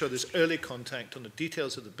to make sure there's early contact on the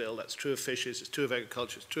details of the bill. That's true of fisheries, it's true of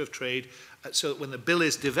agriculture, it's true of trade, so that when the bill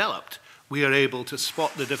is developed, we are able to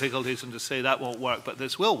spot the difficulties and to say that won't work, but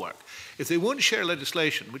this will work. If they won't share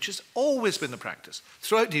legislation, which has always been the practice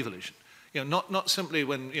throughout devolution, you know, not simply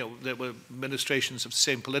when, you know, there were administrations of the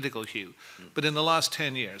same political hue, but in the last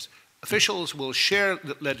 10 years, officials will share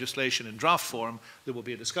the legislation in draft form. There will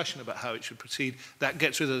be a discussion about how it should proceed. That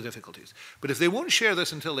gets rid of the difficulties. But if they won't share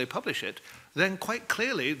this until they publish it, then quite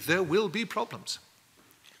clearly there will be problems.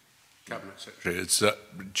 Cabinet Secretary,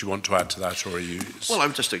 do you want to add to that, or are you? Well,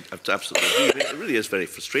 I'm just absolutely agree. It really is very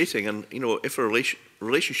frustrating, and you know, if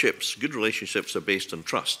relationships, good relationships, are based on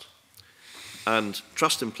trust, and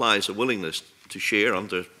trust implies a willingness to share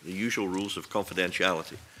under the usual rules of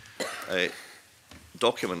confidentiality.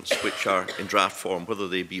 Documents which are in draft form, whether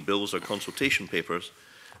they be bills or consultation papers,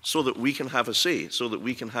 so that we can have a say, so that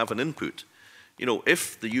we can have an input. You know,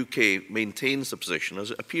 if the UK maintains the position, as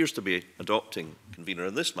it appears to be adopting, convener,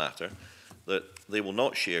 in this matter, that they will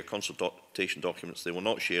not share consultation documents, they will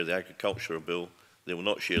not share the agricultural bill, they will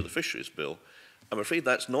not share the fisheries bill, I'm afraid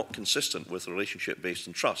that's not consistent with a relationship based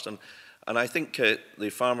on trust. And I think the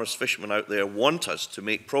farmers, fishermen out there want us to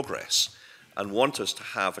make progress and want us to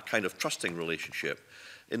have a kind of trusting relationship.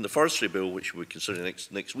 In the forestry bill, which we consider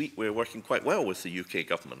next week, we're working quite well with the UK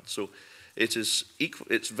government. So it's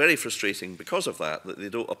very frustrating because of that they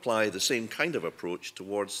don't apply the same kind of approach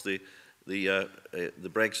towards the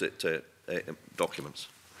Brexit documents.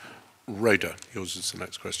 Rhoda, yours is the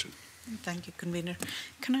next question. Thank you, Convener.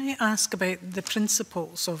 Can I ask about the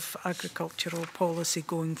principles of agricultural policy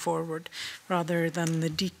going forward rather than the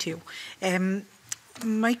detail?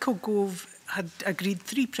 Michael Gove had agreed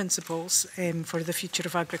 3 principles for the future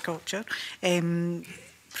of agriculture.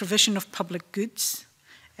 Provision of public goods,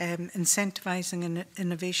 incentivising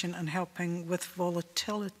innovation and helping with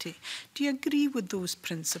volatility. Do you agree with those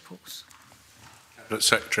principles? Cabinet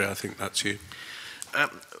Secretary, I think that's you.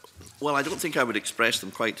 Well, I don't think I would express them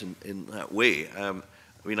quite in that way. I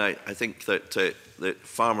mean, I think that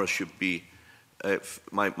farmers should be,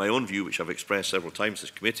 my own view, which I've expressed several times in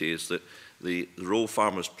this committee, is that the role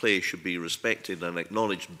farmers play should be respected and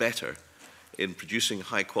acknowledged better in producing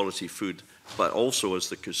high-quality food, but also as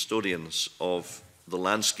the custodians of the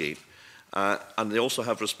landscape. And they also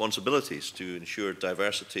have responsibilities to ensure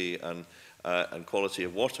diversity and quality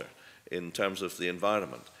of water in terms of the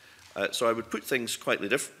environment. So I would put things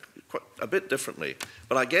a bit differently.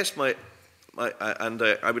 But I guess I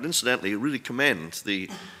would incidentally really commend the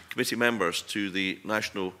committee members to the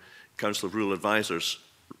National Council of Rural Advisors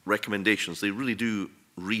recommendations. They really do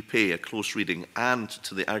repay a close reading, and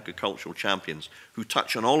to the agricultural champions who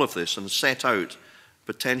touch on all of this and set out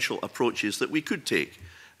potential approaches that we could take,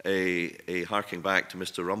 harking back to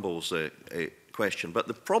Mr. Rumble's question. But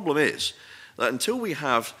the problem is that until we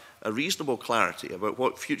have a reasonable clarity about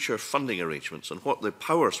what future funding arrangements and what the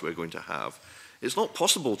powers we're going to have, it's not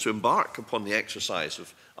possible to embark upon the exercise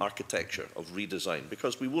of architecture, of redesign,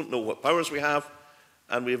 because we won't know what powers we have,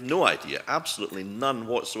 and we have no idea, absolutely none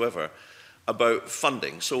whatsoever, about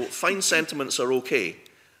funding. So fine sentiments are okay,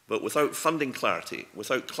 But without funding clarity,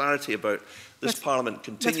 without clarity about this Parliament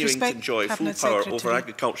continuing to enjoy full power over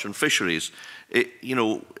agriculture and fisheries,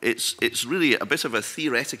 it's really a bit of a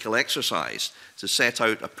theoretical exercise to set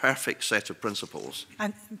out a perfect set of principles.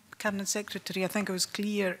 And Cabinet Secretary, I think I was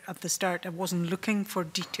clear at the start. I wasn't looking for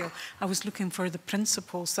detail. I was looking for the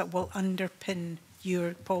principles that will underpin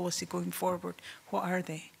your policy going forward. What are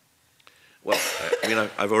they? Well,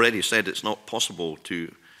 I've already said it's not possible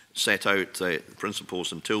to set out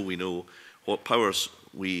principles until we know what powers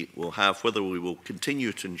we will have, whether we will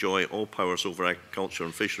continue to enjoy all powers over agriculture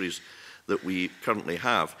and fisheries that we currently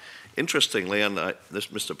have. Interestingly, and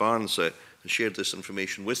Mr Barnes shared this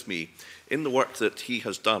information with me, in the work that he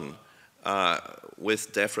has done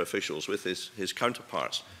with DEFRA officials, with his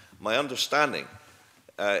counterparts, my understanding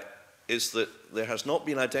is that there has not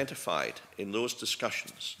been identified in those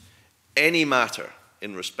discussions any matter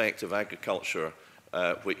in respect of agriculture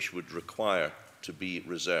which would require to be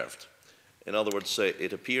reserved. In other words,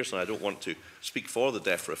 it appears, and I don't want to speak for the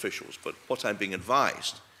DEFRA officials, but what I'm being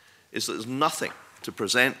advised is that there's nothing to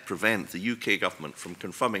prevent the UK government from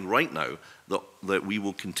confirming right now that we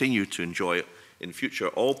will continue to enjoy in future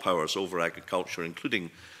all powers over agriculture,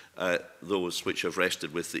 including those which have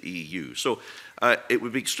rested with the EU. So it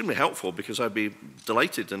would be extremely helpful, because I'd be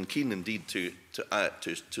delighted and keen indeed to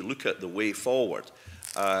look at the way forward.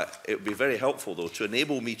 It would be very helpful, though, to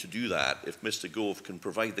enable me to do that if Mr Gove can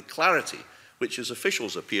provide the clarity which his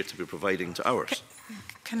officials appear to be providing to ours.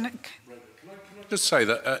 Can I just say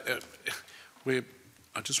that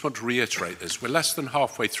I just want to reiterate this. We're less than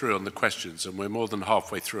halfway through on the questions, and we're more than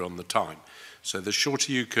halfway through on the time. So the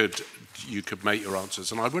shorter you could make your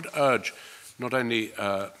answers. And I would urge not only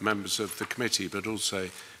members of the committee, but also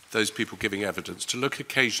those people giving evidence to look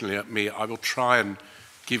occasionally at me. I will try and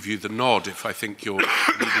give you the nod if I think you're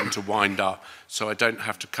needing to wind up, so I don't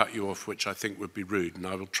have to cut you off, which I think would be rude, and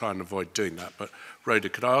I will try and avoid doing that. But Rhoda,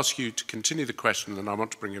 could I ask you to continue the question, and I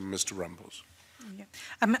want to bring in Mr Rumbles. Yeah.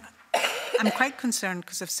 I'm quite concerned,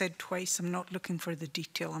 because I've said twice I'm not looking for the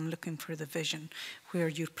detail, I'm looking for the vision, where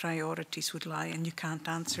your priorities would lie, and you can't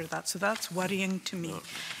answer that. So that's worrying to me.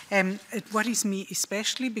 It worries me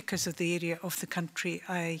especially because of the area of the country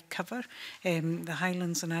I cover, the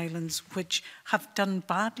Highlands and Islands, which have done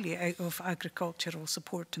badly out of agricultural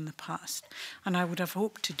support in the past. And I would have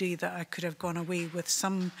hoped today that I could have gone away with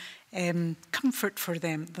some comfort for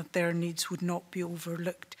them, that their needs would not be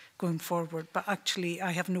overlooked going forward. But actually,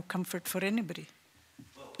 I have no comfort for anybody.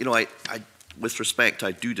 You know, with respect,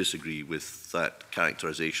 I do disagree with that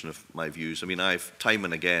characterisation of my views. I mean, I've time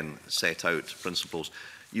and again set out principles.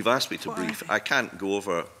 You've asked me to brief. I can't go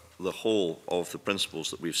over the whole of the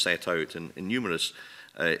principles that we've set out in numerous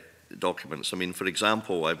documents. I mean, for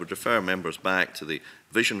example, I would refer members back to the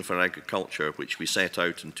Vision for Agriculture, which we set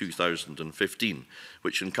out in 2015,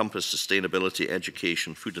 which encompassed sustainability,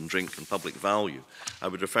 education, food and drink, and public value. I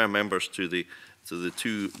would refer members to the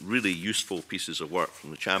two really useful pieces of work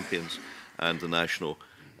from the Champions and the National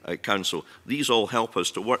Council. These all help us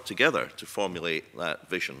to work together to formulate that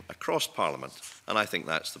vision across Parliament, and I think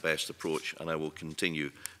that's the best approach, and I will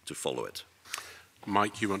continue to follow it.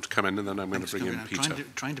 Mike, you want to come in, and then I'm going to bring in Peter.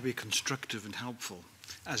 Trying to be constructive and helpful,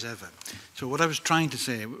 as ever. So what I was trying to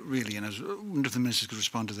say, really, and I wonder if the ministers could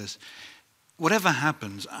respond to this, whatever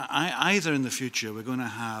happens, either in the future we're going to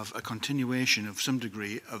have a continuation of some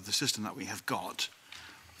degree of the system that we have got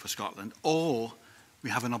for Scotland, or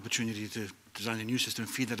we have an opportunity to design a new system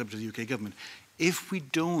and feed that up to the UK government. If we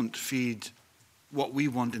don't feed what we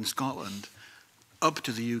want in Scotland up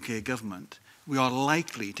to the UK government, we are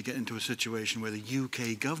likely to get into a situation where the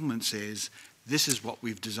UK government says, this is what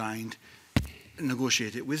we've designed,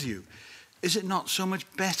 negotiate it with you. Is it not so much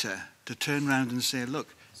better to turn around and say,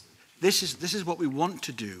 look, this is what we want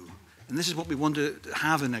to do, and this is what we want to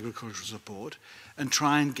have in agricultural support, and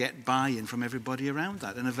try and get buy-in from everybody around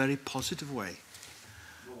that in a very positive way?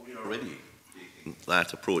 Well, we are already taking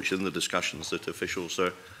that approach in the discussions that officials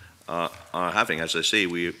are having. As I say,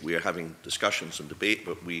 we are having discussions and debate,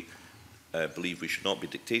 but we believe we should not be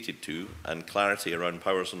dictated to, and clarity around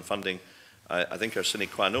powers and funding, I think, are sine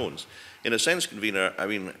qua non. In a sense, Convener, I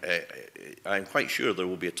mean, I'm quite sure there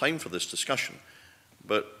will be a time for this discussion,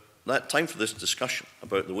 but that time for this discussion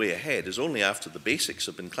about the way ahead is only after the basics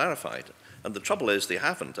have been clarified, and the trouble is they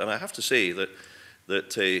haven't. And I have to say that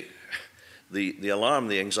the alarm,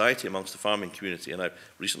 the anxiety amongst the farming community, and I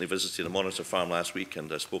recently visited a monitor farm last week,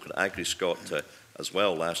 and I spoke at Agri-Scot as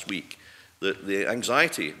well last week, the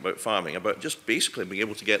anxiety about farming, about just basically being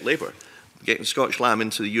able to get labour, getting Scottish lamb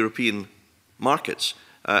into the European markets,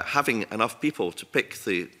 having enough people to pick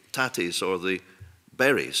the tatties or the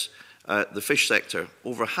berries. The fish sector,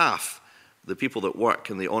 over half the people that work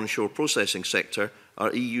in the onshore processing sector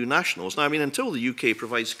are EU nationals. Now, I mean, until the UK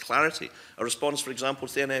provides clarity, a response, for example,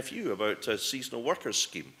 to the NFU about a seasonal workers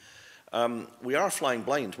scheme, we are flying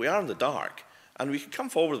blind, we are in the dark, and we could come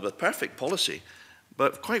forward with perfect policy,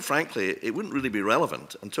 but quite frankly, it wouldn't really be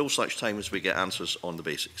relevant until such time as we get answers on the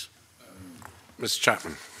basics. Mr.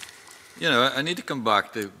 Shackman. You know, I need to come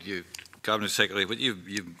back to you, Cabinet Secretary, what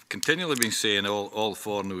you've continually been saying all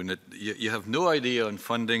forenoon, that you have no idea on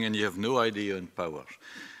funding and you have no idea on power.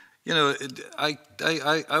 You know,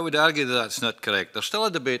 I would argue that that's not correct. There's still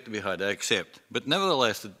a debate to be had, I accept. But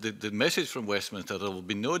nevertheless, the message from Westminster, there will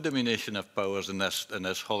be no diminution of powers in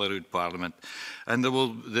this Holyrood Parliament. And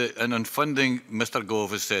and on funding, Mr.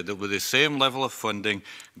 Gove has said there will be the same level of funding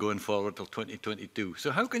going forward till 2022.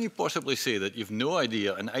 So how can you possibly say that you've no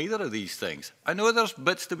idea on either of these things? I know there's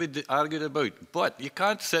bits to be argued about, but you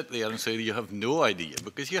can't sit there and say you have no idea,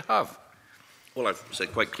 because you have. Well, I've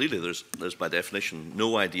said quite clearly there's by definition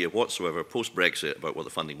no idea whatsoever post-Brexit about what the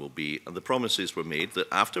funding will be, and the promises were made that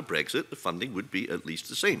after Brexit the funding would be at least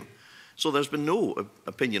the same. So there's been no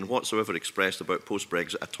opinion whatsoever expressed about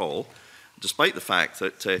post-Brexit at all, despite the fact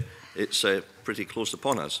that it's pretty close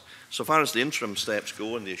upon us. So far as the interim steps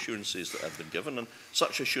go and the assurances that have been given, and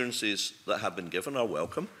such assurances that have been given are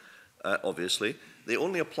welcome, obviously, they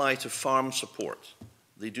only apply to farm support.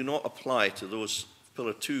 They do not apply to those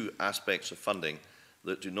Pillar 2 aspects of funding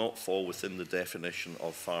that do not fall within the definition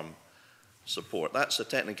of farm support. That's a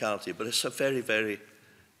technicality, but it's a very, very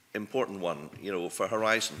important one, you know, for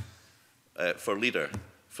Horizon, for LEADER,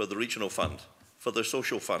 for the Regional Fund, for the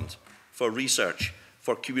Social Fund, for research,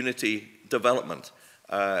 for community development,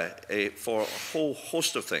 for a whole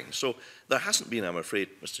host of things. So there hasn't been, I'm afraid,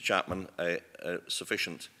 Mr. Chapman, there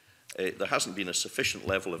hasn't been a sufficient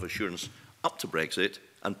level of assurance up to Brexit,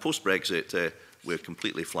 and post-Brexit, we're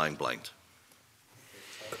completely flying blind.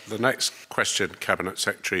 The next question, Cabinet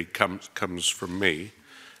Secretary, comes from me.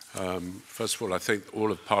 First of all, I think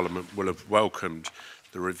all of Parliament will have welcomed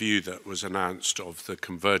the review that was announced of the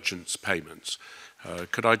convergence payments.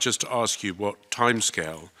 Could I just ask you what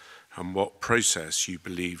timescale and what process you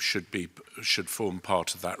believe should form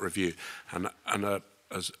part of that review? And a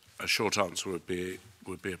short answer would be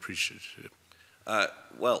appreciated.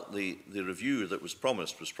 Well, the review that was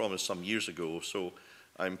promised some years ago, so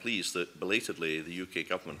I'm pleased that belatedly the UK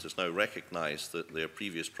government has now recognised that their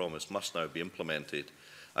previous promise must now be implemented.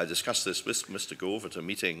 I discussed this with Mr. Gove at a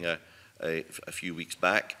meeting a few weeks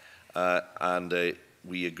back, and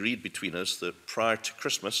we agreed between us that prior to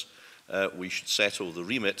Christmas we should settle the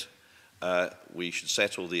remit, we should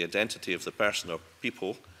settle the identity of the person or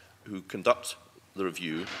people who conduct the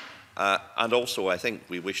review, and also I think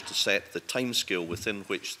we wish to set the timescale within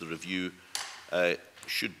which the review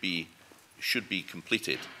should be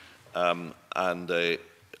completed. I've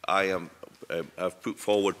put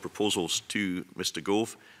forward proposals to Mr.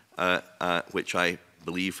 Gove, which I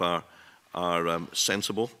believe are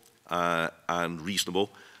sensible and reasonable,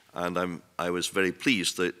 and I was very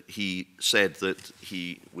pleased that he said that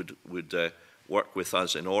he would work with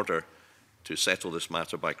us in order to settle this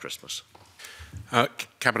matter by Christmas.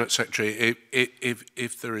 Cabinet Secretary,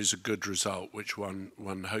 if there is a good result, which one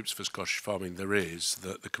hopes for Scottish farming there is,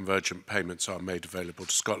 that the convergent payments are made available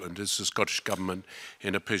to Scotland, is the Scottish Government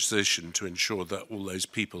in a position to ensure that all those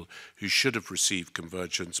people who should have received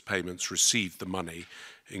convergence payments receive the money,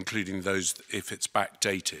 including those if it's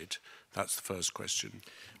backdated? That's the first question.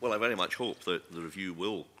 Well, I very much hope that the review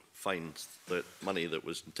will find that money that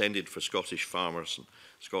was intended for Scottish farmers and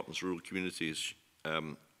Scotland's rural communities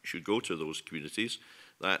should go to those communities.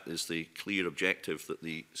 That is the clear objective that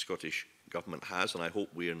the Scottish Government has, and I hope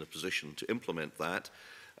we are in the position to implement that.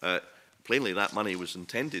 Plainly, that money was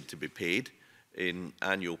intended to be paid in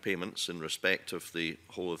annual payments in respect of the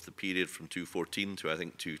whole of the period from 2014 to, I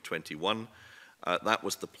think, 2021. That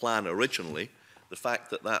was the plan originally. The fact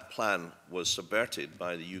that that plan was subverted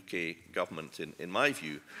by the UK Government, in my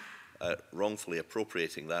view, wrongfully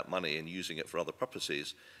appropriating that money and using it for other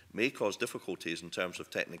purposes, may cause difficulties in terms of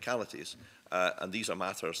technicalities, and these are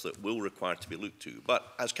matters that will require to be looked to.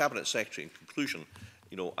 But as Cabinet Secretary, in conclusion,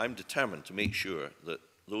 you know, I'm determined to make sure that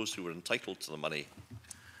those who are entitled to the money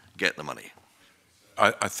get the money.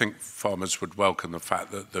 I think farmers would welcome the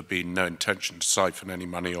fact that there'd been no intention to siphon any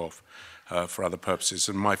money off for other purposes.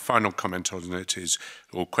 And my final comment on it is,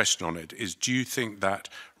 or question on it, is do you think that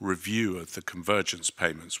review of the convergence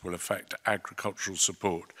payments will affect agricultural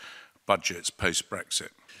support budgets post-Brexit?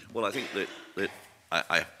 Well, I think that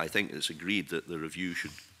I think it's agreed that the review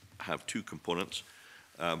should have two components.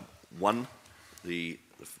 One,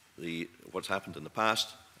 what's happened in the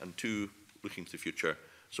past, and two, looking to the future.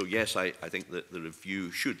 So yes, I think that the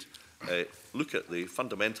review should look at the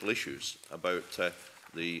fundamental issues about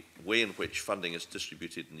the way in which funding is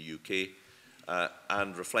distributed in the UK,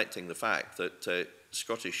 and reflecting the fact that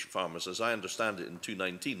Scottish farmers, as I understand it in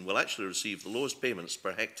 2019, will actually receive the lowest payments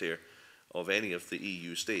per hectare of any of the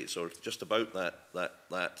EU states, or just about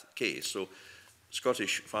that case. So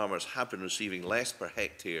Scottish farmers have been receiving less per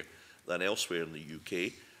hectare than elsewhere in the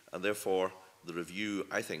UK, and therefore the review,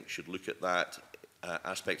 I think, should look at that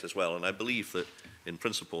aspect as well. And I believe that, in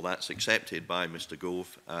principle, that's accepted by Mr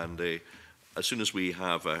Gove, and as soon as we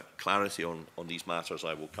have clarity on these matters,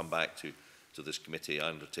 I will come back to this committee. I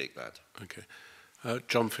undertake that. Okay.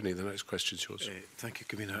 John Finney, the next question is yours. Thank you,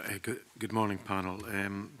 Convener. Good morning, panel.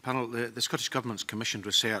 The Scottish Government's commissioned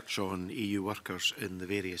research on EU workers in the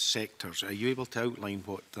various sectors. Are you able to outline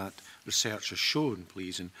what that research has shown,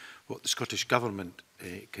 please, and what the Scottish Government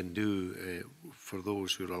can do for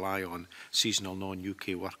those who rely on seasonal non-UK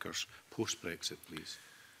workers post-Brexit, please?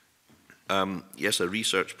 Yes, a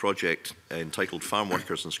research project entitled Farm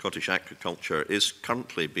Workers in Scottish Agriculture is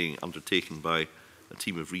currently being undertaken by a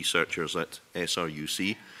team of researchers at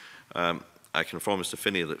SRUC. I can inform Mr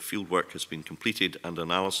Finney that fieldwork has been completed and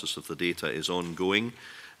analysis of the data is ongoing,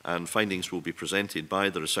 and findings will be presented by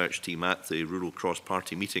the research team at the Rural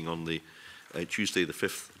Cross-Party meeting on the Tuesday the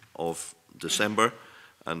 5th of December,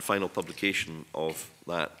 and final publication of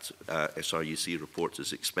that SRUC report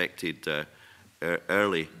is expected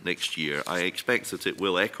early next year. I expect that it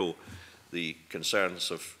will echo the concerns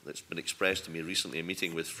that's been expressed to me recently in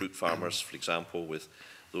meeting with fruit farmers, for example, with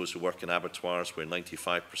those who work in abattoirs, where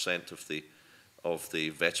 95% of the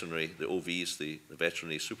veterinary, the OVs, the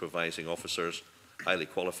veterinary supervising officers, highly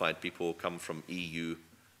qualified people, come from EU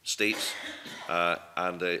states.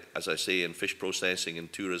 And as I say, in fish processing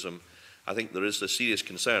and tourism, I think there is a serious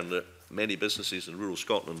concern that many businesses in rural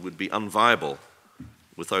Scotland would be unviable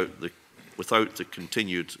without the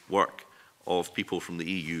continued work of people from the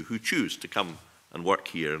EU who choose to come and work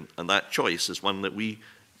here. And that choice is one that we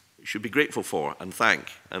should be grateful for and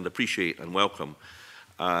thank and appreciate and welcome.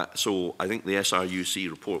 So I think the SRUC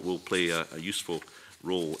report will play a useful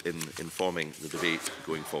role in informing the debate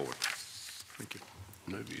going forward. Thank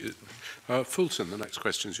you. Fulton, the next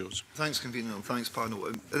question is yours. Thanks, Convener, and thanks,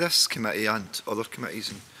 panel. This committee and other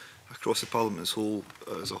committees across the Parliament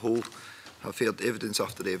as a whole have heard evidence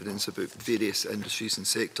after evidence about various industries and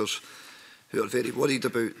sectors who are very worried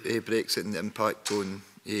about Brexit and the impact on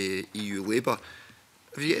EU labour.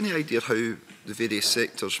 Have you any idea how the various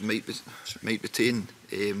sectors might retain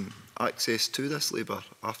access to this labour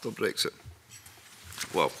after Brexit?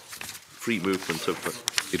 Well, free movement of...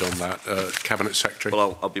 on that, Cabinet Secretary.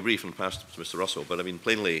 Well, I'll be brief and pass to Mr Russell, but I mean,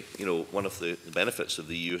 plainly, you know, one of the benefits of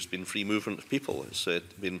the EU has been free movement of people. It's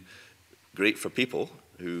been great for people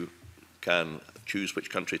who can choose which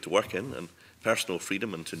country to work in, and personal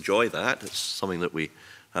freedom, and to enjoy that. It's something that we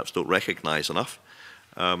perhaps don't recognise enough.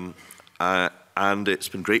 And it's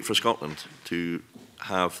been great for Scotland to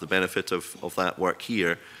have the benefit of that work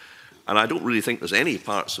here. And I don't really think there's any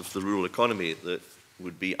parts of the rural economy that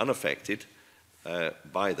would be unaffected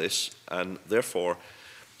by this. And therefore,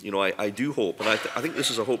 you know, I do hope, and I think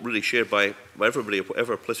this is a hope really shared by everybody of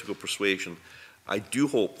whatever political persuasion, I do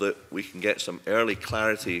hope that we can get some early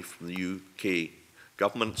clarity from the UK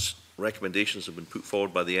government's recommendations have been put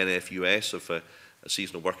forward by the NFUS of a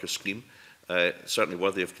seasonal worker scheme, certainly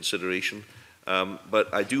worthy of consideration.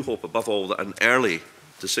 But I do hope, above all, that an early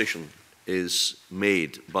decision is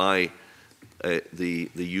made by the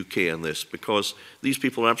UK on this, because these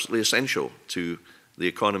people are absolutely essential to the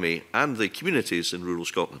economy and the communities in rural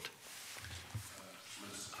Scotland.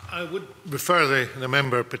 I would refer the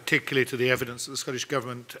member particularly to the evidence that the Scottish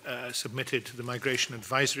Government submitted to the Migration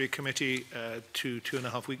Advisory Committee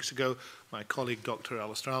 2.5 weeks ago. My colleague Dr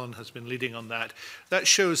Alistair Allen has been leading on that. That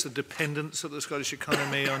shows the dependence of the Scottish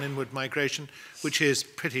economy on inward migration, which is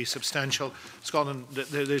pretty substantial. Scotland,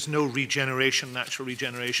 there's no regeneration, natural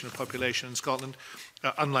regeneration of population in Scotland.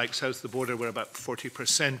 Unlike south of the border, where about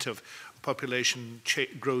 40% of population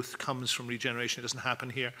growth comes from regeneration, it doesn't happen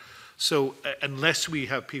here. So unless we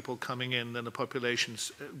have people coming in, then the population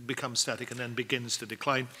becomes static and then begins to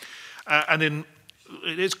decline. It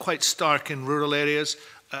is quite stark in rural areas.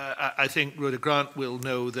 I think Rhoda Grant will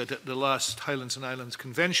know that at the last Highlands and Islands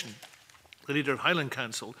Convention, the leader of Highland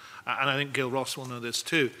Council, and I think Gail Ross will know this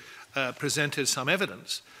too, presented some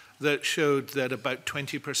evidence that showed that about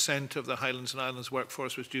 20% of the Highlands and Islands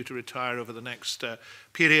workforce was due to retire over the next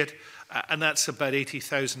period, and that's about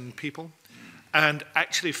 80,000 people. And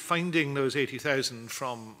actually finding those 80,000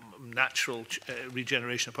 from natural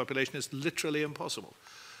regeneration of population is literally impossible.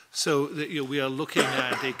 So that, we are looking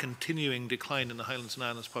at a continuing decline in the Highlands and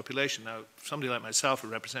Islands population. Now, somebody like myself who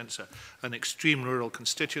represents an extreme rural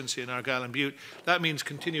constituency in Argyll and Bute, that means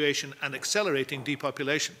continuation and accelerating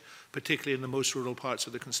depopulation, particularly in the most rural parts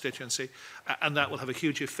of the constituency, and that will have a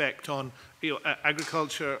huge effect on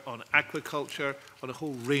agriculture, on aquaculture, on a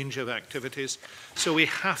whole range of activities. So we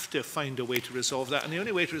have to find a way to resolve that, and the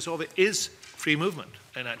only way to resolve it is free movement,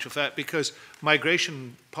 in actual fact, because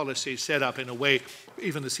migration policy set up in a way,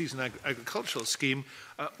 even the season agricultural scheme,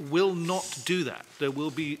 will not do that. There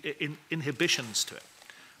will be inhibitions to it.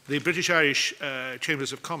 The British-Irish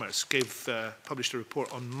Chambers of Commerce published a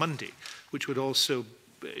report on Monday, which would also,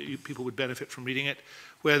 people would benefit from reading it,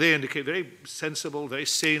 where they indicate very sensible, very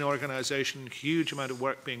sane organisation, huge amount of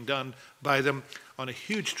work being done by them on a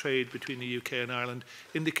huge trade between the UK and Ireland,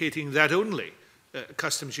 indicating that only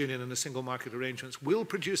customs union and the single market arrangements will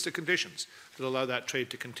produce the conditions that allow that trade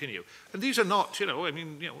to continue. And these are not,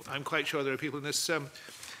 I'm quite sure there are people in this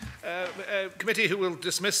committee who will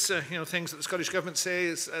dismiss, things that the Scottish Government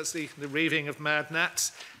says as the raving of mad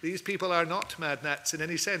gnats. These people are not mad gnats in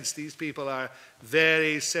any sense. These people are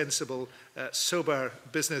very sensible, sober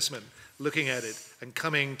businessmen looking at it and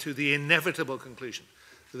coming to the inevitable conclusion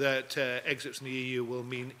that exit from the EU will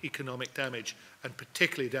mean economic damage, and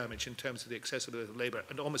particularly damage in terms of the accessibility of labour.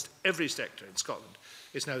 And almost every sector in Scotland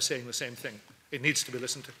is now saying the same thing. It needs to be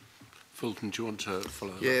listened to. Fulton, do you want to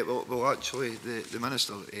follow that? Yeah, well actually, the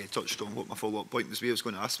Minister touched on what my follow-up point was. I was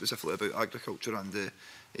going to ask specifically about agriculture and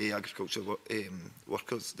the agriculture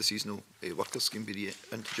workers, the seasonal workers scheme being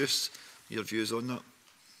introduced. Your views on that?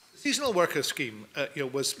 The seasonal worker scheme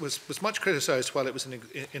was much criticised while it was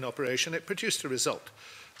in operation. It produced a result.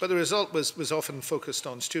 But the result was often focused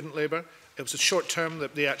on student labour. It was a short-term,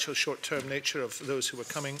 the actual short-term nature of those who were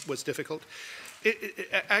coming was difficult.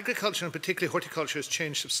 Agriculture, and particularly horticulture, has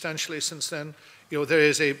changed substantially since then. There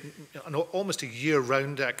is almost a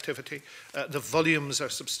year-round activity. The volumes are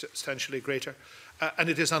substantially greater. And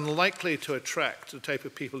it is unlikely to attract the type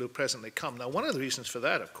of people who presently come. Now, one of the reasons for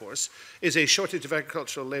that, of course, is a shortage of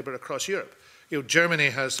agricultural labour across Europe. Germany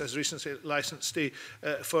has recently licensed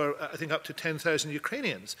for, I think, up to 10,000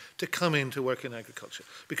 Ukrainians to come in to work in agriculture,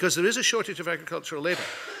 because there is a shortage of agricultural labour.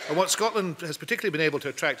 And what Scotland has particularly been able to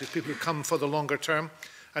attract is people who come for the longer term,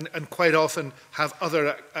 and quite often have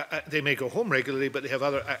other, they may go home regularly, but they have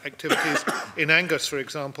other activities. In Angus, for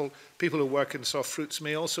example, people who work in soft fruits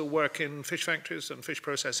may also work in fish factories and fish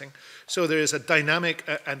processing. So there is a dynamic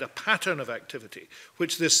and a pattern of activity,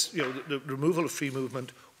 which this, the removal of free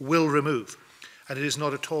movement will remove. And it is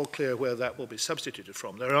not at all clear where that will be substituted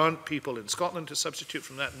from. There aren't people in Scotland to substitute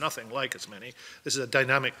from that, nothing like as many. This is a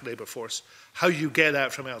dynamic labour force. How you get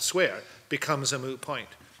that from elsewhere becomes a moot point.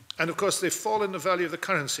 And of course, the fall in the value of the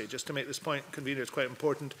currency, just to make this point, convener, it's quite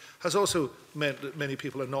important, has also meant that many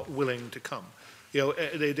people are not willing to come.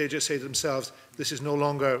 They just say to themselves, this is no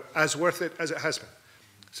longer as worth it as it has been.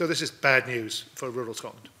 So this is bad news for rural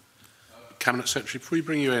Scotland. Cabinet Secretary, before we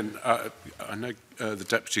bring you in, I know the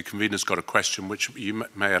Deputy Convener's got a question which you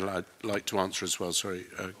may like to answer as well. Sorry,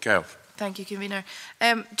 Gail. Thank you, Convener.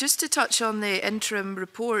 Just to touch on the interim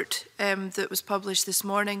report that was published this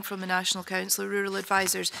morning from the National Council of Rural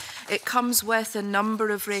Advisors, it comes with a number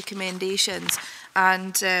of recommendations,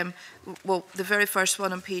 and well, the very first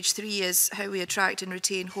one on page 3 is how we attract and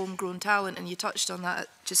retain homegrown talent, and you touched on that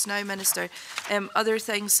just now, Minister. Other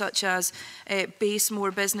things such as base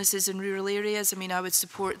more businesses in rural areas. I mean, I would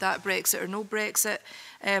support that, Brexit or no Brexit.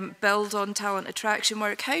 Build on talent attraction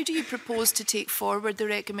work. How do you propose to take forward the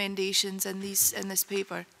recommendations in this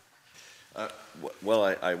paper?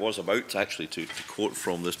 Well, I was about to actually to quote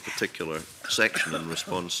from this particular section in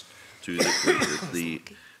response to the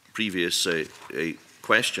previous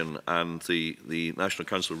question, and the National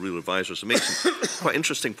Council of Rural Advisors makes some quite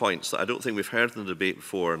interesting points that I don't think we've heard in the debate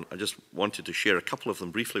before, and I just wanted to share a couple of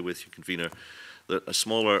them briefly with you, Convener. That a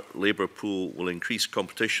smaller labour pool will increase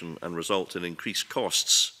competition and result in increased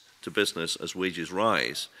costs to business as wages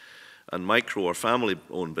rise. And micro or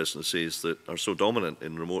family-owned businesses that are so dominant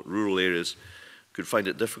in remote rural areas could find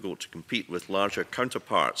it difficult to compete with larger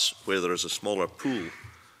counterparts where there is a smaller pool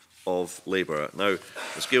of labour. Now,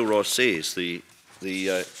 as Gail Ross says, the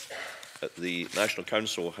National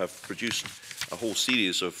Council have produced a whole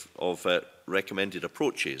series of recommended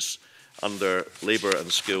approaches under labour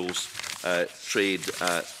and skills, trade,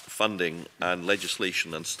 funding and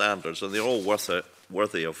legislation and standards, and they're all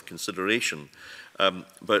worthy of consideration.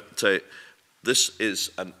 But this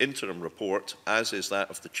is an interim report, as is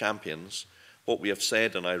that of the champions. What we have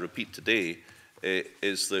said, and I repeat today,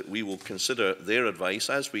 is that we will consider their advice,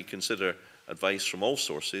 as we consider advice from all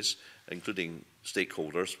sources, including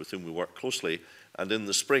stakeholders with whom we work closely. And in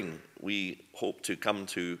the spring, we hope to come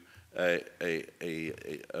to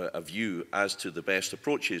a view as to the best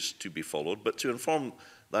approaches to be followed, but to inform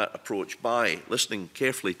that approach by listening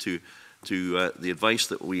carefully to the advice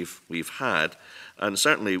that we've had. And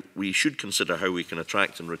certainly we should consider how we can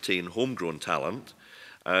attract and retain homegrown talent.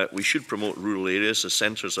 We should promote rural areas as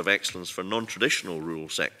centres of excellence for non-traditional rural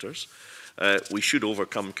sectors. We should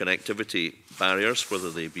overcome connectivity barriers, whether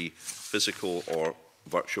they be physical or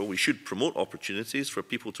virtual. We should promote opportunities for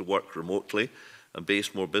people to work remotely and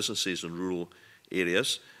base more businesses in rural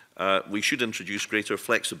areas. We should introduce greater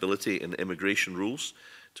flexibility in immigration rules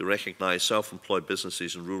to recognise self-employed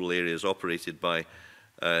businesses in rural areas operated by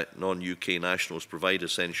non-UK nationals provide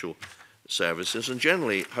essential services, and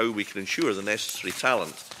generally how we can ensure the necessary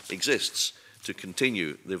talent exists to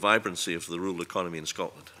continue the vibrancy of the rural economy in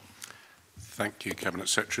Scotland. Thank you, Cabinet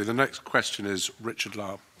Secretary. The next question is Richard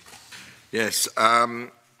Lau. Yes.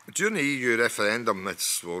 During the EU referendum,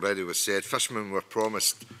 as already was said, fishermen were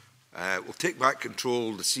promised we'll take back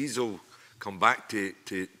control, the seas will come back to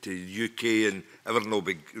the UK and everything will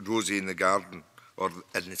be rosy in the garden or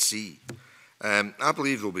in the sea. I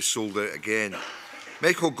believe they'll be sold out again.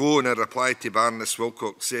 Michael Gove, in a reply to Baroness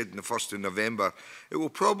Wilcox, said on the 1st of November, it will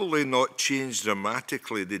probably not change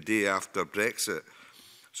dramatically the day after Brexit.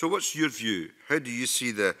 So what's your view? How do you see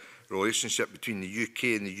the relationship between the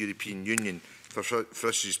UK and the European Union for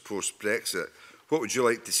fisheries post-Brexit? What would you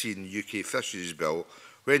like to see in the UK fisheries bill?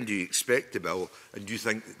 When do you expect the bill? And do you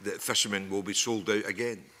think that fishermen will be sold out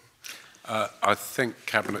again? I think,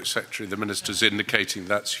 Cabinet Secretary, the Minister's indicating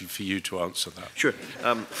that's for you to answer that. Sure.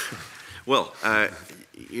 Well,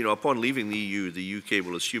 you know, upon leaving the EU, the UK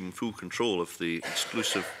will assume full control of the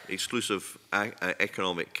exclusive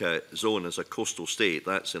economic zone as a coastal state.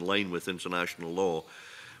 That's in line with international law,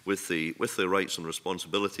 with the rights and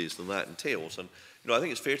responsibilities that that entails. And you know, I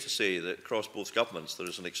think it's fair to say that across both governments there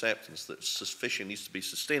is an acceptance that fishing needs to be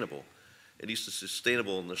sustainable. It needs to be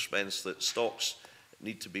sustainable in the sense that stocks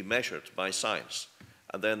need to be measured by science.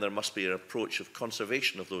 And then there must be an approach of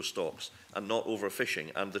conservation of those stocks and not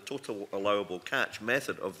overfishing. And the total allowable catch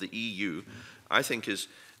method of the EU, I think, is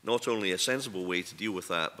not only a sensible way to deal with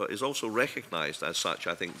that, but is also recognised as such,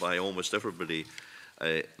 I think, by almost everybody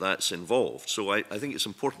that's involved. So I think it's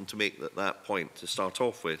important to make that point to start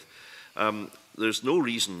off with. There's no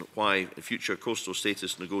reason why future coastal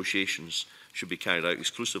status negotiations should be carried out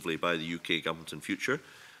exclusively by the UK government in future.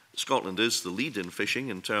 Scotland is the lead in fishing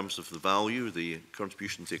in terms of the value, the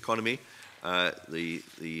contribution to the economy,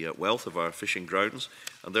 the wealth of our fishing grounds,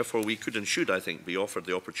 and therefore we could and should, I think, be offered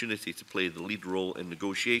the opportunity to play the lead role in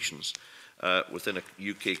negotiations within a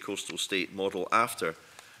UK coastal state model after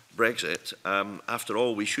Brexit. After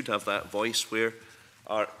all, we should have that voice where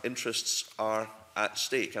our interests are at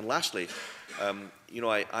stake. And lastly, you know,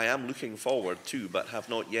 I am looking forward to, but have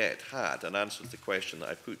not yet had an answer to the question that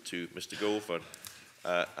I put to Mr. Gove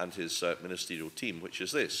and his ministerial team, which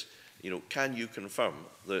is this: you know, can you confirm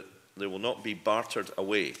that there will not be bartered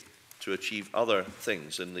away to achieve other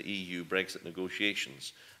things in the EU Brexit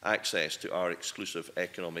negotiations, access to our exclusive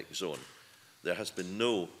economic zone? There has been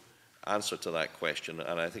no answer to that question,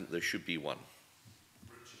 and I think there should be one.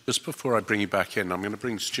 Just before I bring you back in, I'm going to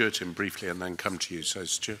bring Stuart in briefly and then come to you. So,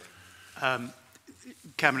 Stuart.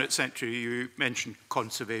 Cabinet Secretary, you mentioned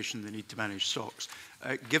conservation, the need to manage stocks.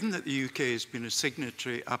 Given that the UK has been a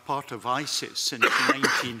signatory, a part of ICES since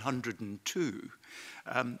 1902,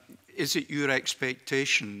 is it your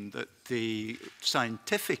expectation that the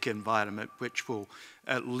scientific environment which will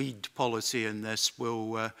lead policy in this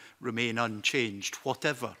will remain unchanged,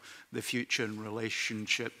 whatever the future in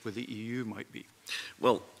relationship with the EU might be?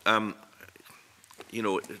 Well, you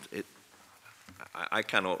know, I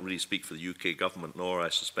cannot really speak for the UK government, nor I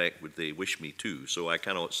suspect would they wish me to, so I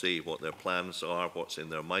cannot say what their plans are, what's in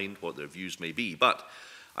their mind, what their views may be. But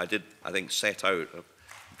I did, I think, set out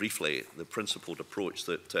briefly the principled approach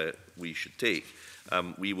that we should take.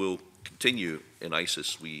 We will continue in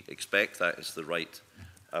ICES. We expect that is the right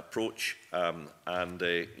approach, and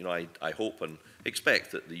you know, I hope and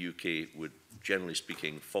expect that the UK would, generally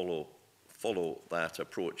speaking, follow that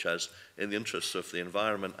approach as in the interests of the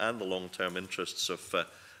environment and the long-term interests of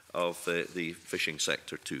the fishing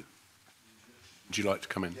sector too. Would you like to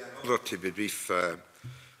come in? In order to be brief,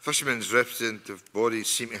 fishermen's representative bodies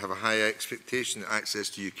seem to have a high expectation that access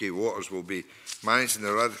to UK waters will be managed in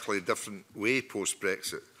a radically different way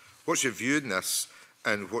post-Brexit. What's your view on this,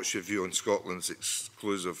 and what's your view on Scotland's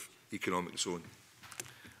exclusive economic zone?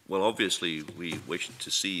 Well, obviously, we wish to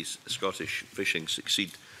see Scottish fishing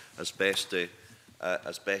succeed as best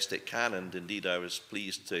it can, and indeed I was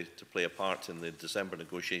pleased to play a part in the December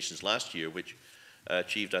negotiations last year, which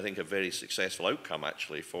achieved, I think, a very successful outcome,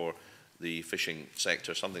 actually, for the fishing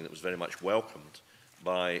sector, something that was very much welcomed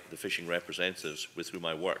by the fishing representatives with whom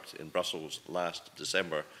I worked in Brussels last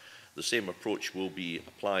December. The same approach will be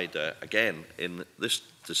applied again in this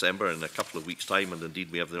December in a couple of weeks' time, and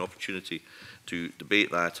indeed we have the opportunity to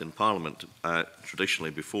debate that in Parliament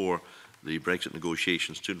traditionally before the Brexit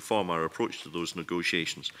negotiations to inform our approach to those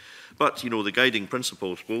negotiations. But, you know, the guiding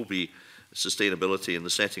principles will be sustainability and the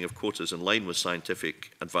setting of quotas in line with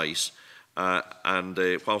scientific advice.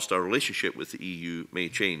 Whilst our relationship with the EU may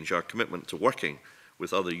change, our commitment to working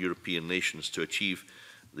with other European nations to achieve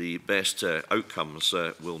the best outcomes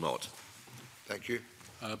will not. Thank you.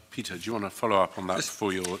 Peter, do you want to follow up on that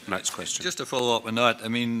before your next question? Just to follow up on that, I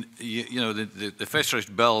mean, you know, the Fisheries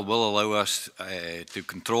Bill will allow us to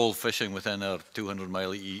control fishing within our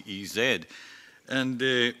 200-mile EEZ. And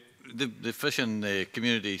the fishing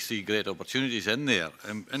community see great opportunities in there.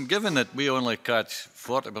 And given that we only catch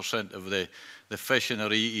 40% of the fish in our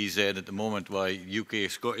EEZ at the moment by UK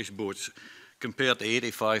Scottish boats, compared to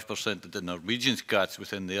 85% that the Norwegians catch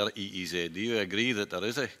within their EEZ, do you agree that there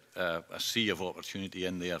is a sea of opportunity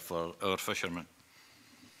in there for our fishermen?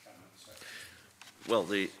 Well,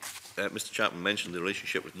 Mr. Chapman mentioned the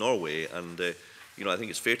relationship with Norway, and you know, I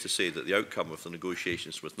think it's fair to say that the outcome of the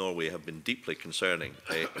negotiations with Norway have been deeply concerning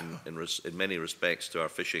in many respects to our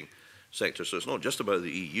fishing sector. So it's not just about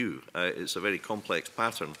the EU; it's a very complex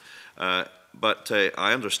pattern. But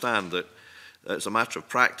I understand that as a matter of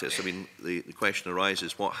practice, I mean, the question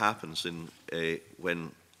arises: what happens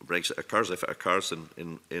when Brexit occurs, if it occurs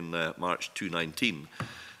in March 2019,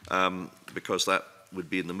 because that would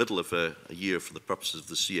be in the middle of a year for the purposes of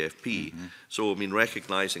the CFP. Mm-hmm. So, I mean,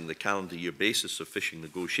 recognising the calendar year basis of fishing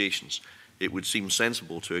negotiations, it would seem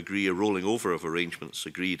sensible to agree a rolling over of arrangements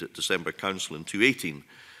agreed at December Council in 2018,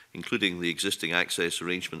 including the existing access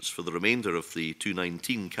arrangements for the remainder of the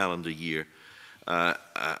 2019 calendar year,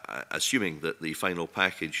 assuming that the final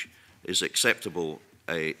package is acceptable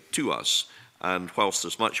to us. And whilst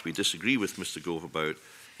there's much we disagree with Mr Gove about,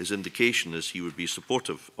 his indication is he would be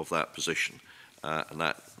supportive of that position. And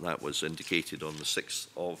that was indicated on the 6th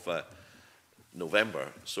of November.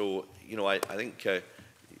 So, you know, I think,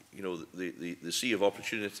 you know, the sea of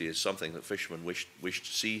opportunity is something that fishermen wish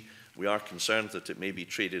to see. We are concerned that it may be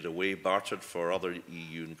traded away, bartered for other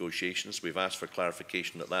EU negotiations. We've asked for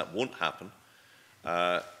clarification that that won't happen.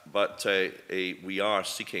 But we are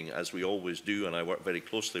seeking, as we always do, and I work very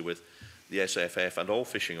closely with the SFF and all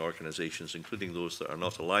fishing organisations, including those that are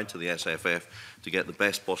not aligned to the SFF, to get the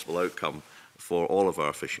best possible outcome for all of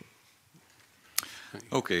our fishing.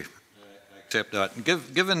 Okay, accept that. And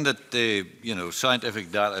given that you know,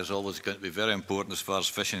 scientific data is always going to be very important as far as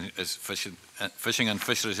fishing and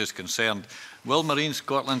fisheries is concerned, will Marine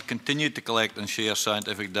Scotland continue to collect and share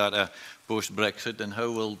scientific data post-Brexit, and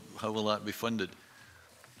how will that be funded?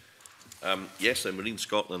 Yes, Marine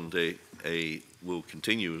Scotland will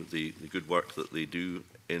continue the good work that they do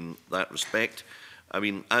in that respect. I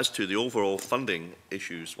mean, as to the overall funding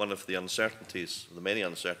issues, one of the uncertainties, the many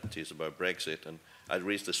uncertainties about Brexit, and I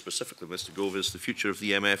raised this specifically, Mr Gove, is the future of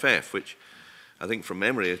the MFF, which I think from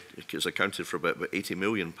memory is accounted for about £80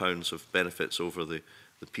 million of benefits over the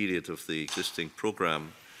period of the existing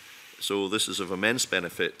programme. So this is of immense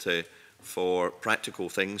benefit for practical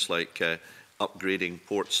things like upgrading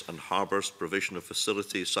ports and harbours, provision of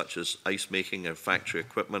facilities such as ice making and factory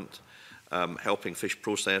equipment, helping fish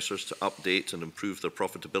processors to update and improve their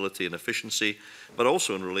profitability and efficiency, but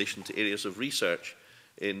also in relation to areas of research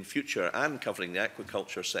in future and covering the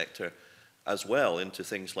aquaculture sector as well into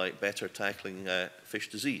things like better tackling fish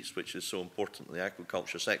disease, which is so important in the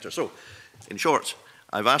aquaculture sector. So, in short,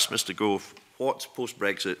 I've asked Mr Gove what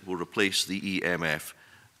post-Brexit will replace the EMF,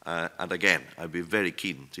 and again, I'd be very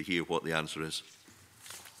keen to hear what the answer is.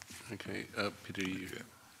 Okay, Peter,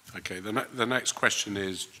 okay, the next question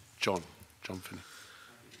is John Finney.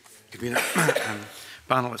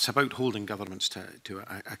 Panel, it's about holding governments to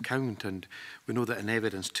account, and we know that in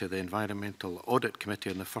evidence to the Environmental Audit Committee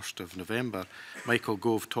on the 1st of November, Michael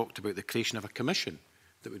Gove talked about the creation of a commission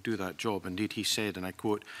that would do that job. Indeed, he said, and I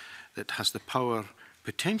quote, that has the power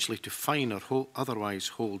potentially to fine or otherwise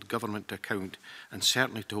hold government to account, and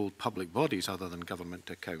certainly to hold public bodies other than government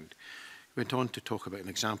to account. He went on to talk about an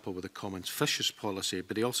example with the Commons Fisheries Policy,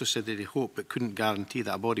 but he also said that he hoped but couldn't guarantee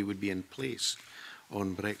that a body would be in place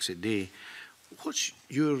on Brexit Day. What's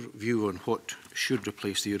your view on what should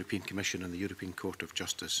replace the European Commission and the European Court of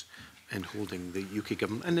Justice in holding the UK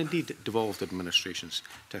government and indeed devolved administrations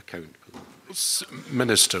to account?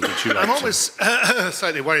 Minister, would you like I'm always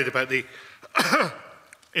slightly worried about the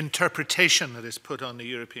interpretation that is put on the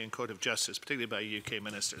European Court of Justice, particularly by UK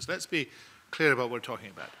ministers. Let's be clear about what we're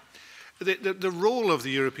talking about. The role of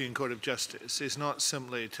the European Court of Justice is not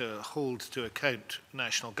simply to hold to account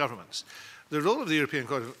national governments. The role of the European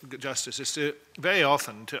Court of Justice is to, very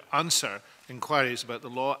often, to answer inquiries about the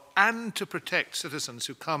law and to protect citizens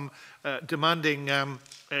who come demanding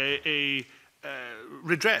a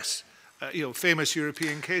redress. Famous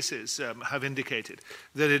European cases have indicated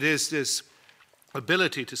that it is this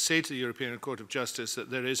ability to say to the European Court of Justice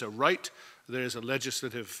that there is a right, there is a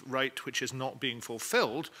legislative right which is not being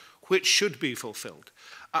fulfilled, which should be fulfilled.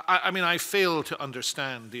 I mean, I fail to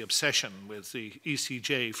understand the obsession with the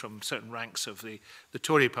ECJ from certain ranks of the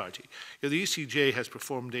Tory party. The ECJ has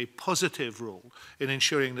performed a positive role in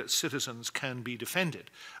ensuring that citizens can be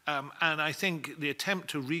defended. And I think the attempt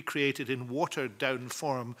to recreate it in watered-down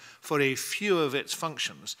form for a few of its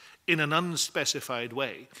functions in an unspecified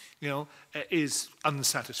way, is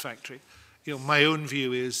unsatisfactory. My own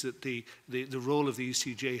view is that the role of the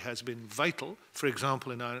ECJ has been vital, for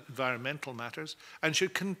example, in our environmental matters, and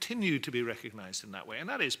should continue to be recognised in that way. And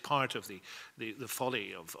that is part of the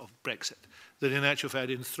folly of Brexit, that in actual fact,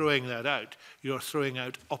 in throwing that out, you're throwing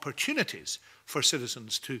out opportunities for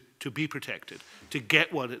citizens to be protected, to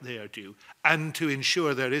get what they are due, and to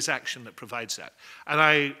ensure there is action that provides that. And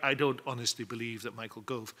I don't honestly believe that Michael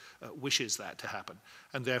Gove wishes that to happen.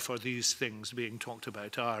 And therefore, these things being talked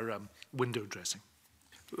about are window dressing.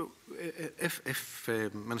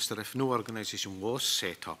 Minister, if no organisation was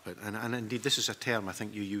set up, and indeed this is a term I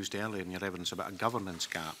think you used earlier in your evidence about a governance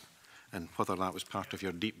gap, and whether that was part of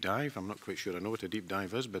your deep dive, I'm not quite sure I know what a deep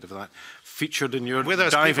dive is, but if that featured in your with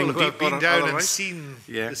us diving people who deep have been down otherwise, and seen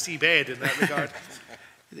the seabed in that regard.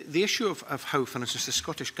 The issue of how, for instance, the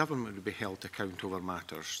Scottish Government would be held to account over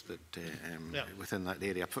matters that within that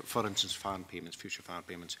area, for instance, farm payments, future farm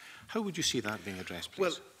payments, how would you see that being addressed, please?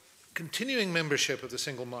 Well, continuing membership of the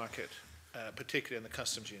single market, particularly in the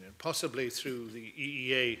customs union, possibly through the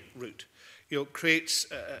EEA route, creates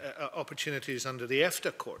opportunities under the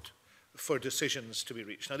EFTA court for decisions to be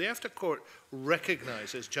reached. Now, the EFTA court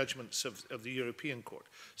recognises judgments of the European court,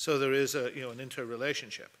 so there is an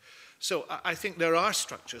interrelationship. So I think there are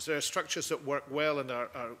structures that work well and are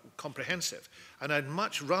comprehensive, and I'd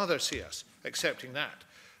much rather see us accepting that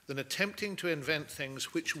than attempting to invent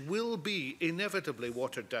things which will be inevitably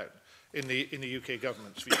watered down in the UK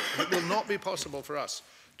government's view. It will not be possible for us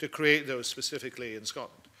to create those specifically in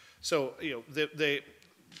Scotland. So,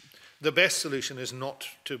 the best solution is not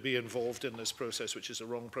to be involved in this process, which is a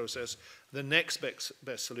wrong process. The next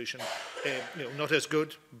best solution, not as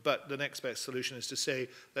good, but the next best solution is to say,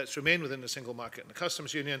 let's remain within the single market and the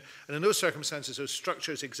customs union. And in those circumstances, those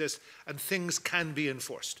structures exist and things can be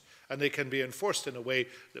enforced. And they can be enforced in a way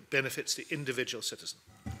that benefits the individual citizen.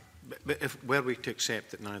 But if were we to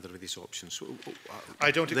accept that neither of these options... I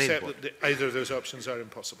don't accept that either of those options are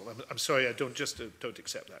impossible. I'm sorry, I don't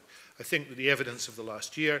accept that. I think that the evidence of the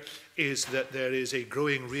last year is that there is a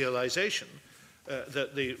growing realisation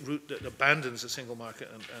that the route that abandons the single market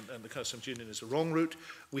and the customs union is the wrong route.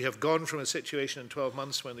 We have gone from a situation in 12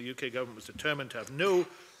 months when the UK government was determined to have no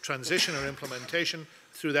transition or implementation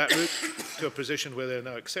through that route to a position where they're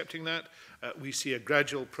now accepting that. We see a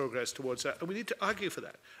gradual progress towards that, and we need to argue for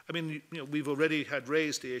that. I mean, we've already had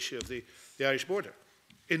raised the issue of the Irish border.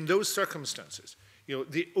 In those circumstances,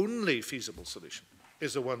 the only feasible solution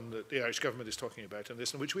is the one that the Irish government is talking about in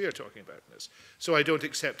this, and which we are talking about in this. So I don't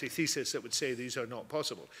accept a thesis that would say these are not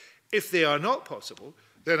possible. If they are not possible,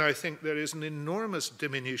 then I think there is an enormous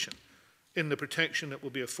diminution in the protection that will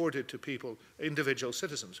be afforded to people, individual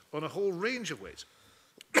citizens, on a whole range of ways.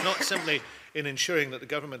 Not simply in ensuring that the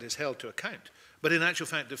government is held to account, but in actual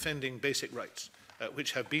fact defending basic rights,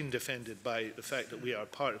 which have been defended by the fact that we are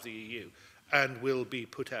part of the EU and will be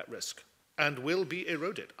put at risk and will be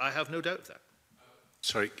eroded. I have no doubt of that.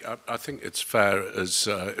 Sorry, I think it's fair, as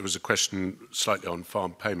it was a question slightly on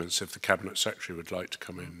farm payments, if the Cabinet Secretary would like to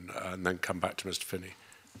come in and then come back to Mr Finney.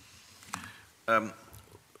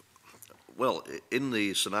 Well, in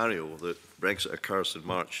the scenario that Brexit occurs in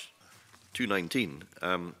March 2019,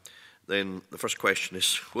 then the first question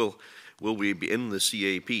is, will we be in the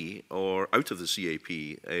CAP or out of the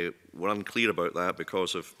CAP? We're unclear about that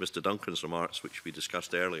because of Mr Duncan's remarks, which we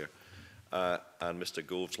discussed earlier, and Mr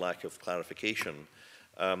Gove's lack of clarification.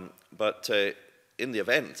 But in the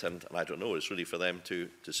event, and I don't know, it's really for them to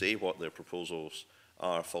say what their proposals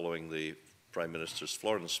are following the Prime Minister's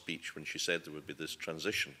Florence speech when she said there would be this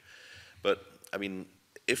transition. But, I mean,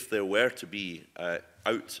 if there were to be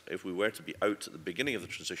if we were to be out at the beginning of the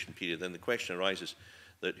transition period, then the question arises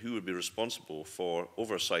that who would be responsible for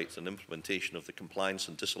oversight and implementation of the compliance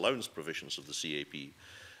and disallowance provisions of the CAP?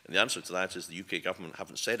 And the answer to that is the UK government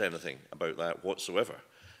haven't said anything about that whatsoever.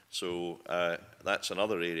 So that's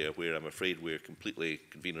another area where I'm afraid we're completely,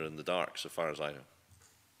 convener, in the dark, so far as I know.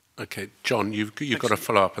 Okay, John, you've got to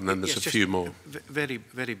follow up, and then there's yes, a few more. Very,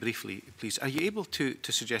 very briefly, please. Are you able to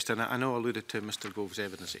suggest, and I know I alluded to Mr. Gove's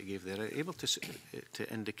evidence that he gave there, are you able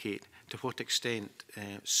to indicate to what extent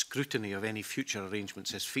scrutiny of any future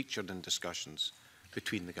arrangements is featured in discussions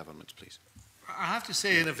between the governments, please? I have to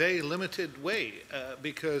say in a very limited way,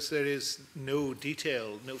 because there is no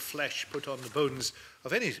detail, no flesh put on the bones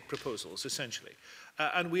of any proposals, essentially.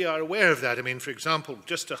 And we are aware of that. I mean, for example,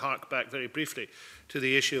 just to hark back very briefly to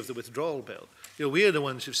the issue of the withdrawal bill, we are the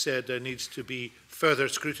ones who've said there needs to be further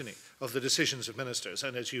scrutiny of the decisions of ministers.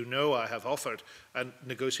 And as you know, I have offered, and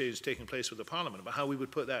negotiations taking place with the Parliament, about how we would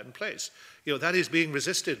put that in place. That is being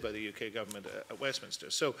resisted by the UK government at Westminster.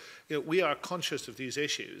 So, we are conscious of these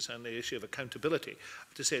issues and the issue of accountability.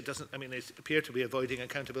 To say it doesn't, I mean, they appear to be avoiding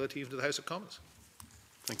accountability even to the House of Commons.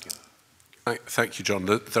 Thank you. Thank you, John.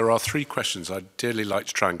 There are 3 questions. I'd dearly like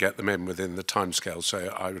to try and get them in within the timescale,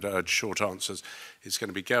 so I would urge short answers. It's going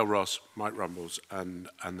to be Gail Ross, Mike Rumbles, and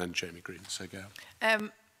then Jamie Green. So, Gail.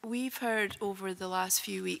 We've heard over the last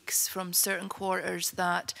few weeks from certain quarters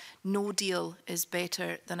that no deal is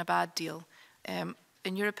better than a bad deal.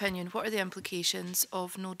 In your opinion, what are the implications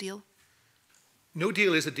of no deal? No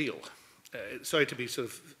deal is a deal. Sorry to be sort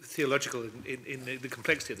of theological in the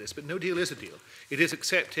complexity of this, but no deal is a deal. It is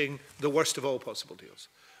accepting the worst of all possible deals,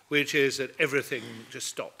 which is that everything just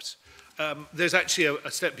stops. There's actually a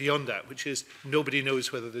step beyond that, which is nobody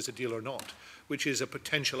knows whether there's a deal or not, which is a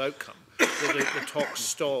potential outcome. The talks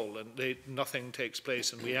stall and nothing takes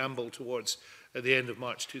place, and we amble towards the end of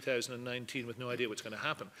March 2019 with no idea what's going to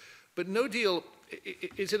happen. But no deal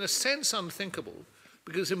is in a sense unthinkable,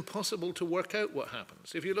 because it's impossible to work out what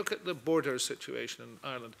happens. If you look at the border situation in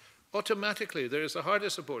Ireland, automatically there is the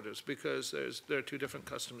hardest of borders because there are 2 different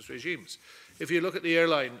customs regimes. If you look at the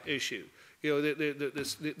airline issue,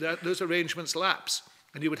 those arrangements lapse,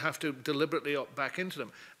 and you would have to deliberately opt back into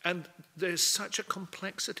them. And there's such a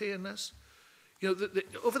complexity in this.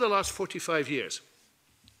 Over the last 45 years,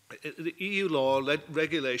 the EU law,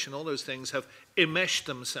 regulation, all those things have enmeshed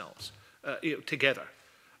themselves together.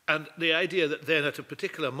 And the idea that then at a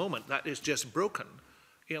particular moment that is just broken,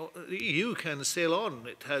 the EU can sail on,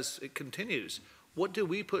 it continues. What do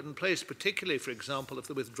we put in place, particularly, for example, if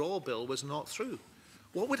the withdrawal bill was not through?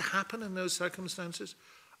 What would happen in those circumstances?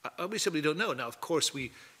 We simply don't know. Now, of course,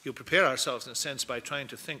 you prepare ourselves in a sense by trying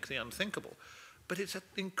to think the unthinkable. But it's an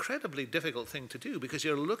incredibly difficult thing to do because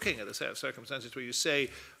you're looking at a set of circumstances where you say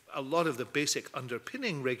a lot of the basic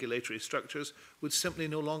underpinning regulatory structures would simply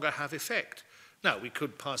no longer have effect. Now, we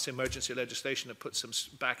could pass emergency legislation that puts them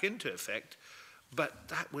back into effect, but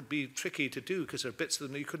that would be tricky to do because there are bits of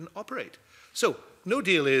them that you couldn't operate. So, no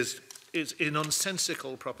deal is a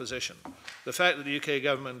nonsensical proposition. The fact that the UK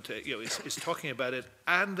government is talking about it,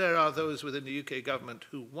 and there are those within the UK government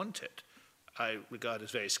who want it, I regard as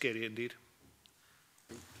very scary indeed.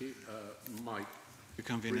 Thank you. Mike,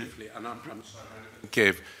 briefly, and I'm sorry,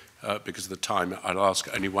 give, because of the time, I'll ask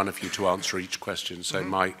only one of you to answer each question. So,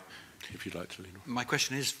 Mike, if you'd like to lean on. My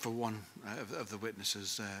question is for one of the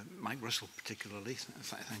witnesses, Mike Russell particularly.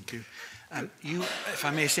 Thank you. You, if I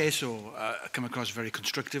may say so, come across very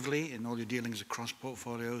constructively in all your dealings across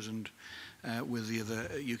portfolios and with the other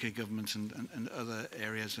UK governments and other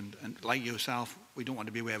areas. And like yourself, we don't want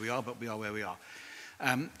to be where we are, but we are where we are.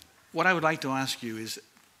 What I would like to ask you is,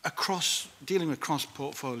 dealing with cross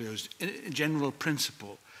portfolios, in general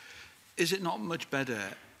principle, is it not much better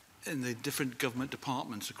in the different government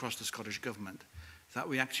departments across the Scottish Government that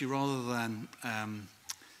we actually, rather than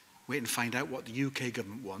wait and find out what the UK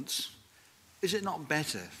government wants, is it not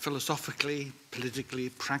better philosophically, politically,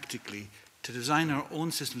 practically to design our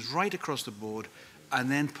own systems right across the board and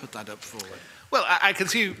then put that up forward? Well, I can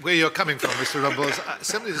see where you're coming from, Mr. Rumbles.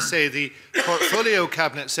 Simply to say the portfolio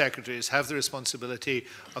cabinet secretaries have the responsibility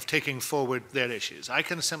of taking forward their issues. I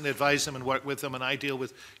can simply advise them and work with them, and I deal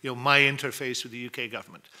with my interface with the UK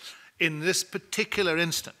government. In this particular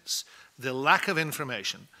instance, the lack of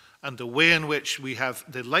information and the way in which we have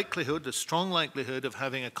the strong likelihood of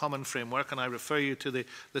having a common framework, and I refer you to the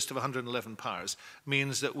list of 111 powers,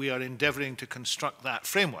 means that we are endeavouring to construct that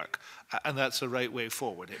framework, and that's the right way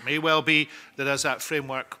forward. It may well be that as that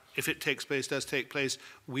framework, if it does take place,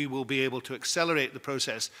 we will be able to accelerate the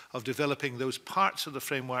process of developing those parts of the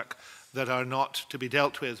framework that are not to be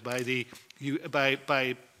dealt with within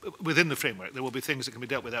the framework. There will be things that can be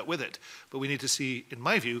dealt with it, but we need to see, in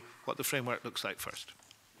my view, what the framework looks like first.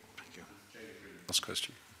 Last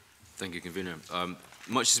question. Thank you, Convener.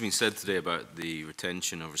 Much has been said today about the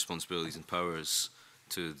retention of responsibilities and powers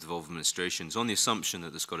to devolve administrations on the assumption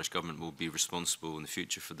that the Scottish Government will be responsible in the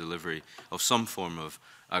future for delivery of some form of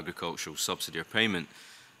agricultural subsidy or payment.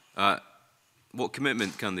 What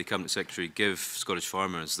commitment can the Cabinet Secretary give Scottish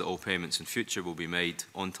farmers that all payments in future will be made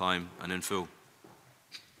on time and in full?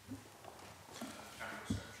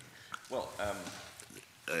 Well,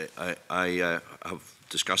 I have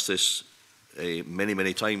discussed this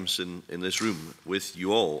many times in this room with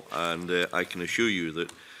you all, and I can assure you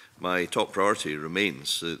that my top priority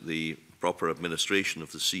remains the proper administration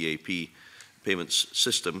of the CAP payments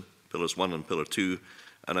system, Pillars 1 and Pillar 2,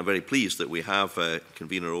 and I'm very pleased that we have,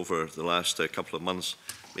 Convener, over the last couple of months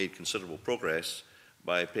made considerable progress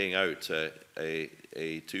by paying out to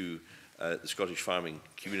the Scottish farming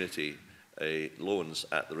community loans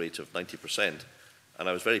at the rate of 90%. And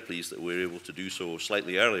I was very pleased that we were able to do so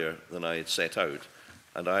slightly earlier than I had set out.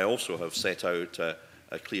 And I also have set out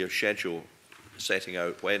a clear schedule setting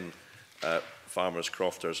out when farmers,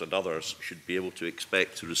 crofters and others should be able to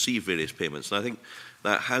expect to receive various payments. And I think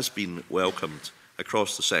that has been welcomed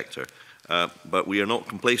across the sector. But we are not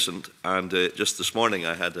complacent, and just this morning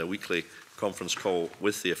I had a weekly conference call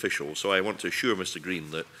with the officials. So I want to assure Mr Green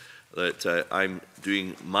that I'm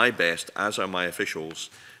doing my best, as are my officials,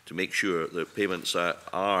 to make sure that payments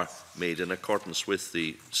are made in accordance with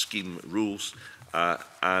the scheme rules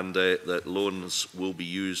and that loans will be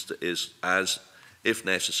used as if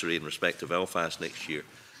necessary, in respect of Belfast next year.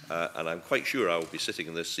 And I'm quite sure I will be sitting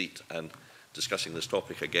in this seat and discussing this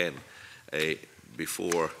topic again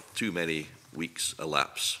before too many weeks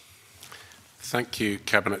elapse. Thank you,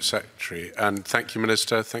 Cabinet Secretary, and thank you,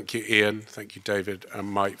 Minister. Thank you, Ian. Thank you, David and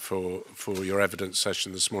Mike, for your evidence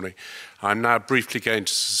session this morning. I'm now briefly going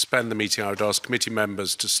to suspend the meeting. I would ask committee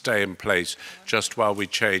members to stay in place just while we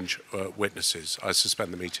change witnesses. I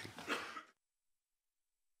suspend the meeting.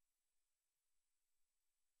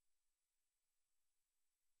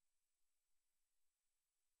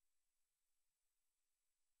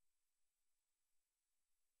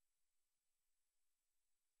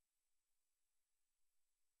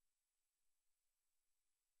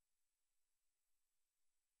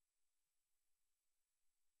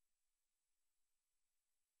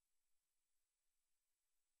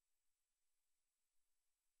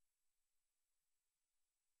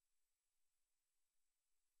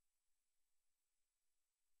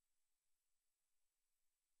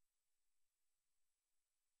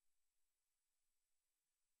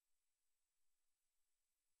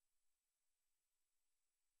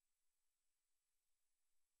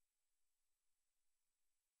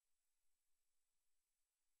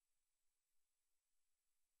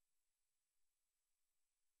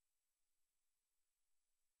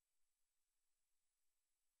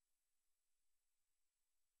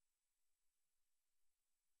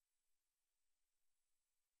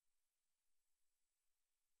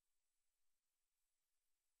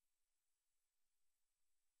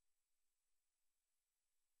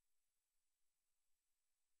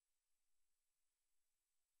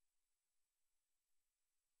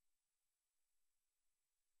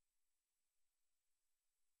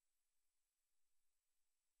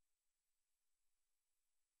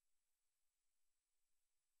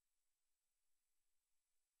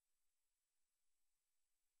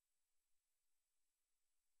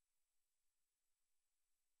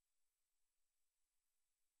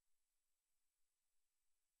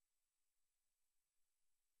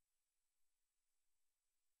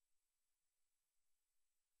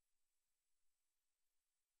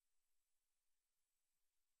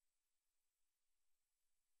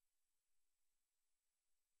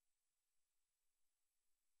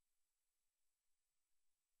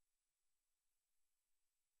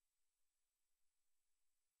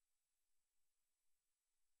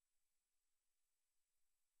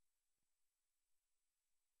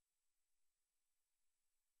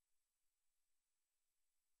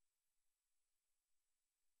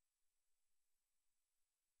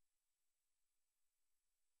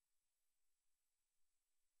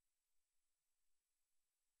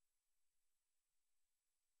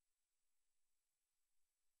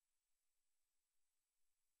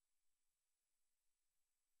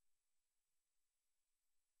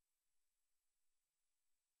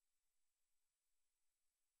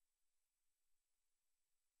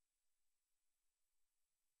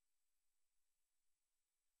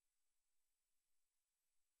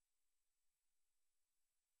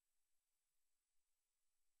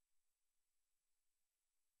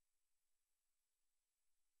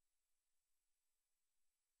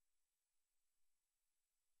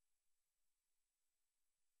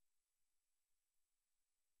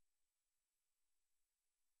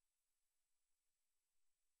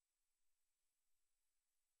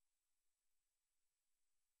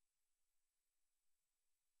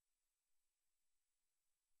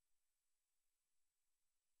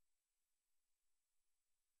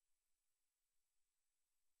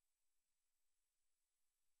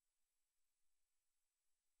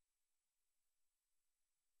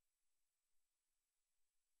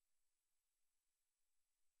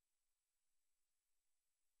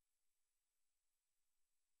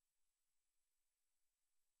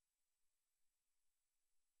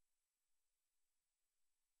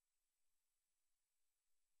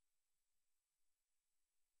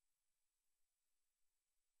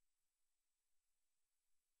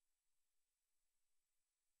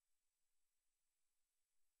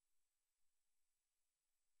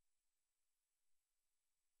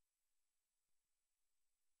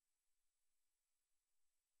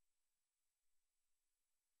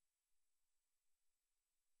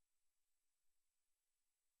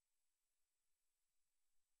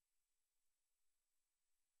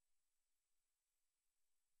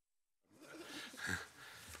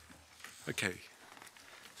 Okay.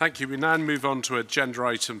 Thank you. We now move on to agenda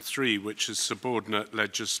item 3, which is subordinate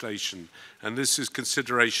legislation. And this is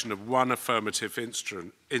consideration of one affirmative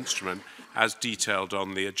instrument as detailed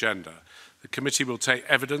on the agenda. The committee will take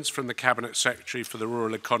evidence from the Cabinet Secretary for the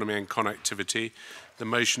Rural Economy and Connectivity. The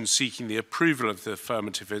motion seeking the approval of the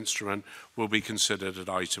affirmative instrument will be considered at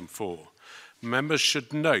item 4. Members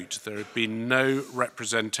should note there have been no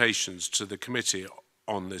representations to the committee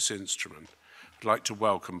on this instrument. I'd like to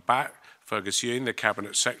welcome back Fergus Ewing, the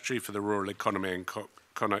Cabinet Secretary for the Rural Economy and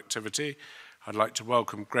Connectivity. I'd like to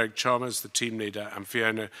welcome Greg Chalmers, the team leader, and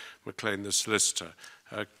Fiona McLean, the solicitor.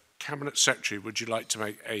 Cabinet Secretary, would you like to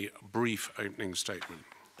make a brief opening statement?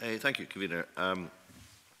 Thank you, Convener.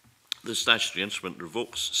 This statutory instrument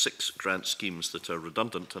revokes 6 grant schemes that are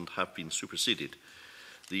redundant and have been superseded.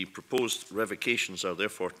 The proposed revocations are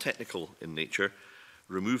therefore technical in nature,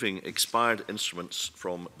 removing expired instruments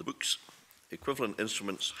from the books. Equivalent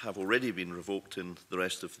instruments have already been revoked in the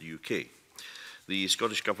rest of the UK. The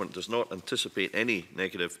Scottish Government does not anticipate any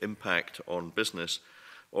negative impact on business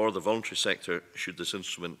or the voluntary sector should this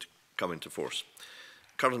instrument come into force.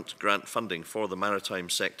 Current grant funding for the maritime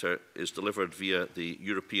sector is delivered via the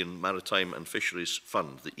European Maritime and Fisheries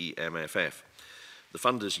Fund, the EMFF. The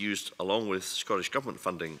fund is used along with Scottish Government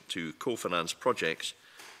funding to co-finance projects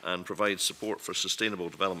and provide support for sustainable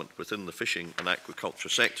development within the fishing and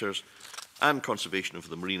aquaculture sectors and conservation of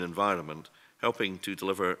the marine environment, helping to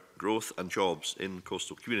deliver growth and jobs in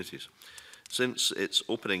coastal communities. Since its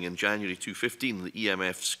opening in January 2015, the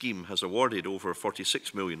EMF scheme has awarded over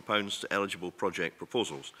 £46 million to eligible project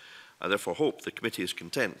proposals. I therefore hope the committee is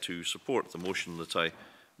content to support the motion that I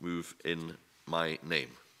move in my name.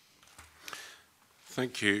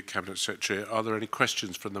 Thank you, Cabinet Secretary. Are there any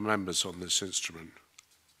questions from the members on this instrument?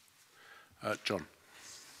 John.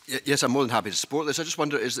 Yes, I'm more than happy to support this. I just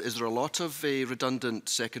wonder, is there a lot of redundant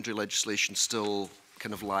secondary legislation still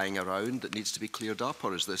kind of lying around that needs to be cleared up,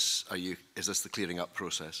 or is this the clearing up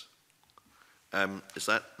process? Is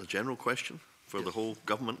that the general question for the whole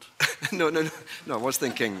government? No, I was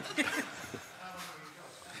thinking.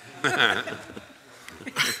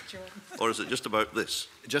 Or is it just about this?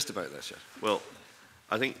 Just about this, yes. Well,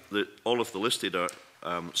 I think that all of the listed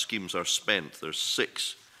schemes are spent. There's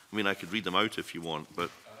 6. I mean, I could read them out if you want, but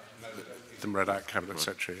them read out, Cabinet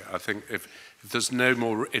Secretary. I think if there's no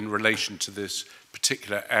more in relation to this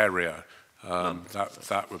particular area,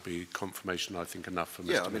 that would be confirmation, I think, enough for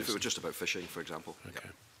Mr. Yeah, I mean, if it were just about fishing, for example. Okay.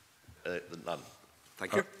 None.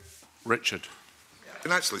 Thank you. Richard. I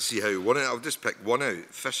can actually see how you want it. I'll just pick one out.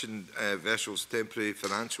 Fishing vessels, temporary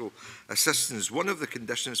financial assistance. One of the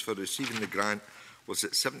conditions for receiving the grant was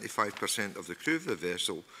that 75% of the crew of the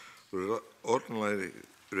vessel were ordinarily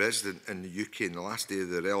resident in the UK in the last day of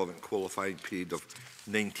the relevant qualifying period of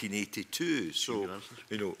 1982. So,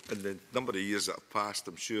 you know, in the number of years that have passed,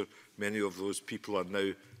 I'm sure many of those people are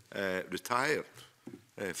now retired,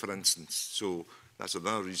 for instance. So that's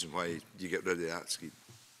another reason why you get rid of that scheme.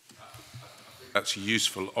 That's a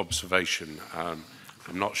useful observation. I'm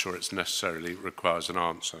not sure it necessarily requires an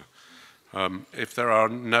answer. If there are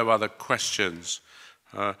no other questions,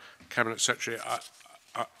 Cabinet Secretary,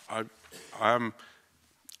 I am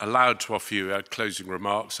allowed to offer you closing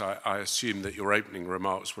remarks. I assume that your opening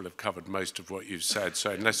remarks will have covered most of what you've said. So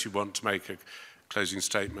unless you want to make a closing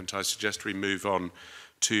statement, I suggest we move on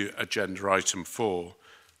to agenda item 4,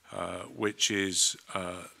 which is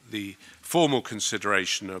the formal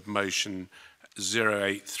consideration of motion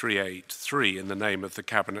 08383 in the name of the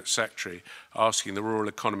Cabinet Secretary, asking the Rural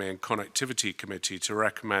Economy and Connectivity Committee to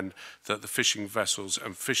recommend that the Fishing Vessels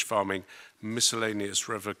and Fish Farming Miscellaneous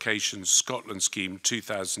Revocations Scotland Scheme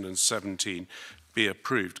 2017 be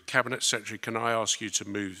approved. Cabinet Secretary, can I ask you to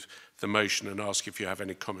move the motion and ask if you have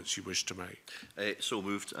any comments you wish to make? So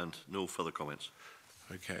moved, and no further comments.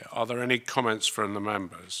 Okay. Are there any comments from the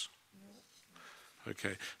members?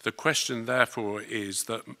 Okay. The question, therefore, is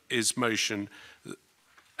that motion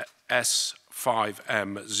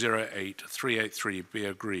S5M08383 be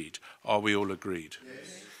agreed? Are we all agreed?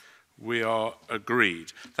 Yes. We are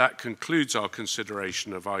agreed. That concludes our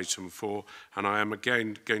consideration of item 4, and I am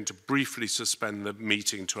again going to briefly suspend the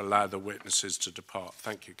meeting to allow the witnesses to depart.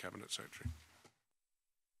 Thank you, Cabinet Secretary.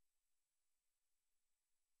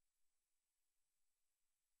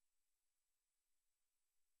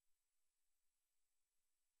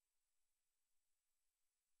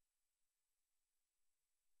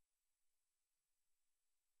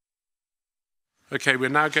 Okay, we're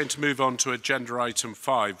now going to move on to agenda item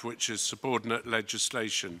 5, which is subordinate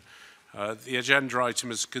legislation. The agenda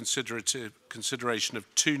item is consideration of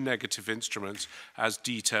 2 negative instruments as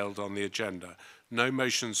detailed on the agenda. No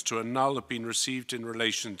motions to annul have been received in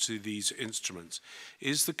relation to these instruments.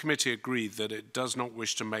 Is the committee agreed that it does not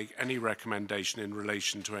wish to make any recommendation in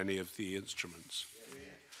relation to any of the instruments?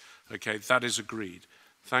 Okay, that is agreed.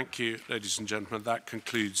 Thank you, ladies and gentlemen. That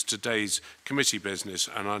concludes today's committee business,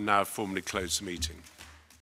 and I now formally close the meeting.